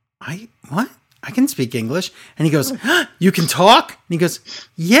 what? I can speak English. And he goes, you can talk? And he goes,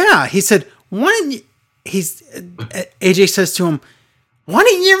 yeah. He said, AJ says to him, why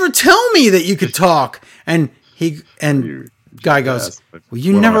didn't you ever tell me that you could talk? And guy goes, well,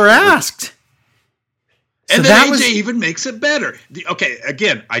 you never asked. And then AJ even makes it better. Okay,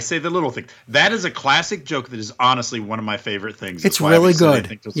 again, I say the little thing. That is a classic joke that is honestly one of my favorite things. It's really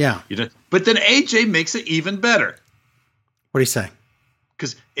good. Yeah. But then AJ makes it even better. What do you say?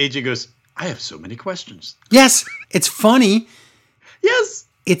 Because AJ goes, I have so many questions. Yes, it's funny. Yes.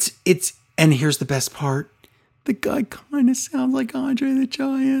 And here's the best part. The guy kind of sounds like Andre the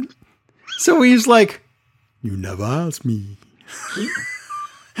Giant. So he's like, you never asked me.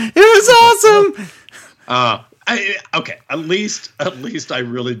 It was awesome. Okay, at least I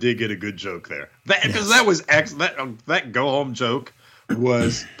really did get a good joke there. Because that was excellent. That go home joke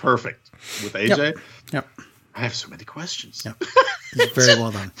was perfect with AJ. Yep. I have so many questions. Yep. It's very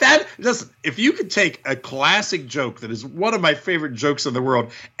well done. Listen, if you could take a classic joke that is one of my favorite jokes in the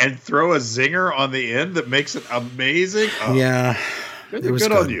world and throw a zinger on the end that makes it amazing. Yeah.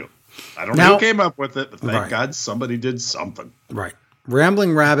 Good on you. I don't know who came up with it, but thank God somebody did something. Right.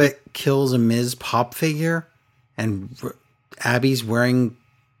 Rambling Rabbit kills a Miz pop figure, and Abby's wearing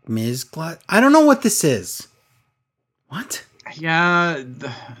Miz glasses. I don't know what this is. What? Yeah,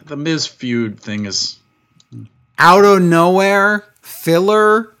 the Miz feud thing is out of nowhere.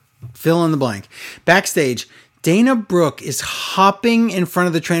 Filler. Fill in the blank. Backstage, Dana Brooke is hopping in front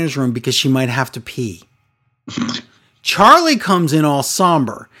of the trainer's room because she might have to pee. Charlie comes in all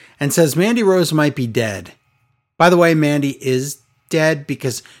somber and says Mandy Rose might be dead. By the way, Mandy is dead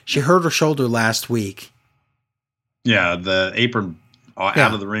because she hurt her shoulder last week. Yeah, the apron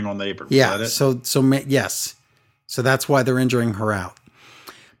out of the ring on the apron. Yeah, yes. So that's why they're injuring her out.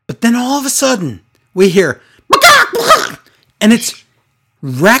 But then all of a sudden, we hear, and it's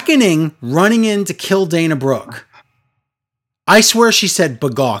Reckoning running in to kill Dana Brooke. I swear she said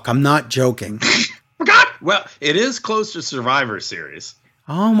Bagok. I'm not joking. Well, it is close to Survivor Series.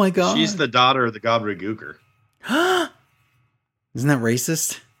 Oh my God. She's the daughter of the Gobbledygooker. Isn't that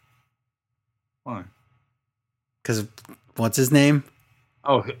racist? Why? Because what's his name?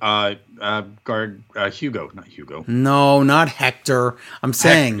 Oh, Hugo, not Hugo. No, not Hector. I'm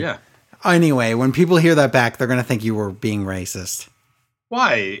saying. Yeah. Anyway, when people hear that back, they're going to think you were being racist.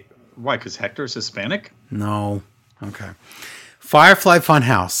 Why? Because Hector's Hispanic? No. Okay. Firefly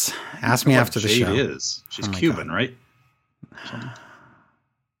Funhouse. Ask me after the show. She's Cuban, God. Right?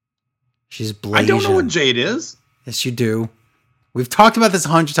 She's Blasian. I don't know what Jade is. Yes, you do. We've talked about this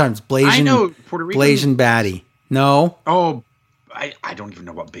 100 times. Blasian. I know Puerto Rican. Blasian baddie. No. Oh, I don't even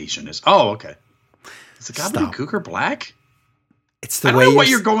know what Bayesian is. Oh, okay. Is the Gobbledygooker black? It's the I don't know what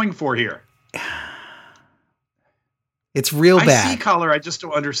you're going for here. It's real bad. I see color. I just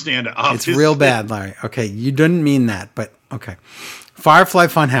don't understand it. Obviously. It's real bad, Larry. Okay, you didn't mean that, but okay. Firefly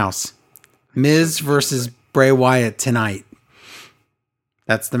Funhouse. Miz versus Bray Wyatt tonight.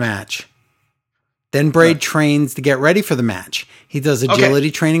 That's the match. Then Bray trains to get ready for the match. He does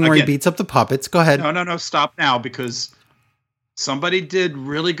agility training where he beats up the puppets. Go ahead. No. Stop now, because somebody did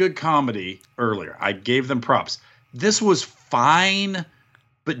really good comedy earlier. I gave them props. This was fine.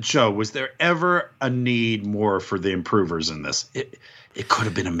 But Joe, was there ever a need more for the improvers in this? It could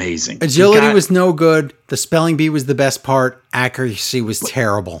have been amazing. Agility was no good. The spelling bee was the best part. Accuracy was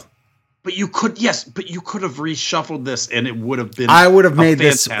terrible. But you could have reshuffled this, and it would have been. I would have made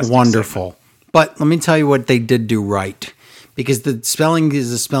this wonderful. Segment. But let me tell you what they did do right, because the spelling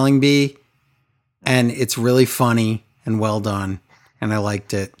is a spelling bee, and it's really funny and well done, and I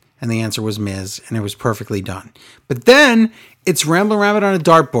liked it. And the answer was Miz, and it was perfectly done. But then it's Rambling Rabbit on a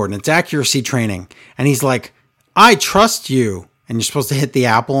dartboard, and it's accuracy training. And he's like, I trust you. And you're supposed to hit the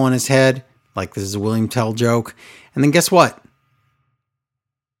apple on his head. Like this is a William Tell joke. And then guess what?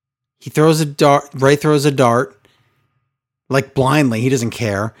 He throws a dart. Ray throws a dart. Like blindly. He doesn't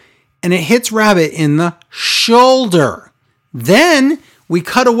care. And it hits Rabbit in the shoulder. Then we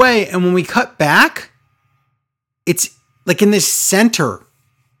cut away. And when we cut back, it's like in this center.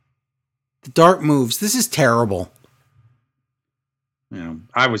 The dart moves. This is terrible.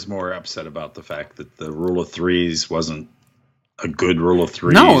 I was more upset about the fact that the rule of threes wasn't a good rule of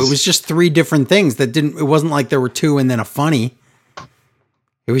threes. No, it was just three different things that didn't. It wasn't like there were two and then a funny.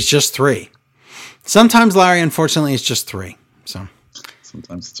 It was just three. Sometimes, Larry, unfortunately, it's just three. So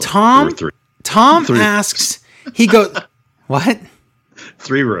sometimes it's three. Tom asks. He goes, "What?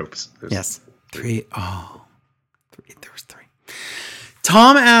 3 ropes." Yes, 3. Oh, 3. There was 3.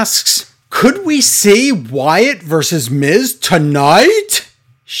 Tom asks, could we see Wyatt versus Miz tonight?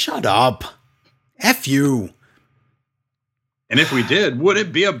 Shut up. F you. And if we did, would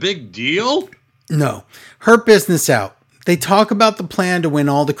it be a big deal? No. Hurt Business out. They talk about the plan to win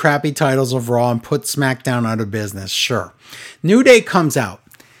all the crappy titles of Raw and put SmackDown out of business. Sure. New Day comes out.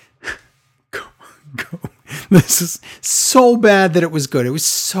 Go. This is so bad that it was good. It was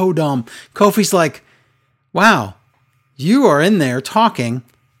so dumb. Kofi's like, wow, you are in there talking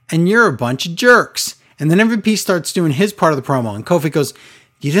and you're a bunch of jerks. And then MVP starts doing his part of the promo. And Kofi goes,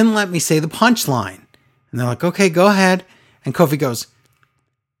 you didn't let me say the punchline. And they're like, okay, go ahead. And Kofi goes,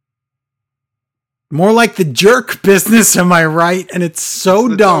 more like the jerk business, am I right? And it's so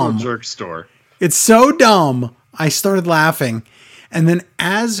dumb. Jerk store. It's so dumb. I started laughing. And then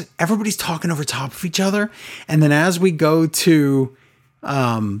as everybody's talking over top of each other, and then as we go to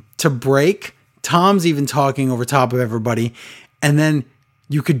break, Tom's even talking over top of everybody. And then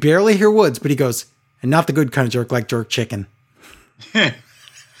you could barely hear Woods, but he goes, and not the good kind of jerk, like jerk chicken.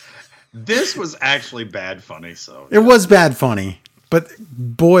 This was actually bad funny. So it was bad funny, but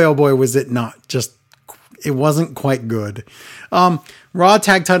boy, oh boy, was it not just, it wasn't quite good. Raw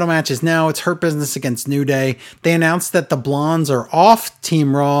tag title matches now. It's Hurt Business against New Day. They announced that the Blondes are off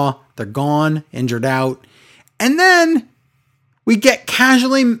Team Raw. They're gone, injured out. And then we get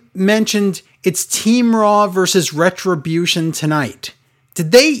casually mentioned it's Team Raw versus Retribution tonight.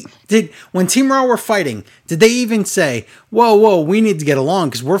 When Team Raw were fighting, did they even say, whoa, we need to get along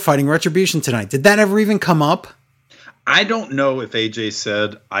because we're fighting Retribution tonight? Did that ever even come up? I don't know if AJ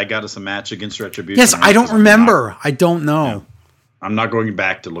said, I got us a match against Retribution. Yes, I don't remember. I don't know. Yeah. I'm not going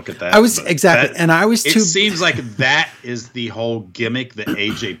back to look at that. It seems like that is the whole gimmick that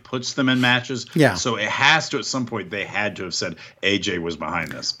AJ puts them in matches. Yeah. So it has to, at some point, they had to have said AJ was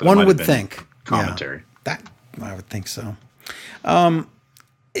behind this. But one would think. Commentary. Yeah, I would think so.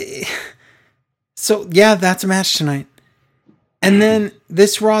 So yeah, that's a match tonight. And then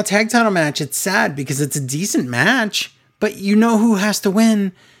this Raw tag title match, it's sad because it's a decent match, but you know who has to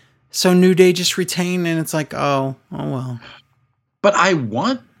win. So New Day just retain, and it's like, oh well. But I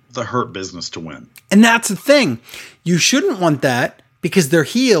want the Hurt Business to win. And that's the thing. You shouldn't want that because they're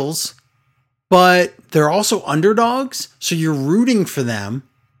heels, but they're also underdogs. So you're rooting for them.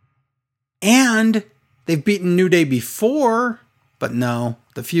 And they've beaten New Day before, but no,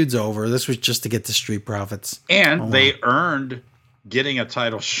 the feud's over. This was just to get the Street Profits. And they earned getting a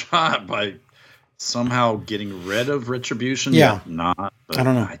title shot by somehow getting rid of Retribution. Yeah. Not. I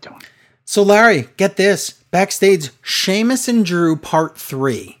don't know. I don't. So Larry, get this. Backstage, Sheamus and Drew part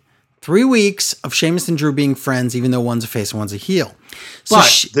 3. 3 weeks of Sheamus and Drew being friends, even though one's a face and one's a heel. So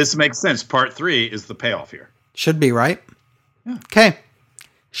but this makes sense. Part 3 is the payoff here. Should be, right? Yeah. Okay.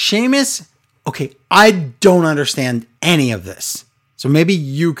 Sheamus. Okay, I don't understand any of this. So maybe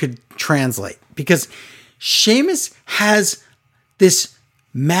you could translate. Because Sheamus has this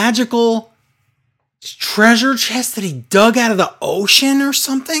magical treasure chest that he dug out of the ocean or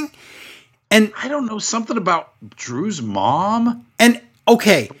something. And I don't know, something about Drew's mom. And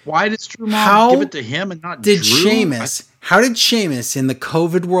okay, why does Drew mom give it to him and not Drew? How did Sheamus in the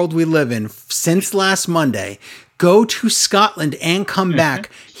COVID world we live in since last Monday go to Scotland and come back?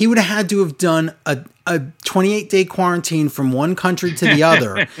 He would have had to have done a 28-day quarantine from one country to the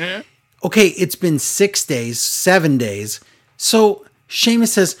other. Okay, it's been 6 days, 7 days. So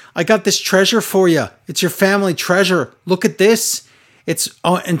Sheamus says, I got this treasure for you. It's your family treasure. Look at this.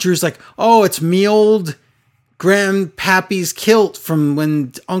 And Drew's like, oh, it's me old grandpappy's kilt from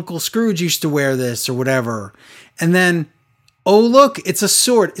when Uncle Scrooge used to wear this or whatever. And then, oh, look, it's a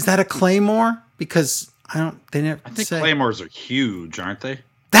sword. Is that a claymore? Because I think claymores are huge, aren't they?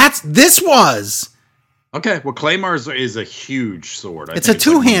 This was. Okay, well, claymores is a huge sword. It's a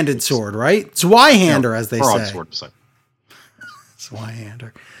two-handed sword, right? Zweihander, as they say. Broadsword.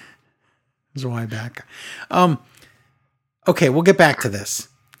 Zweihander. Zweiback. Okay, we'll get back to this.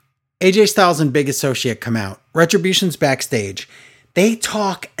 AJ Styles and Big Associate come out. Retribution's backstage. They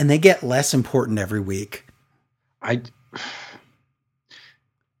talk and they get less important every week.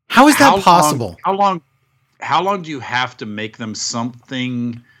 How is that possible? How long do you have to make them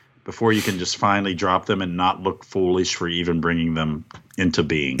something before you can just finally drop them and not look foolish for even bringing them into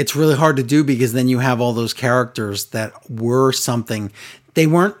being? It's really hard to do because then you have all those characters that were something. They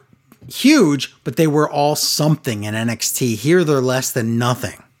weren't huge, but they were all something in NXT. Here, they're less than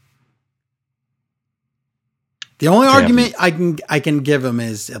nothing. The only argument I can give them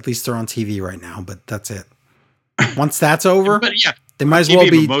is at least they're on TV right now, but that's it. Once that's over, they might as well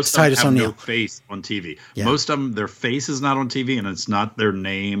be Titus O'Neil. No face on TV. Yeah. Most of them, their face is not on TV, and it's not their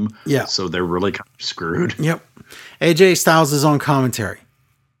name. Yeah. So they're really kind of screwed. Yep. AJ Styles is on commentary,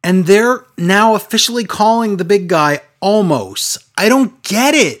 and they're now officially calling the big guy Almost. I don't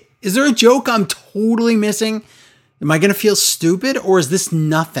get it. Is there a joke I'm totally missing? Am I going to feel stupid, or is this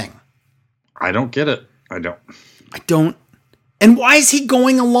nothing? I don't get it. I don't. And why is he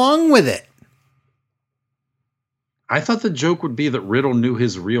going along with it? I thought the joke would be that Riddle knew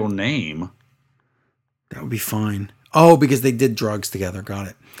his real name. That would be fine. Oh, because they did drugs together. Got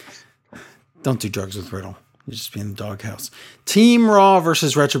it. Don't do drugs with Riddle. You just be in the doghouse. Team Raw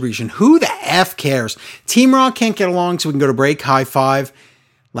versus Retribution. Who the F cares? Team Raw can't get along, so we can go to break. High five.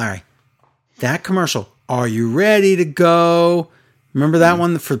 Larry, that commercial. Are you ready to go? Remember that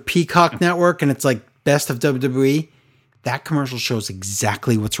one for Peacock Network? And it's like best of WWE. That commercial shows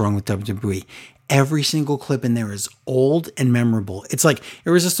exactly what's wrong with WWE. Every single clip in there is old and memorable. It's like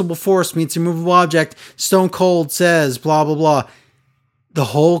Irresistible Force meets Immovable Object. Stone Cold says blah, blah, blah. The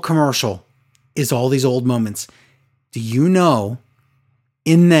whole commercial is all these old moments. Do you know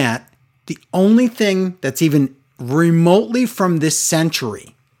in that the only thing that's even remotely from this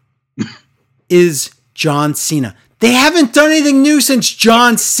century is John Cena? They haven't done anything new since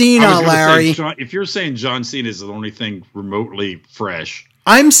John Cena, Larry. If you're saying John Cena is the only thing remotely fresh.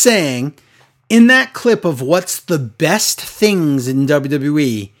 I'm saying in that clip of what's the best things in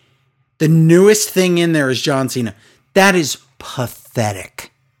WWE, the newest thing in there is John Cena. That is pathetic.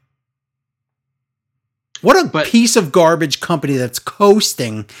 What a piece of garbage company that's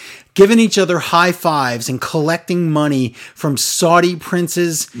coasting, giving each other high fives and collecting money from Saudi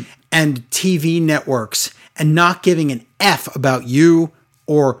princes and TV networks and not giving an F about you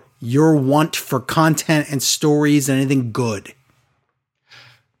or your want for content and stories and anything good.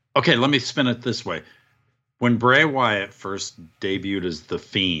 Okay, let me spin it this way. When Bray Wyatt first debuted as The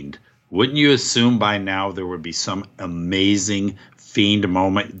Fiend, wouldn't you assume by now there would be some amazing Fiend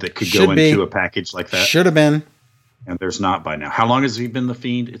moment that could go into a package like that? Should have been. And there's not by now. How long has he been The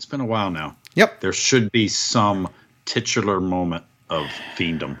Fiend? It's been a while now. Yep. There should be some titular moment of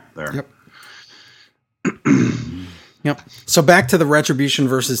fiendom there. Yep. Yep. So back to the Retribution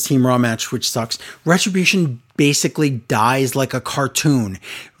versus Team Raw match, which sucks. Retribution basically dies like a cartoon.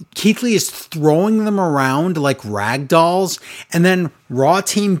 Keith Lee is throwing them around like rag dolls, and then Raw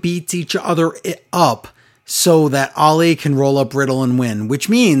team beats each other up so that Ali can roll up Riddle and win, which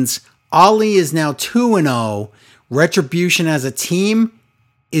means Ali is now 2-0. Retribution as a team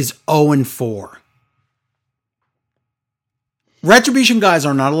is 0-4. Retribution guys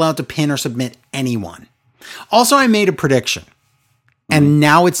are not allowed to pin or submit anyone. Also, I made a prediction, and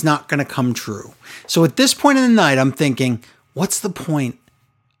now it's not going to come true. So at this point in the night, I'm thinking, what's the point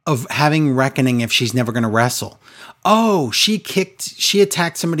of having Reckoning if she's never going to wrestle? Oh, she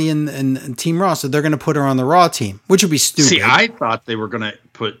attacked somebody in Team Raw, so they're going to put her on the Raw team, which would be stupid. See, I thought they were going to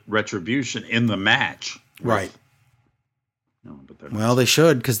put Retribution in the match. Right. No, but well, they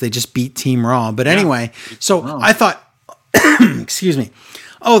should, because they just beat Team Raw. But anyway, so I thought, excuse me,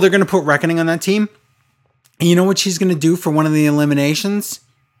 oh, they're going to put Reckoning on that team? And you know what she's going to do for one of the eliminations?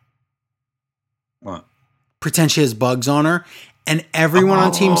 What? Pretend she has bugs on her, and everyone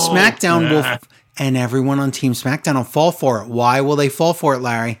on Team SmackDown will fall for it. Why will they fall for it,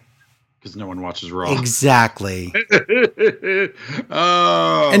 Larry? Because no one watches Raw. Exactly.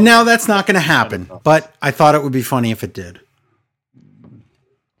 And now that's not going to happen, but I thought it would be funny if it did.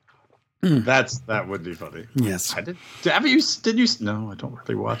 That would be funny. Yes. Did you? No, I don't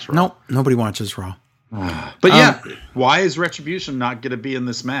really watch Raw. Nope, nobody watches Raw. But yeah, why is Retribution not going to be in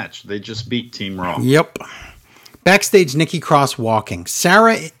this match? They just beat Team Raw. Yep. Backstage, Nikki Cross walking.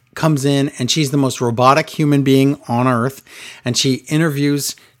 Sarah comes in, and she's the most robotic human being on earth. And she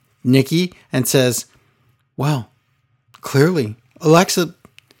interviews Nikki and says, well, clearly, Alexa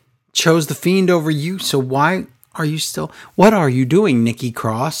chose the Fiend over you, so why are you still... What are you doing, Nikki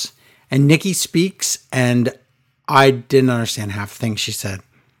Cross? And Nikki speaks, and I didn't understand half the things she said.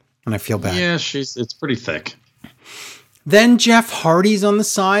 And I feel bad. Yeah, it's pretty thick. Then Jeff Hardy's on the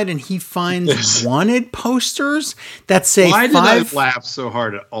side, and he finds wanted posters that say Why did I laugh so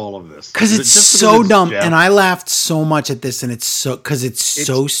hard at all of this? Because it's so dumb, and I laughed so much at this, and it's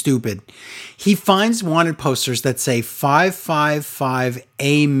so stupid. He finds wanted posters that say 555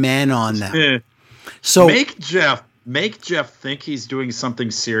 Amen on them. So make Jeff think he's doing something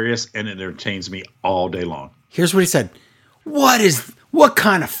serious, and it entertains me all day long. Here's what he said. What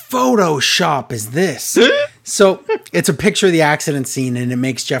kind of Photoshop is this? So it's a picture of the accident scene, and it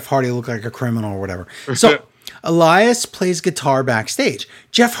makes Jeff Hardy look like a criminal or whatever. So Elias plays guitar backstage.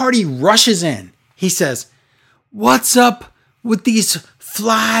 Jeff Hardy rushes in. He says, what's up with these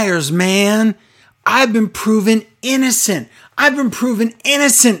flyers, man? I've been proven innocent,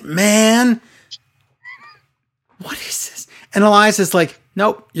 man. What is this? And Elias is like,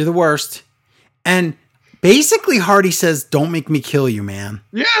 nope, you're the worst. And basically, Hardy says, don't make me kill you, man.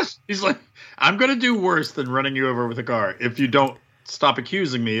 Yes. He's like, I'm going to do worse than running you over with a car if you don't stop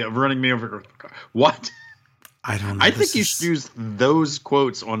accusing me of running me over. What? I don't know. I think you should use those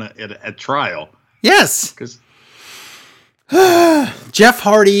quotes on a trial. Yes. Because Jeff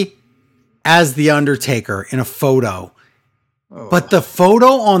Hardy as The Undertaker in a photo. Oh. But the photo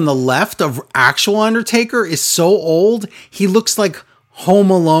on the left of actual Undertaker is so old, he looks like Home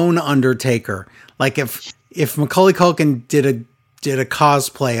Alone Undertaker. Like if Macaulay Culkin did a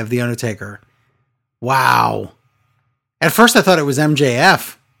cosplay of The Undertaker. Wow. At first I thought it was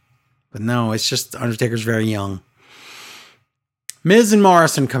MJF. But no, it's just Undertaker's very young. Miz and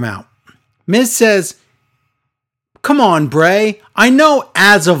Morrison come out. Miz says, "Come on, Bray. I know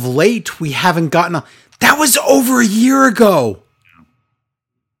as of late we haven't gotten That was over a year ago."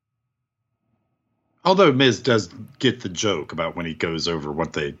 Although Miz does get the joke about when he goes over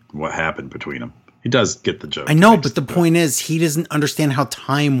what happened between them. He does get the joke. I know, but the point is he doesn't understand how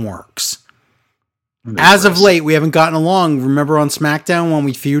time works. As of late, we haven't gotten along. Remember on SmackDown when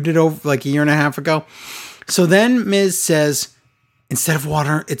we feuded over like a year and a half ago? So then Miz says, instead of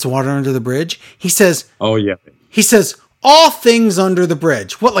water, it's water under the bridge. He says, "Oh yeah." He says, "All things under the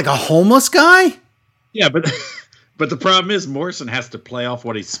bridge." What, like a homeless guy? Yeah, but the problem is Morrison has to play off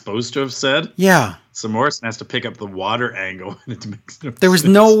what he's supposed to have said. Yeah. So Morrison has to pick up the water angle. There was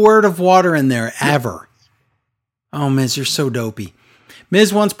no word of water in there ever. Oh, Miz, you're so dopey.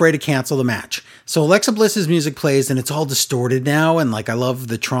 Miz wants Bray to cancel the match. So Alexa Bliss's music plays and it's all distorted now. And like, I love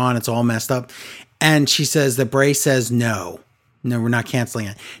the Tron. It's all messed up. And she says that Bray says, no, we're not canceling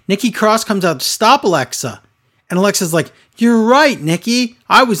it. Nikki Cross comes out to stop Alexa. And Alexa's like, "You're right, Nikki.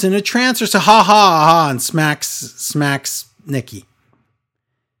 I was in a trance," or so ha ha ha, and smacks Nikki.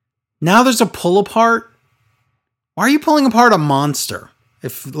 Now there's a pull apart. Why are you pulling apart a monster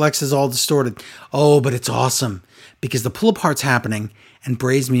if Alexa's all distorted? Oh, but it's awesome because the pull apart's happening and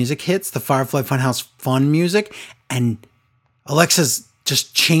Bray's music hits, the Firefly Funhouse fun music, and Alexa's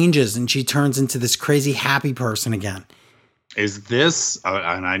just changes and she turns into this crazy happy person again. Is this,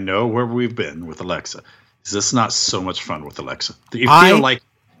 and I know where we've been with Alexa, is this not so much fun with Alexa? You feel like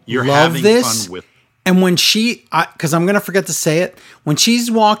you're having fun with. And when because I'm going to forget to say it, when she's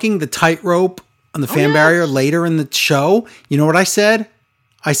walking the tightrope on the fan barrier later in the show, you know what I said?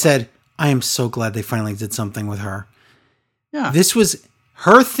 I said, I am so glad they finally did something with her. Yeah.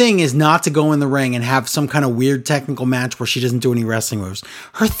 Her thing is not to go in the ring and have some kind of weird technical match where she doesn't do any wrestling moves.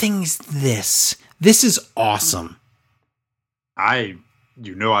 Her thing is this. This is awesome. I've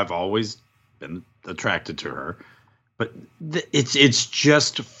always been attracted to her, but it's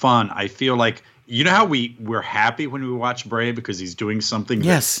just fun. I feel like, you know how we're happy when we watch Bray because he's doing something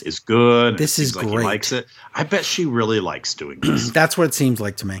that is good. This is great. Like he likes it. I bet she really likes doing this. That's what it seems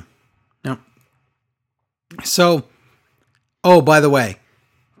like to me. Yep. So, by the way,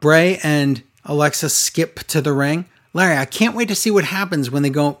 Bray and Alexa skip to the ring. Larry, I can't wait to see what happens when they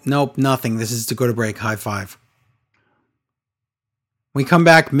go, nope, nothing. This is to go to break. High five. We come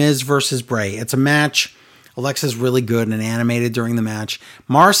back, Miz versus Bray. It's a match. Alexa's really good and animated during the match.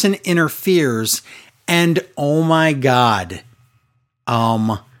 Morrison interferes, and oh my God.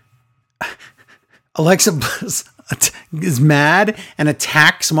 Alexa is mad and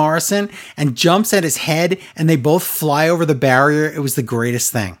attacks Morrison and jumps at his head, and they both fly over the barrier. It was the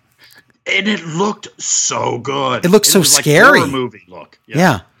greatest thing. And it looked so good. It looked so scary. Like a horror movie look.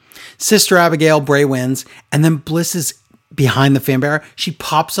 Yeah. Sister Abigail, Bray wins, and then Bliss is behind the fan barrier. She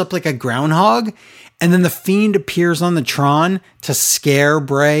pops up like a groundhog, and then the Fiend appears on the Tron to scare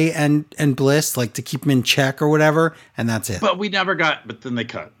Bray and Bliss, like to keep him in check or whatever, and that's it. But but then they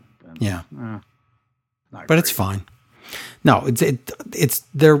cut. Yeah. But it's fine. No,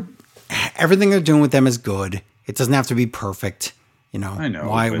 they're everything they're doing with them is good. It doesn't have to be perfect. You know, I know.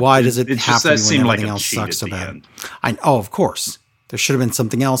 Why does it have to be when everything else cheat sucks so bad? Of course. There should have been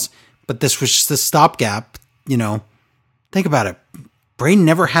something else, but this was just a stopgap, you know. Think about it. Bray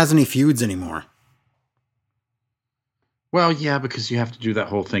never has any feuds anymore. Well, yeah, because you have to do that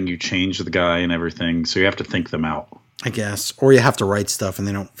whole thing. You change the guy and everything, so you have to think them out. I guess. Or you have to write stuff and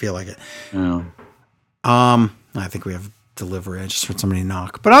they don't feel like it. No. I think we have delivery. I just heard somebody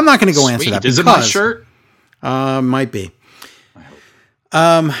knock. But I'm not going to go answer that. Is it my shirt? Might be.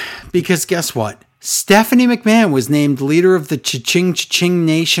 Because guess what? Stephanie McMahon was named leader of the Cha-Ching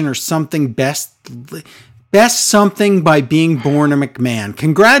Nation or something, best something by being born a McMahon.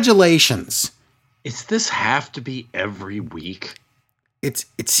 Congratulations. Does this have to be every week? It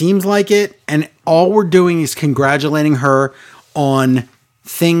seems like it, and all we're doing is congratulating her on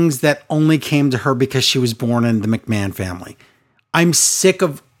things that only came to her because she was born in the McMahon family. I'm sick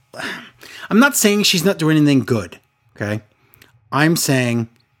of... I'm not saying she's not doing anything good, okay? I'm saying,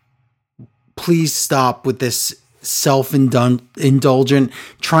 please stop with this self-indulgent,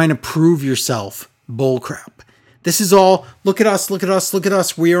 trying to prove yourself bullcrap. This is all, look at us, look at us, look at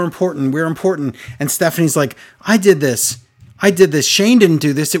us. We are important. We're important. And Stephanie's like, I did this. Shane didn't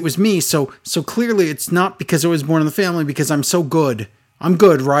do this. It was me. So clearly it's not because I was born in the family, because I'm so good. I'm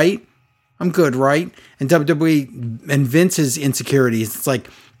good, right? And WWE and Vince's insecurities. It's like,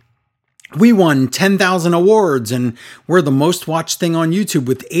 we won 10,000 awards and we're the most watched thing on YouTube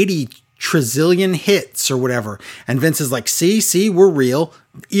with 80 trillion hits or whatever. And Vince is like, see, we're real.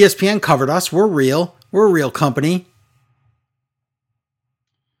 ESPN covered us. We're real. We're a real company.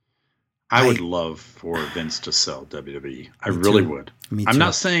 I would love for Vince to sell WWE. I really would. Me too. I'm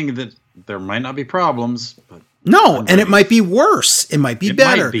not saying that there might not be problems, but no, and it might be worse. It might be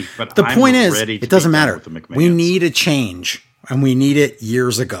better. Might be, but the point is, it doesn't matter. We need a change, and we need it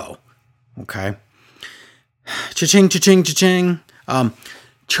years ago. Okay. Cha-ching, cha-ching, cha-ching.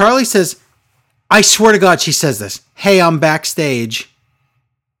 Charlie says, I swear to God, she says this. Hey, I'm backstage.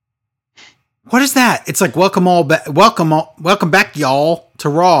 What is that? It's like, welcome back, y'all, to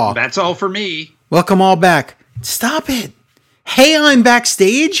Raw. That's all for me. Welcome all back. Stop it. Hey, I'm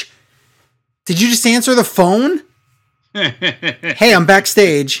backstage. Did you just answer the phone? Hey, I'm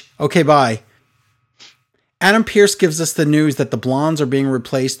backstage. Okay, bye. Adam Pearce gives us the news that the Blondes are being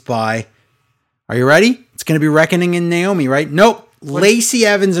replaced by, are you ready? It's going to be Reckoning and Naomi, right? Nope. Lacey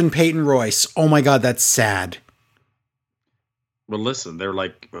Evans and Peyton Royce. Oh my God, that's sad. Well, listen, they're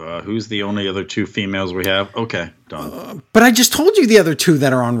like, who's the only other two females we have? Okay, done. But I just told you the other two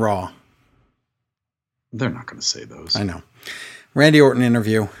that are on Raw. They're not going to say those. I know. Randy Orton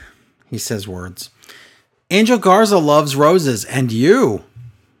interview. He says words. Angel Garza loves roses, and you.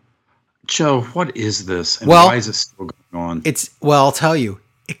 Joe, what is this? And why is it still going on? I'll tell you.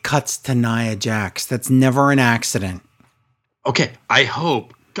 It cuts to Nia Jax. That's never an accident. Okay, I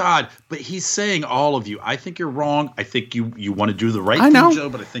hope. God, but he's saying all of you. I think you're wrong. I think you want to do the right thing, Joe,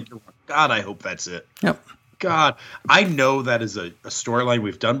 but I think you're wrong. God, I hope that's it. Yep. God, I know that is a storyline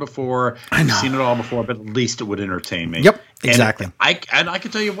we've done before. I've seen it all before, but at least it would entertain me. Yep, exactly. And I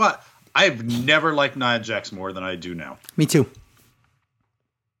can tell you what, I've never liked Nia Jax more than I do now. Me too.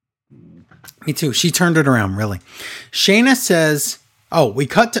 She turned it around, really. Shayna says,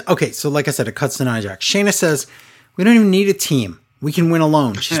 so like I said, it cuts to Nia Jax. Shayna says, we don't even need a team. We can win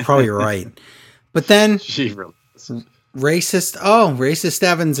alone. She's probably right. But then she really is. Racist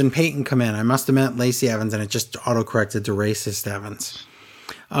Evans and Peyton come in. I must have meant Lacey Evans, and it just autocorrected to Racist Evans.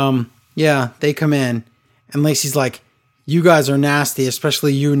 Yeah, they come in, and Lacey's like, you guys are nasty,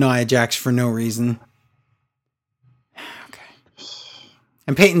 especially you, Nia Jax, for no reason. Okay.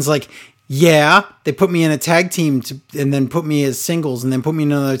 And Peyton's like, yeah, they put me in a tag team and then put me as singles and then put me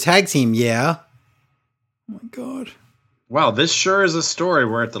in another tag team. Yeah. Oh my God. Wow, this sure is a story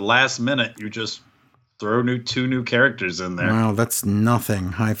where at the last minute you just throw two new characters in there. Wow, that's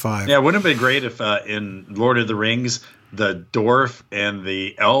nothing. High five. Yeah, wouldn't it be great if in Lord of the Rings, the dwarf and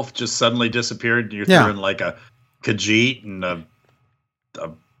the elf just suddenly disappeared? You threw in like a Khajiit and a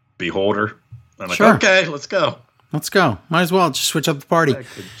beholder. I'm like, okay, let's go. Let's go. Might as well just switch up the party.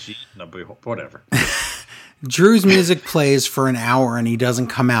 Khajiit and a beholder, whatever. Drew's music plays for an hour and he doesn't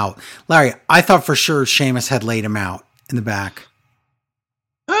come out. Larry, I thought for sure Sheamus had laid him out in the back.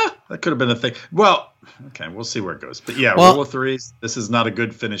 That could have been the thing. Well, okay, we'll see where it goes. But yeah, rule of threes. This is not a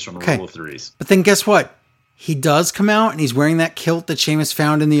good finish on rule of threes. But then guess what? He does come out and he's wearing that kilt that Sheamus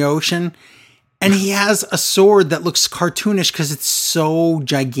found in the ocean. And he has a sword that looks cartoonish because it's so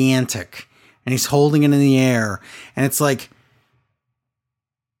gigantic. And he's holding it in the air. And it's like,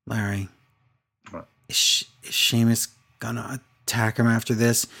 Larry, what? Is Sheamus gonna attack him after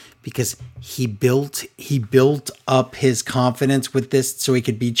this? Because he built up his confidence with this so he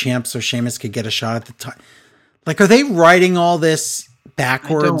could be champ, so Sheamus could get a shot at the time. Like, are they writing all this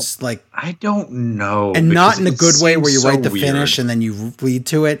backwards? I don't know. And not in a good way where you write the finish and then you lead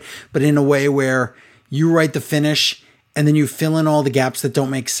to it, but in a way where you write the finish and then you fill in all the gaps that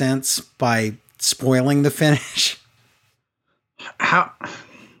don't make sense by spoiling the finish.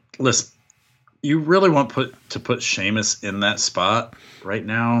 Listen, you really want to put Sheamus in that spot right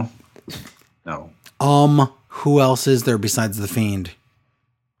now? No. Who else is there besides The Fiend?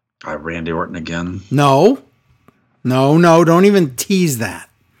 Randy Orton again. No, don't even tease that.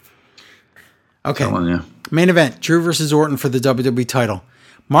 Okay. Main event, Drew versus Orton for the WWE title.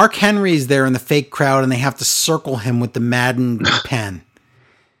 Mark Henry's there in the fake crowd and they have to circle him with the Madden pen.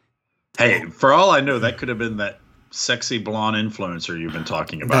 Hey, for all I know, that could have been that sexy blonde influencer you've been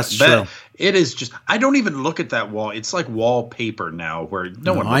talking about. That's true. It is just, I don't even look at that wall. It's like wallpaper now where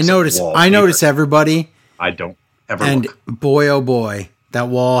no one looks I notice everybody. I don't ever and look. Boy, oh boy, That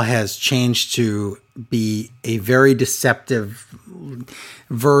wall has changed to be a very deceptive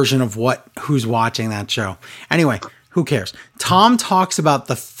version of who's watching that show. Anyway, who cares? Tom talks about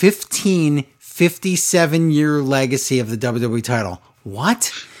the 57-year legacy of the WWE title.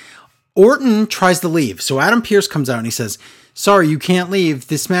 What? Orton tries to leave. So Adam Pearce comes out and he says, sorry, you can't leave.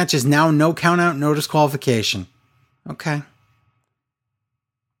 This match is now no count out, no disqualification. Okay.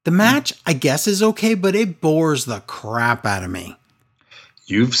 The match, I guess, is okay, but it bores the crap out of me.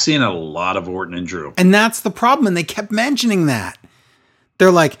 You've seen a lot of Orton and Drew. And that's the problem. And they kept mentioning that. They're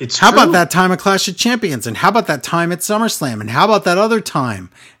like, how about that time at Clash of Champions? And how about that time at SummerSlam? And how about that other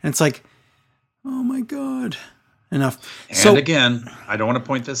time? And it's like, oh my God. Enough. And again, I don't want to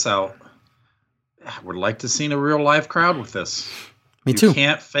point this out. I would like to see a real live crowd with this. Me too. You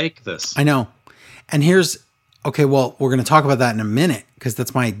can't fake this. I know. And okay, well, we're going to talk about that in a minute because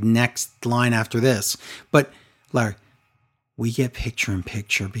that's my next line after this. But Larry, we get picture in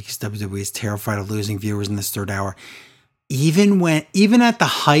picture because WWE is terrified of losing viewers in this third hour. Even at the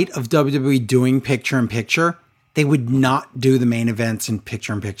height of WWE doing picture in picture, they would not do the main events in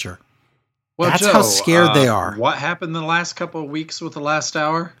picture in picture. Well, that's Joe, how scared they are. What happened the last couple of weeks with the last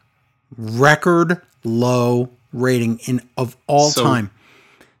hour? Record low rating of all time.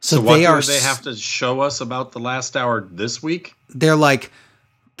 So what do they have to show us about the last hour this week? They're like,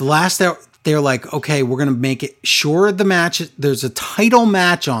 the last hour, they're like, okay, we're going to make it sure the match, there's a title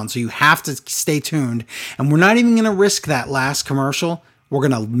match on, so you have to stay tuned. And we're not even going to risk that last commercial. We're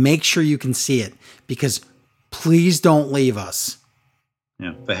going to make sure you can see it because please don't leave us.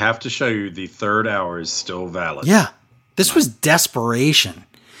 Yeah, they have to show you the third hour is still valid. Yeah, this was desperation.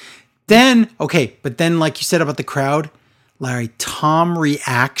 But then like you said about the crowd, Larry, Tom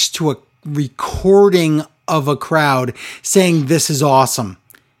reacts to a recording of a crowd saying this is awesome.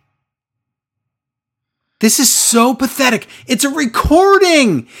 This is so pathetic. It's a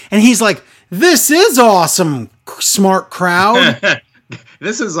recording. And he's like, this is awesome, smart crowd.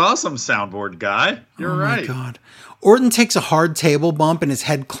 This is awesome, soundboard guy. You're right. Oh, my God. Orton takes a hard table bump and his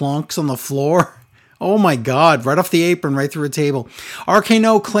head clunks on the floor. Oh, my God. Right off the apron, right through a table.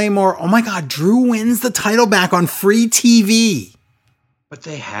 RK-No, Claymore. Oh, my God. Drew wins the title back on free TV. But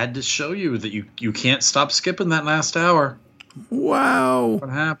they had to show you that you can't stop skipping that last hour. Wow. What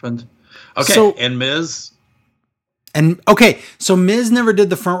happened? Okay, and Miz? So Miz never did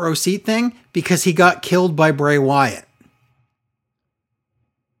the front row seat thing because he got killed by Bray Wyatt.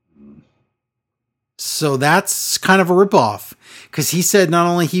 So that's kind of a ripoff because he said not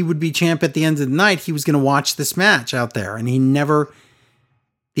only he would be champ at the end of the night, he was going to watch this match out there. And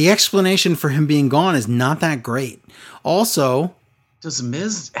the explanation for him being gone is not that great. Also, does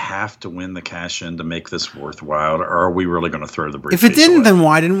Miz have to win the cash-in to make this worthwhile, or are we really going to throw the briefcase If it didn't, away? Then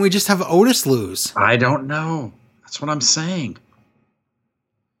why didn't we just have Otis lose? I don't know. That's what I'm saying.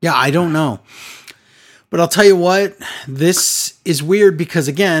 Yeah, I don't know. But I'll tell you what, this is weird because,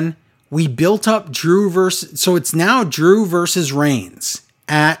 again, we built up so it's now Drew versus Reigns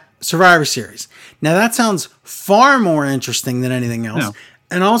at Survivor Series. Now that sounds far more interesting than anything else. No.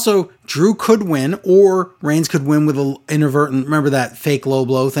 And also, Drew could win, or Reigns could win with an inadvertent, remember that fake low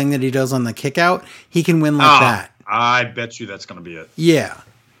blow thing that he does on the kick out? He can win like that. I bet you that's going to be it. Yeah.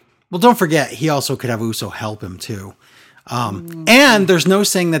 Well, don't forget, he also could have Uso help him too. And there's no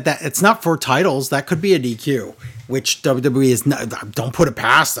saying that it's not for titles. That could be a DQ, which WWE is not, don't put it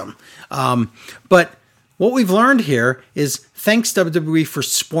past them. But what we've learned here is thanks WWE for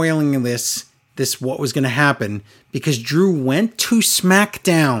spoiling this what was going to happen, because Drew went to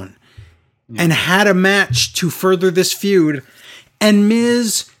SmackDown and had a match to further this feud. And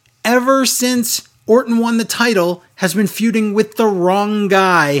Miz, ever since Orton won the title, has been feuding with the wrong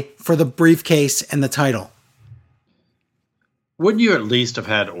guy for the briefcase and the title. Wouldn't you at least have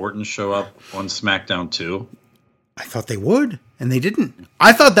had Orton show up on SmackDown too? I thought they would, and they didn't.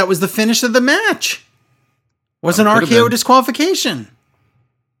 I thought that was the finish of the match. Was an RKO disqualification.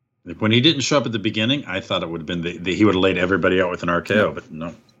 When he didn't show up at the beginning, I thought it would have been he would have laid everybody out with an RKO, but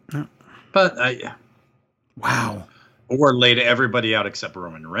no. But wow. Or laid everybody out except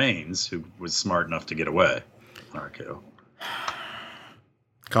Roman Reigns, who was smart enough to get away. RKO.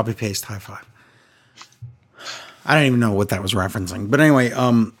 Copy paste, high five. I don't even know what that was referencing. But anyway,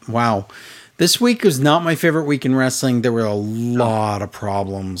 wow. This week was not my favorite week in wrestling. There were a lot of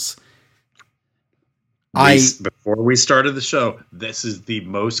problems. Before we started the show, this is the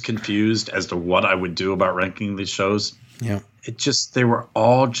most confused as to what I would do about ranking these shows. Yeah. They were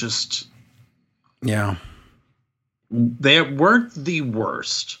all just. Yeah. They weren't the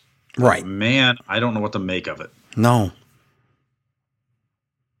worst. Right. Man, I don't know what to make of it. No.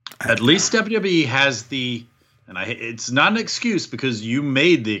 At least WWE has and it's not an excuse because you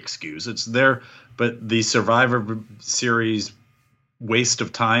made the excuse. It's there, but the Survivor Series waste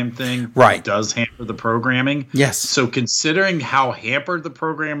of time thing does hamper the programming. Yes. So considering how hampered the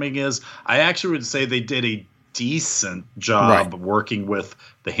programming is, I actually would say they did a decent job working with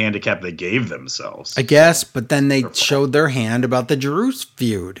the handicap they gave themselves. I guess, but then they showed their hand about the Drew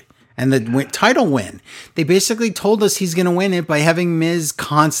feud and the title win. They basically told us he's going to win it by having Miz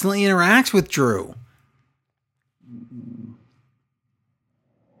constantly interact with Drew.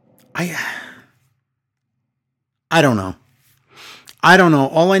 I don't know.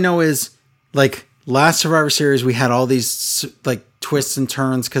 All I know is, like, last Survivor Series, we had all these, like, twists and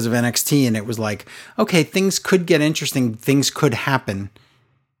turns because of NXT, and it was like, okay, things could get interesting. Things could happen.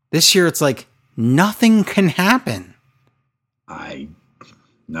 This year, it's like, nothing can happen. I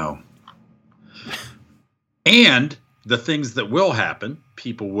know. And the things that will happen,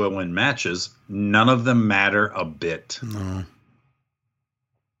 people will win matches. None of them matter a bit. No.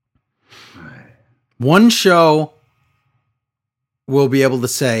 One show will be able to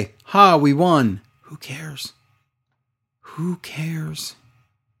say, we won. Who cares? Who cares?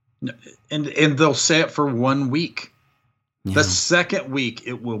 And they'll say it for 1 week. Yeah. The second week,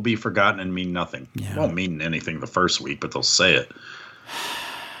 it will be forgotten and mean nothing. Yeah. It won't mean anything the first week, but they'll say it.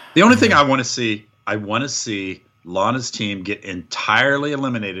 The only thing I want to see Lana's team get entirely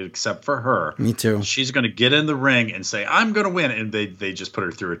eliminated except for her. Me too. She's going to get in the ring and say, I'm going to win. And they just put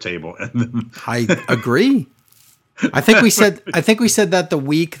her through a table. And then I agree. I think we said that the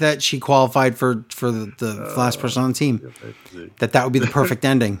week that she qualified for the last person on the team, that would be the perfect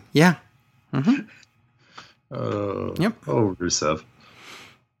ending. Yeah. Mm-hmm. Yep. Oh, Rusev.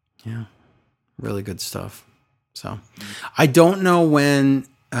 Yeah. Really good stuff. So I don't know when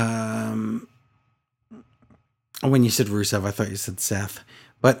you said Rusev, I thought you said Seth,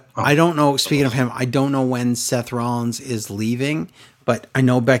 but I don't know. Speaking of him, I don't know when Seth Rollins is leaving, but I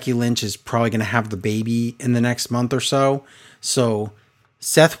know Becky Lynch is probably going to have the baby in the next month or so. So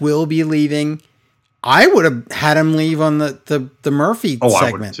Seth will be leaving. I would have had him leave on the Murphy segment.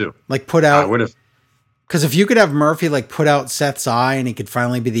 I would too. Like put out. I would have. Because if you could have Murphy like put out Seth's eye and he could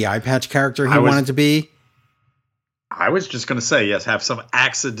finally be the eye patch character he wanted to be. I was just going to say, yes, have some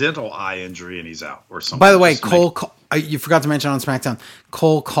accidental eye injury and he's out or something. By the way, you forgot to mention on SmackDown,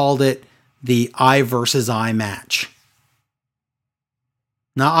 Cole called it the eye versus eye match.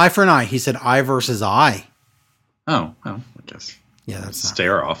 Not eye for an eye. He said eye versus eye. Oh, I guess. Yeah, that's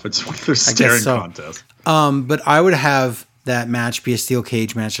stare off. It's one of their staring contests. But I would have that match be a steel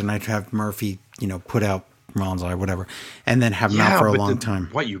cage match and I'd have Murphy, put out Rollins' eye, whatever, and then have him out for a long time.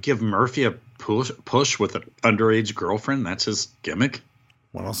 What, you give Murphy a push with an underage girlfriend? That's his gimmick?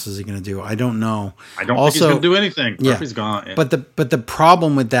 What else is he going to do? I don't know. I don't think he's going to do anything. Yeah, Murphy's gone. Yeah. But the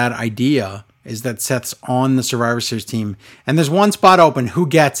problem with that idea is that Seth's on the Survivor Series team, and there's one spot open. Who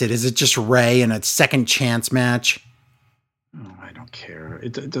gets it? Is it just Ray in a second chance match? Oh, I don't care.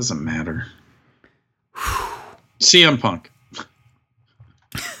 It doesn't matter. CM Punk.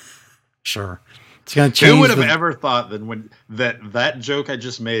 Sure. It's going to change. Who would have ever thought that that joke I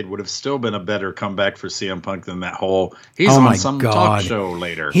just made would have still been a better comeback for CM Punk than that whole he's on some talk show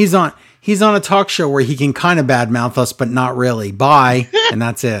later. He's on a talk show where he can kind of badmouth us, but not really. Bye. And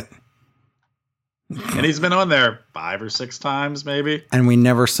that's it. And he's been on there 5 or 6 times, maybe. And we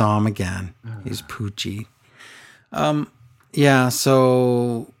never saw him again. He's Poochie. Yeah,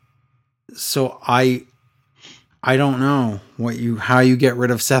 so I don't know how you get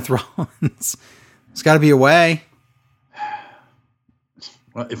rid of Seth Rollins. There's got to be a way.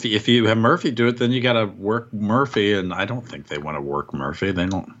 Well, if you have Murphy do it, then you got to work Murphy, and I don't think they want to work Murphy. They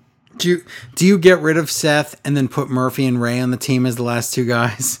don't. Do you get rid of Seth and then put Murphy and Ray on the team as the last 2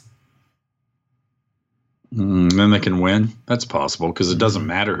 guys? Then they can win. That's possible because it doesn't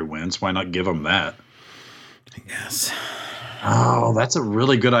matter who wins. Why not give them that? I guess. Oh, that's a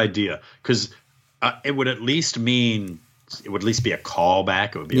really good idea because it would at least be a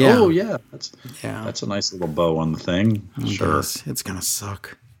callback. It would be, that's a nice little bow on the thing. Sure. It's going to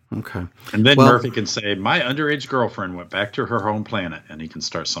suck. Okay. And then Murphy can say, my underage girlfriend went back to her home planet, and he can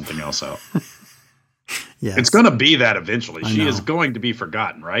start something else out. Yes. It's going to be that eventually. She is going to be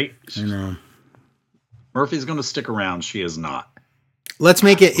forgotten, right? I know. Murphy's going to stick around. She is not. Let's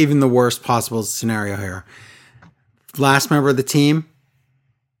make it even the worst possible scenario here. Last member of the team,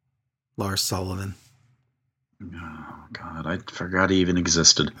 Lars Sullivan. Oh, God. I forgot he even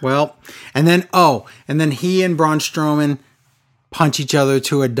existed. Well, and then he and Braun Strowman punch each other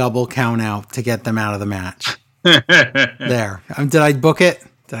to a double count out to get them out of the match. There. Did I book it?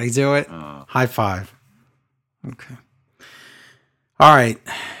 Did I do it? High five. Okay. All right.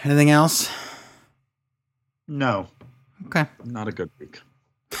 Anything else? No. Okay. Not a good week.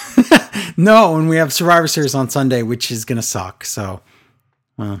 No, and we have Survivor Series on Sunday, which is going to suck. So,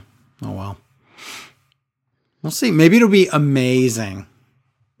 oh well. We'll see. Maybe it'll be amazing.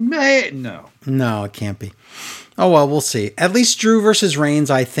 No, it can't be. Oh well, we'll see. At least Drew versus Reigns,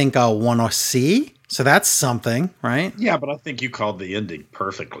 I think I'll want to see. So that's something, right? Yeah, but I think you called the ending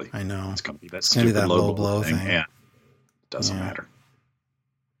perfectly. I know. It's going to be that stupid low blow thing. Yeah. Doesn't matter.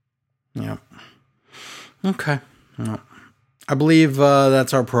 Yeah. Okay. Well, I believe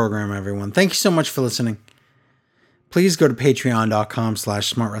that's our program, everyone. Thank you so much for listening. Please go to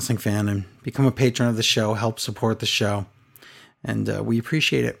patreon.com/smartwrestlingfan and become a patron of the show. Help support the show. And we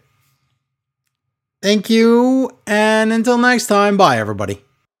appreciate it. Thank you. And until next time, bye, everybody.